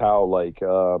hear is how, like,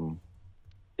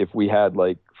 if we had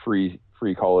like free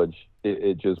college,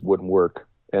 it just wouldn't work.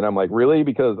 And I'm like, really?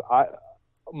 Because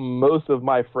most of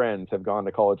my friends have gone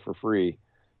to college for free,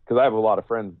 because I have a lot of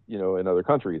friends, you know, in other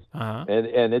countries,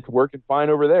 and it's working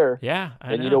fine over there. Yeah.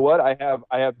 I know. You know what? I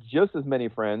have just as many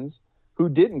friends who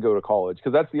didn't go to college,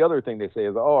 because that's the other thing they say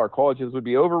is, oh, our colleges would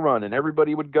be overrun and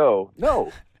everybody would go.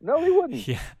 No, they wouldn't.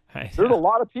 Yeah. There's a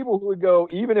lot of people who would go,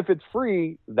 even if it's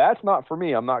free. That's not for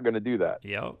me. I'm not going to do that.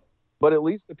 Yep. but at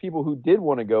least the people who did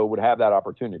want to go would have that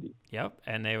opportunity. Yep.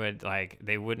 And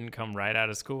they wouldn't come right out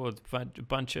of school with a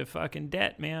bunch of fucking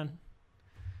debt, man.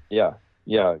 Yeah.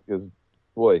 Yeah. Because,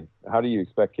 boy, how do you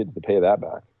expect kids to pay that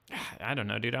back? I don't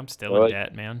know, dude. I'm still in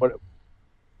debt, man.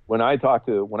 When I talk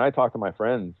to my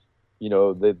friends, you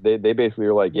know, they basically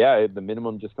are like, yeah, the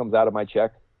minimum just comes out of my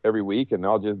check every week, and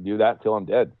I'll just do that till I'm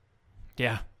dead.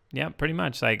 Yeah. Yeah, pretty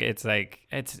much. It's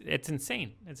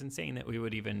insane. It's insane that we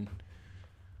would even,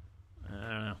 I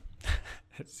don't know.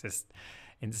 It's just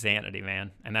insanity,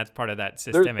 man. And that's part of that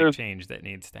systemic change that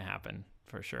needs to happen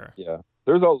for sure. Yeah.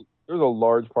 There's a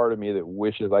large part of me that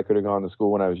wishes I could have gone to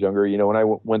school when I was younger. You know, when I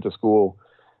went to school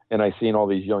and I seen all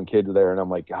these young kids there, and I'm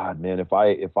like, God, man, if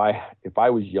I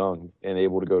was young and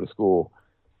able to go to school,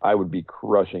 I would be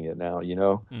crushing it now, you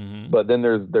know? Mm-hmm. But then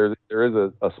there is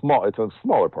a smaller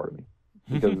part of me,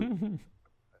 because I don't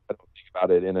think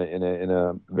about it in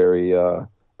a very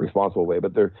responsible way,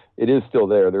 but it is still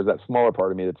there. There's that smaller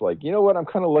part of me that's like, you know what? I'm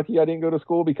kind of lucky I didn't go to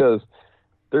school, because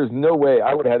there's no way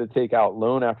I would have had to take out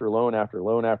loan after loan after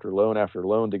loan after loan after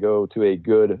loan to go to a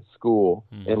good school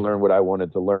and learn what I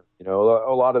wanted to learn. You know,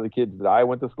 a lot of the kids that I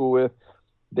went to school with,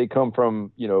 they come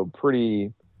from, you know,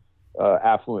 pretty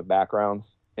affluent backgrounds,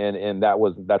 and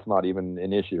that's not even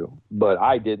an issue. But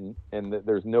I didn't, and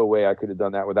there's no way I could have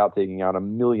done that without taking out a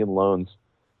million loans.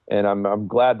 And I'm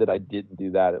glad that I didn't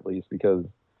do that, at least, because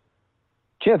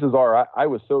chances are I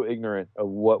was so ignorant of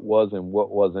what was and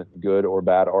what wasn't good or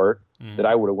bad art that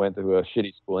I would have went to a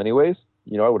shitty school anyways.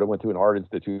 You know, I would have went to an art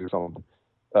institute or something.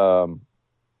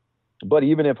 But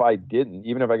even if I didn't,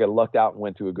 even if I got lucked out and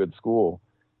went to a good school,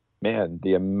 man,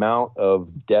 the amount of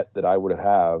debt that I would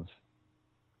have,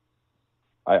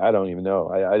 I don't even know.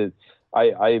 I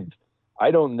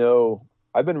don't know.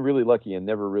 I've been really lucky and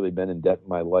never really been in debt in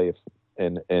my life.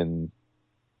 And man,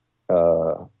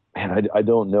 I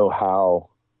don't know how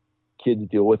kids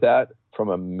deal with that from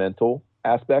a mental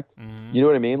aspect. You know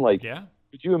what I mean? Like, yeah.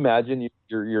 Could you imagine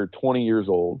you're 20 years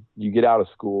old, you get out of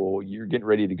school, you're getting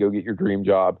ready to go get your dream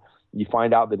job. You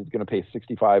find out that it's going to pay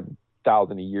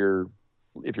 $65,000 a year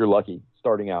if you're lucky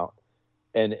starting out.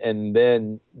 And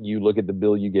then you look at the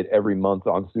bill you get every month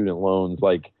on student loans.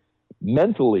 Like,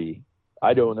 mentally,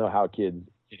 I don't know how kids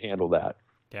can handle that.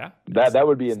 Yeah. That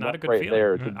would be not a good right feeling.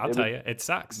 there. I'll tell you, it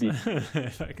sucks.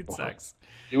 It sucks.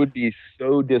 It would be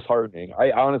so disheartening.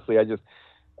 I honestly,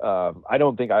 I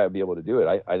don't think I would be able to do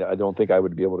it. I don't think I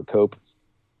would be able to cope.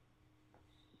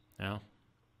 No.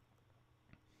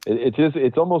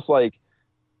 It's almost like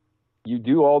you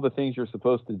do all the things you're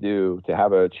supposed to do to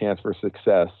have a chance for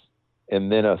success,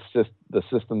 and then the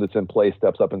system that's in place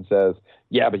steps up and says,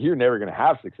 yeah, but you're never going to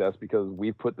have success because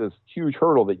we've put this huge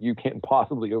hurdle that you can't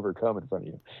possibly overcome in front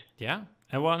of you. Yeah.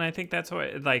 And I think that's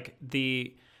why,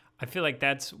 I feel like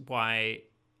that's why,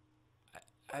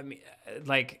 I mean,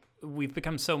 like, we've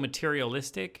become so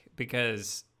materialistic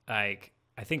because, like,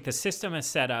 I think the system is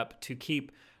set up to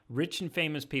keep rich and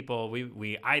famous people.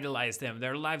 We idolize them.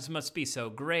 Their lives must be so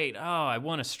great. Oh, I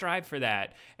want to strive for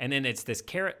that. And then it's this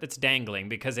carrot that's dangling,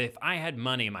 because if I had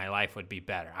money, my life would be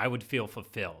better. I would feel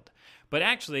fulfilled. But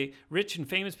actually, rich and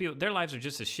famous people, their lives are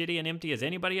just as shitty and empty as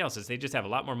anybody else's. They just have a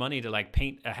lot more money to, like,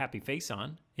 paint a happy face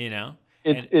on, you know?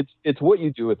 It's what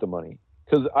you do with the money.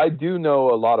 Because I do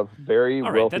know a lot of very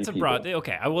wealthy people. That's a broad.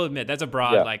 Okay, I will admit that's a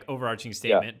broad, like, overarching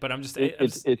statement. Yeah. But I'm just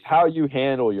it's how you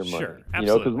handle your money. Sure,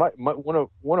 absolutely. You know, because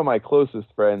one of my closest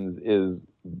friends is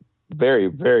very,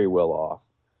 very well off,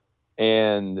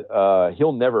 and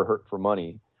he'll never hurt for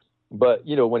money. But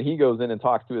you know, when he goes in and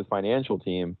talks to his financial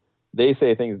team, they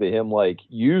say things to him like,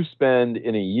 "You spend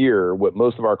in a year what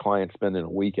most of our clients spend in a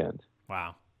weekend."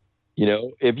 Wow. You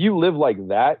know, if you live like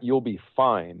that, you'll be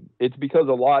fine. It's because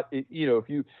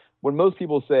when most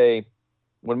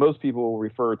people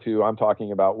refer to, I'm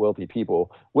talking about wealthy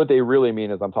people, what they really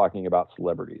mean is I'm talking about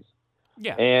celebrities.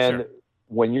 Yeah. And sure.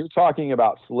 When you're talking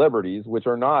about celebrities, which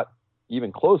are not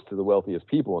even close to the wealthiest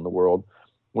people in the world,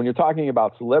 when you're talking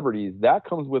about celebrities, that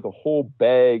comes with a whole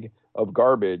bag of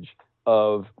garbage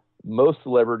of most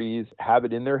celebrities have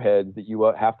it in their heads that you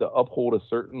have to uphold a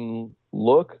certain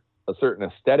look, a certain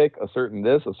aesthetic, a certain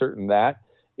this, a certain that,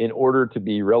 in order to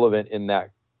be relevant in that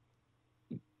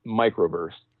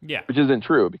microverse. Yeah. Which isn't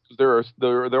true, because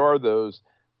there are those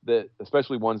that,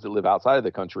 especially ones that live outside of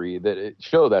the country, that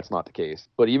show that's not the case.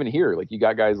 But even here, like, you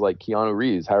got guys like Keanu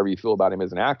Reeves, however you feel about him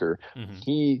as an actor,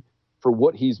 he, for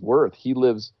what he's worth, he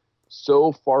lives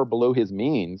so far below his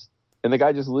means, and the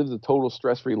guy just lives a total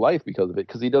stress-free life because of it,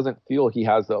 because he doesn't feel he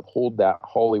has to uphold that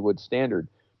Hollywood standard.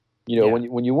 You know,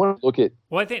 when you want to look at,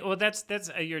 that's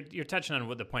you're touching on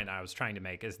what the point I was trying to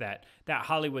make is that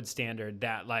Hollywood standard,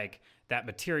 that that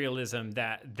materialism,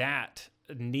 that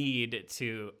need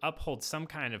to uphold some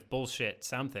kind of bullshit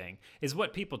something is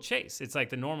what people chase. It's like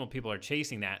the normal people are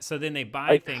chasing that. So then they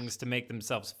buy things to make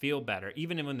themselves feel better,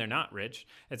 even when they're not rich.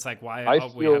 It's like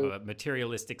we have a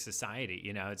materialistic society.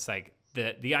 You know, it's like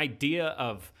the idea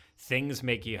of things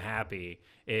make you happy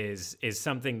is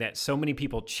something that so many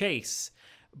people chase,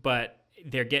 but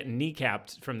they're getting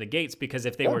kneecapped from the gates, because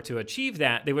if they were to achieve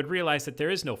that, they would realize that there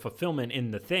is no fulfillment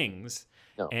in the things.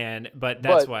 No. But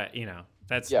that's why, you know,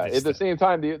 that's at the same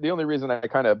time, the only reason I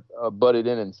kind of butted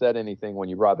in and said anything when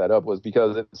you brought that up was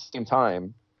because at the same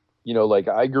time, you know, like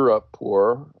I grew up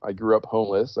poor, I grew up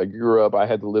homeless, I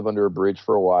had to live under a bridge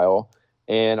for a while.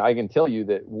 And I can tell you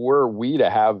that were we to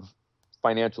have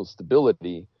financial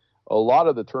stability, a lot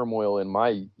of the turmoil in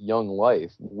my young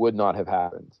life would not have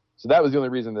happened. So that was the only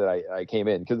reason that I came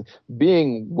in, because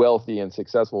being wealthy and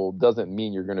successful doesn't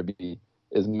mean you're going to be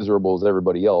as miserable as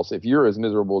everybody else. If you're as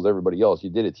miserable as everybody else, you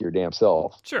did it to your damn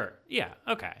self. Sure. Yeah.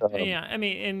 Okay. Yeah. I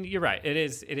mean, and you're right. It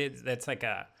is. That's like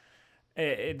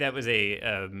that was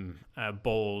a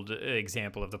bold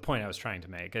example of the point I was trying to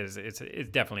make, because it's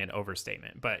definitely an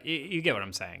overstatement. But you get what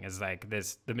I'm saying. Is like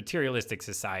the materialistic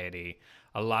society.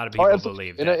 A lot of people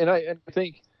believe that. And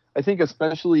I think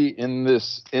especially in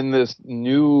this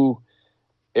new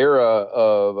era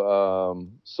of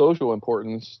social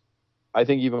importance, I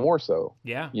think even more so.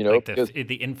 Yeah, you know, like the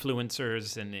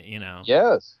influencers and, you know.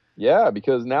 Yes, yeah,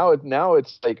 because now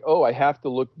it's like, oh, I have to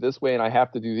look this way and I have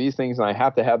to do these things and I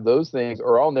have to have those things,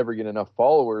 or I'll never get enough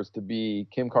followers to be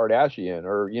Kim Kardashian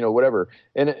or, you know, whatever.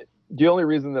 And the only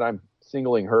reason that I'm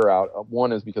singling her out,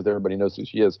 one is because everybody knows who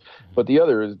she is, but the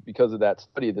other is because of that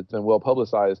study that's been well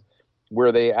publicized,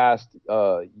 where they asked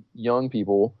young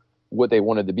people what they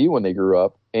wanted to be when they grew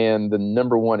up, and the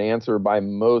number one answer by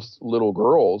most little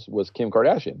girls was Kim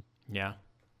Kardashian. Yeah.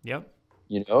 Yep.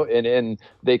 You know, and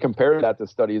they compared that to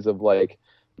studies of like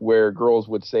where girls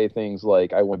would say things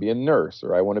like, I want to be a nurse,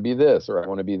 or I want to be this, or I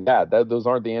want to be that. Those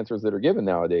aren't the answers that are given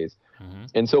nowadays. Mm-hmm.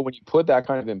 And so when you put that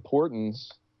kind of importance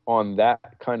on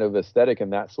that kind of aesthetic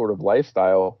and that sort of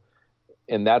lifestyle,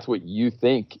 and that's what you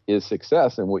think is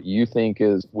success and what you think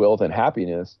is wealth and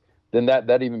happiness, then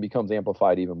that even becomes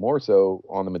amplified even more so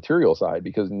on the material side,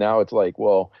 because now it's like,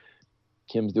 well,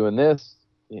 Kim's doing this.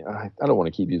 You know, I don't want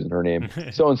to keep using her name.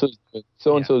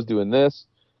 So-and-so's doing this.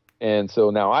 And so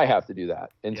now I have to do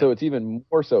that. And so it's even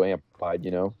more so amplified,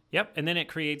 you know? Yep. And then it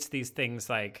creates these things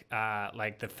like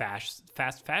the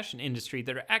fast fashion industry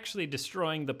that are actually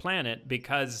destroying the planet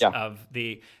because of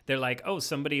they're like, oh,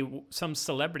 some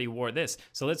celebrity wore this,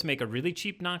 so let's make a really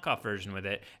cheap knockoff version with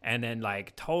it. And then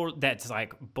like that's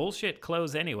like bullshit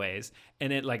clothes anyways.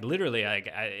 And it like literally, like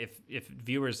if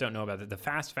viewers don't know about it, the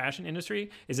fast fashion industry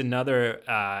is another,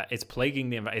 it's plaguing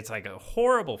the environment. It's like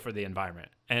horrible for the environment.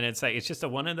 And it's like, it's just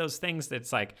one of those things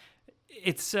that's like,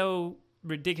 it's so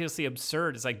ridiculously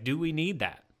absurd. It's like, do we need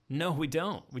that? No, we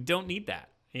don't. We don't need that,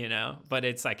 you know? But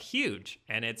it's like huge,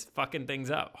 and it's fucking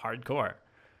things up hardcore.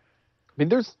 I mean,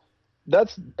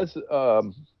 that's a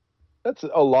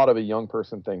lot of a young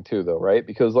person thing too, though, right?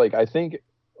 Because like, I think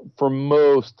for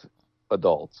most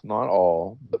adults, not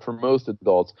all, but for most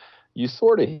adults, you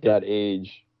sort of hit that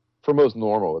age. For most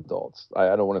normal adults,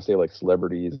 I don't want to say like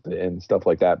celebrities and stuff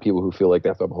like that, people who feel like they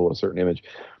have to uphold a certain image,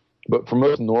 but for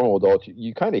most normal adults,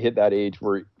 you kind of hit that age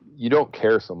where you don't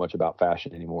care so much about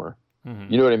fashion anymore.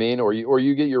 Mm-hmm. You know what I mean? Or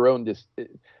you get your own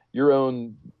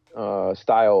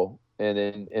style,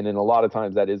 and then a lot of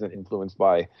times that isn't influenced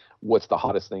by what's the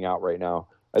hottest thing out right now.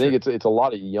 I think it's a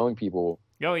lot of young people.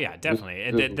 Oh yeah,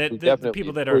 definitely. The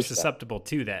people that are susceptible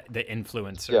to that, the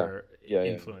influencer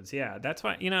influence. Yeah, that's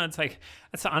why, you know, it's like,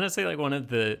 that's honestly like one of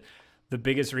the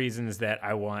biggest reasons that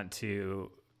I want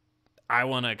to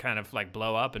kind of like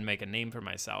blow up and make a name for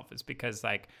myself, is because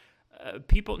like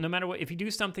people, no matter what, if you do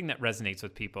something that resonates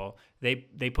with people,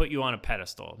 they put you on a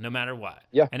pedestal no matter what.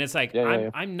 Yeah. And it's like,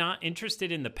 I'm not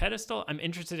interested in the pedestal. I'm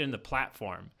interested in the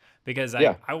platform, because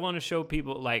I want to show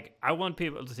people, like, I want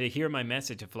people to hear my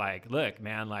message of like, look,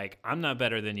 man, like, I'm not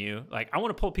better than you. Like, I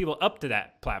want to pull people up to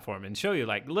that platform and show you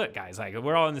like, look guys, like,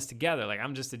 we're all in this together. Like,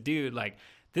 I'm just a dude. Like,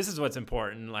 this is what's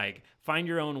important. Like, find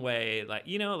your own way. Like,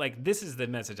 you know, like, this is the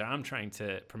message I'm trying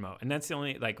to promote. And that's the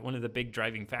only, like, one of the big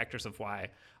driving factors of why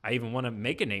I even want to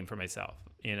make a name for myself,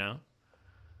 you know?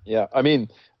 Yeah. I mean,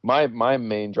 my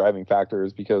main driving factor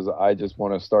is because I just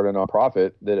want to start a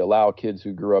nonprofit that allow kids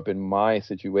who grew up in my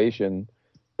situation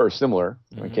or similar.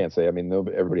 Mm-hmm. I can't say, I mean,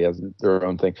 everybody has their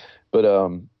own thing, but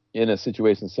in a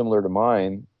situation similar to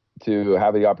mine, to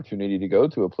have the opportunity to go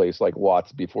to a place like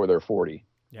Watts before they're 40.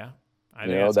 Yeah. I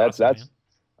think that's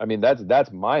I mean,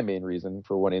 that's my main reason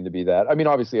for wanting to be that. I mean,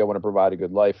 obviously I want to provide a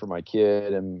good life for my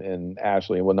kid and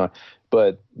Ashley and whatnot,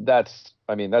 but that's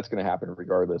going to happen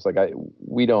regardless. Like I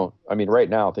mean, right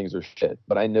now things are shit,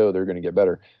 but I know they're going to get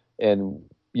better. And,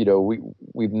 you know,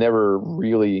 we've never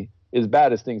really, as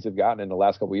bad as things have gotten in the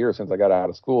last couple of years since I got out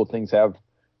of school, things have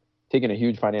taken a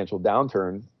huge financial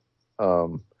downturn.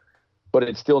 But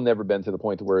it's still never been to the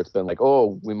point to where it's been like,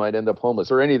 oh, we might end up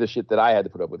homeless or any of the shit that I had to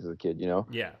put up with as a kid, you know?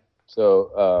 Yeah.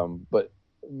 So, but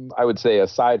I would say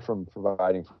aside from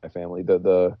providing for my family,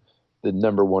 the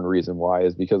number one reason why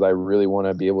is because I really want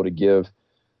to be able to give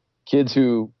kids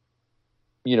who,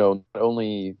 you know, not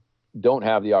only don't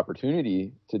have the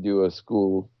opportunity to do a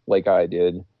school like I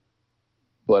did,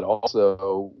 but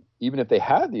also even if they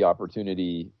had the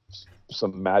opportunity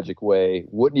some magic way,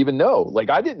 wouldn't even know. Like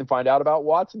I didn't find out about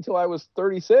Watts until I was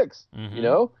 36, you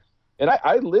know, and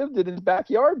I lived in his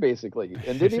backyard basically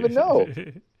and didn't even know.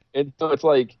 And so it's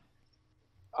like,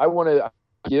 I want to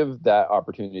give that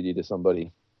opportunity to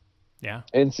somebody. Yeah.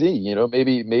 And see, you know,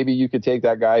 maybe you could take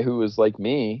that guy who was like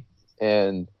me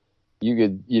and you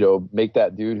could, you know, make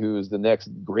that dude who is the next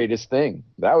greatest thing.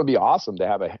 That would be awesome to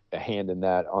have a hand in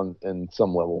that in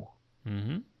some level.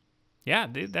 Mm-hmm. Yeah,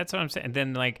 dude, that's what I'm saying. And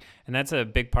then and that's a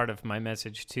big part of my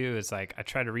message too, is like, I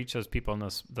try to reach those people and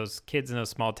those kids in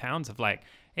those small towns of like,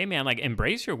 hey man, like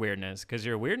embrace your weirdness, because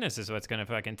your weirdness is what's going to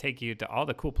fucking take you to all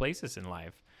the cool places in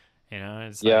life. You know,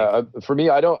 it's for me,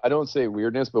 I don't say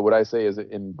weirdness, but what I say is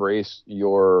embrace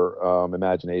your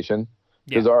imagination,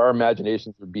 because our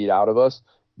imaginations are beat out of us.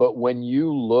 But when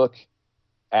you look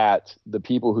at the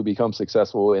people who become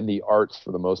successful in the arts,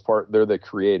 for the most part, they're the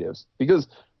creatives. Because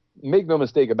make no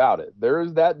mistake about it, there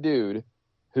is that dude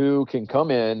who can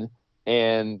come in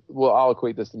and, well, I'll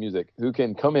equate this to music, who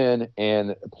can come in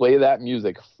and play that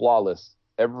music flawless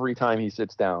every time he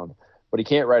sits down, but he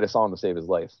can't write a song to save his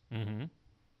life. Mm-hmm.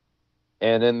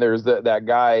 And then there's that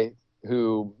guy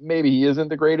who maybe he isn't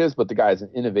the greatest, but the guy's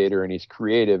an innovator and he's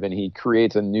creative and he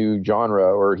creates a new genre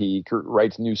or he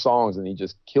writes new songs and he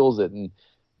just kills it. And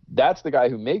that's the guy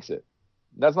who makes it.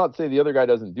 That's not to say the other guy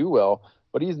doesn't do well,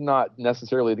 but he's not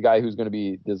necessarily the guy who's going to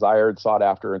be desired, sought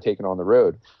after, and taken on the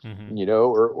road, you know,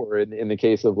 or in the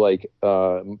case of like,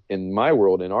 in my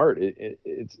world in art,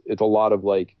 it's a lot of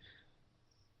like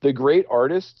the great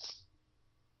artists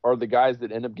are the guys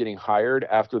that end up getting hired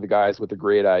after the guys with the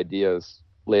great ideas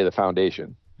lay the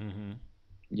foundation,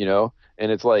 you know?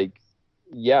 And it's like,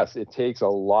 yes, it takes a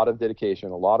lot of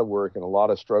dedication, a lot of work, and a lot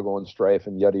of struggle and strife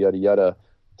and yada, yada, yada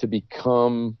to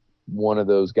become one of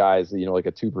those guys, you know, like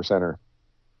a 2%er.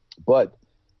 But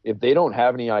if they don't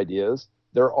have any ideas,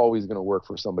 they're always going to work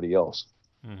for somebody else,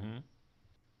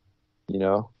 you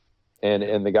know?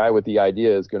 And the guy with the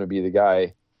idea is going to be the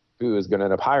guy who is going to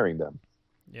end up hiring them.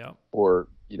 Yeah. Or,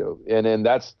 you know, and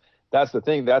that's the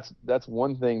thing. That's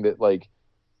one thing that, like,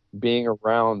 being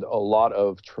around a lot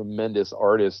of tremendous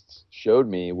artists showed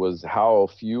me was how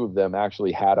few of them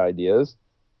actually had ideas.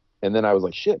 And then I was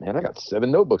like, shit, man, I got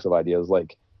 7 notebooks of ideas.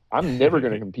 Like, I'm never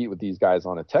going to compete with these guys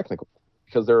on a technical,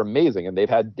 because they're amazing and they've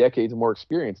had decades more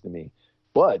experience than me,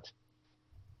 but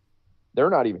they're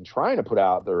not even trying to put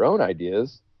out their own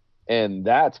ideas. And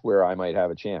that's where I might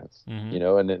have a chance, you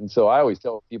know? And so I always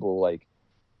tell people, like,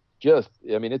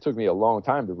 I mean, it took me a long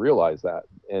time to realize that.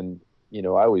 And, you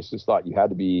know, I always just thought you had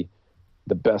to be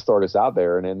the best artist out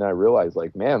there. And then I realized,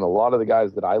 like, man, a lot of the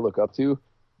guys that I look up to,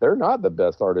 they're not the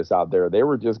best artists out there. They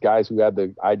were just guys who had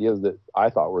the ideas that I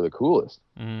thought were the coolest.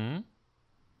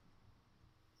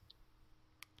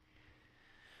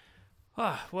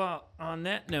 Oh, well, on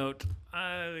that note,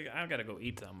 I've got to go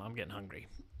eat them. I'm getting hungry.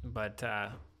 But,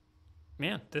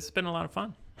 man, this has been a lot of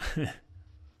fun.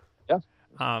 Yeah.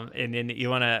 And then you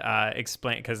want to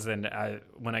explain, because then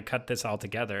when I cut this all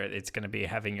together, it's going to be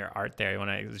having your art there. You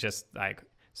want to just like,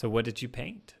 so what did you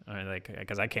paint? Or like,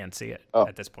 because I can't see it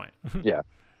at this point. Yeah.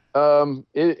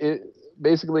 It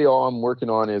basically all I'm working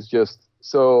on is just,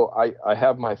 so I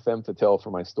have my femme fatale for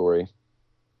my story,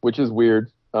 which is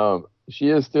weird. She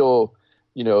is still,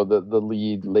 you know, the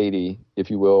lead lady, if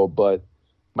you will, but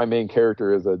my main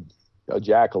character is a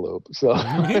jackalope. So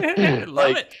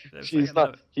like, she's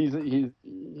not, he's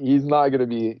not going to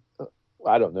be,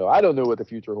 I don't know what the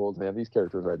future holds, man. These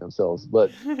characters write themselves,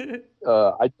 but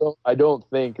I don't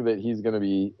think that he's going to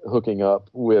be hooking up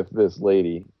with this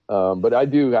lady. But I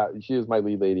do she is my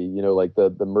lead lady, you know, like the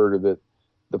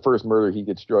first murder he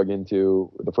gets drug into,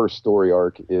 the first story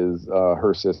arc is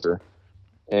her sister.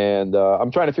 And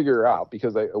I'm trying to figure her out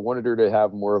because I wanted her to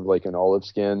have more of like an olive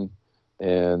skin.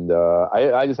 And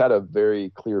I just had a very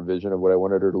clear vision of what I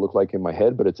wanted her to look like in my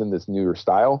head, but it's in this newer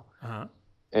style.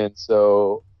 And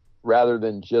so rather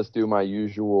than just do my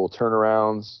usual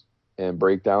turnarounds and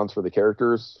breakdowns for the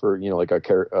characters for, like a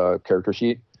character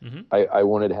sheet, Mm-hmm. I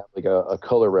wanted to have like a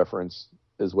color reference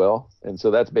as well. And so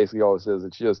that's basically all it says.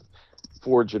 It's just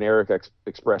 4 generic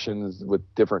expressions with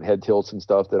different head tilts and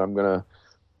stuff that I'm going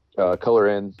to color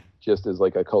in just as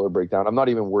like a color breakdown. I'm not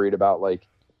even worried about like,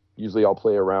 usually I'll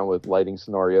play around with lighting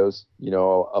scenarios,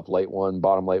 I'll up light one,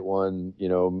 bottom light one,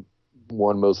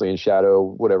 one mostly in shadow,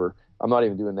 whatever. I'm not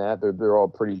even doing that. They're all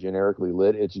pretty generically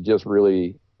lit. It's just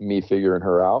really me figuring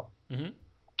her out. Mm-hmm.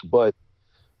 But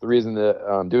the reason that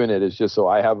I'm doing it is just so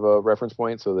I have a reference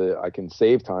point so that I can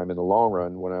save time in the long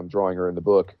run when I'm drawing her in the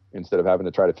book instead of having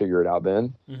to try to figure it out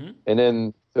then. Mm-hmm. And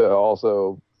then to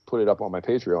also put it up on my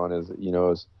Patreon as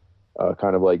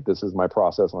kind of like, this is my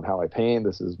process on how I paint.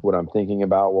 This is what I'm thinking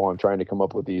about while I'm trying to come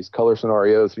up with these color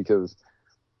scenarios, because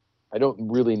I don't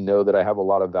really know that I have a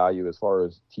lot of value as far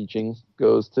as teaching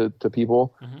goes to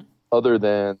people, Mm-hmm. other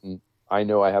than I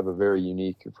know I have a very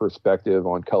unique perspective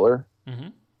on color. Mm-hmm.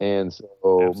 And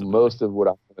so Absolutely. most of what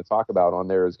I'm going to talk about on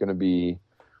there is going to be,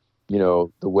 the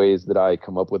ways that I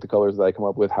come up with the colors that I come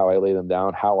up with, how I lay them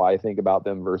down, how I think about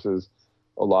them versus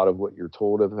a lot of what you're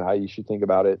told of how you should think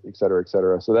about it, et cetera, et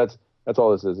cetera. So that's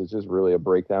all this is. It's just really a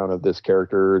breakdown of this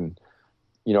character. And,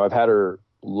 I've had her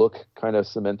look kind of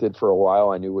cemented for a while.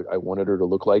 I knew what I wanted her to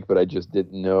look like, but I just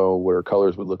didn't know what her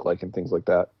colors would look like and things like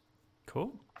that.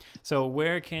 Cool. So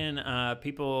where can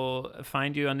people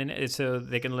find you on the so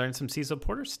they can learn some Cecil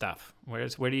Porter stuff? Where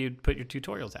do you put your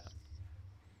tutorials at?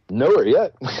 Nowhere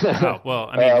yet. Oh, well,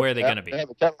 I mean, where are they going to be?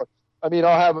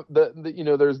 I'll have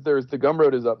there's the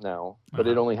Gumroad is up now, but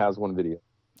it only has one video.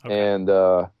 Okay. And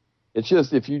it's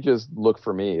just, if you just look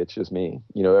for me, it's just me.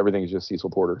 Everything's just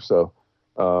Cecil Porter. So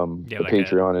the like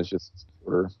Patreon is just Cecil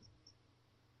Porter.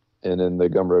 And then the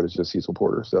Gumroad is just Cecil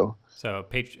Porter. So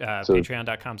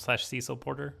patreon.com/Cecil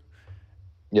Porter.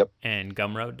 Yep. And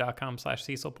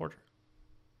gumroad.com/Cecil Porter.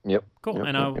 Yep. Cool. Yep,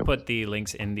 and I'll yep. put the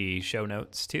links in the show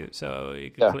notes too. So you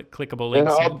can clickable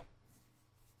links.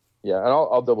 And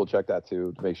I'll double check that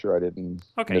too to make sure I didn't.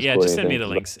 Okay. Yeah. Just send me the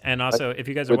anything. links. And also, if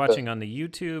you guys are watching on the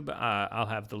YouTube, I'll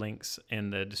have the links in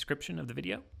the description of the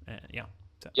video. Yeah.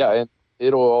 So. Yeah. And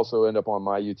it'll also end up on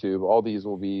my YouTube. All these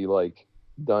will be like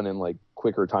done in like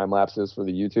quicker time lapses for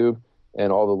the YouTube,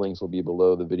 and all the links will be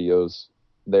below the videos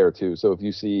there too. So if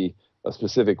you see a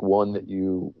specific one that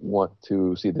you want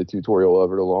to see the tutorial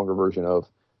of or the longer version of,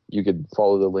 you could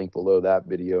follow the link below that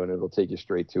video and it'll take you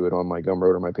straight to it on my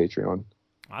Gumroad or my Patreon.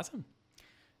 Awesome.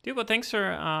 Dude, well, thanks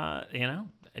for,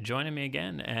 joining me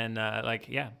again. And I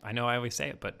know I always say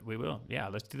it, but we will. Yeah,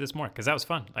 let's do this more. Cause that was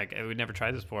fun. Like we'd never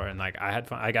tried this before. And like, I had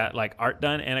fun. I got like art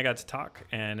done and I got to talk,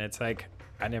 and it's like,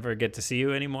 I never get to see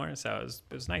you anymore. So it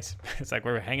was nice. It's like,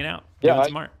 we're hanging out. Doing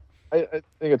some art. I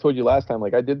think I told you last time,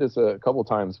 like I did this a couple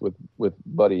times with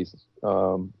buddies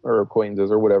or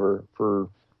acquaintances or whatever for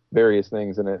various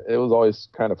things, and it was always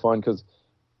kind of fun because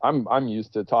I'm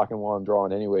used to talking while I'm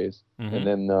drawing anyways, Mm-hmm. and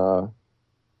then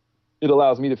it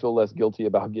allows me to feel less guilty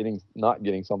about not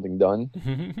getting something done,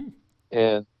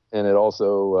 and it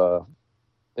also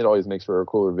it always makes for a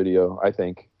cooler video, I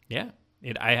think. Yeah,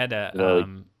 I had a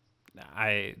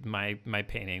my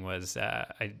painting was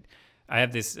I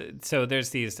have this. So there's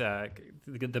these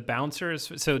the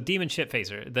bouncers. So Demon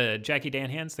Shitfacer, the Jackie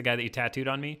Danhans, the guy that you tattooed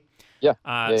on me. Yeah.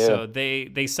 So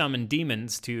they summon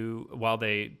demons while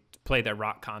they play their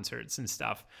rock concerts and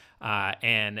stuff.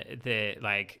 And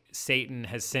Satan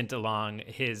has sent along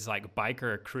his like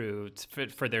biker crew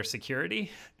for their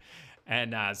security,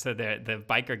 and so the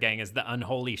biker gang is the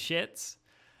Unholy Shits.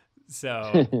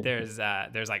 So there's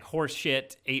like horse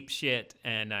shit, ape shit,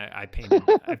 and I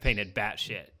painted bat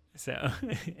shit. So,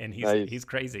 and he's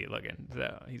crazy looking.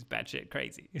 So he's batshit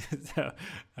crazy. So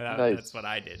that's what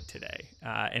I did today.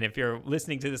 And if you're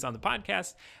listening to this on the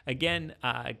podcast, again,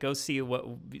 go see what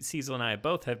Cecil and I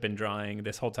both have been drawing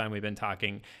this whole time we've been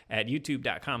talking at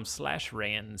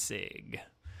youtube.com/Ransig.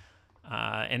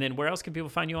 And then where else can people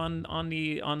find you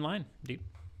online, dude?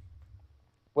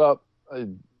 Well,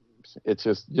 it's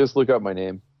just look up my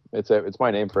name. It's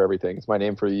my name for everything. It's my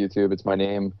name for YouTube. It's my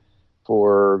name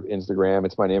for Instagram.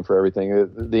 It's my name for everything.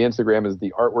 The Instagram is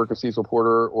the artwork of Cecil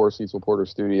Porter or Cecil Porter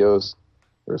Studios.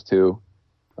 There's two.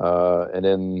 And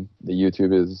then the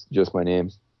YouTube is just my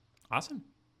name. Awesome.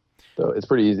 So it's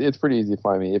pretty easy. It's pretty easy to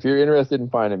find me. If you're interested in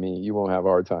finding me, you won't have a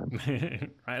hard time.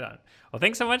 Right on. Well,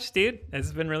 thanks so much, dude. This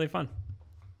has been really fun.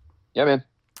 Yeah, man.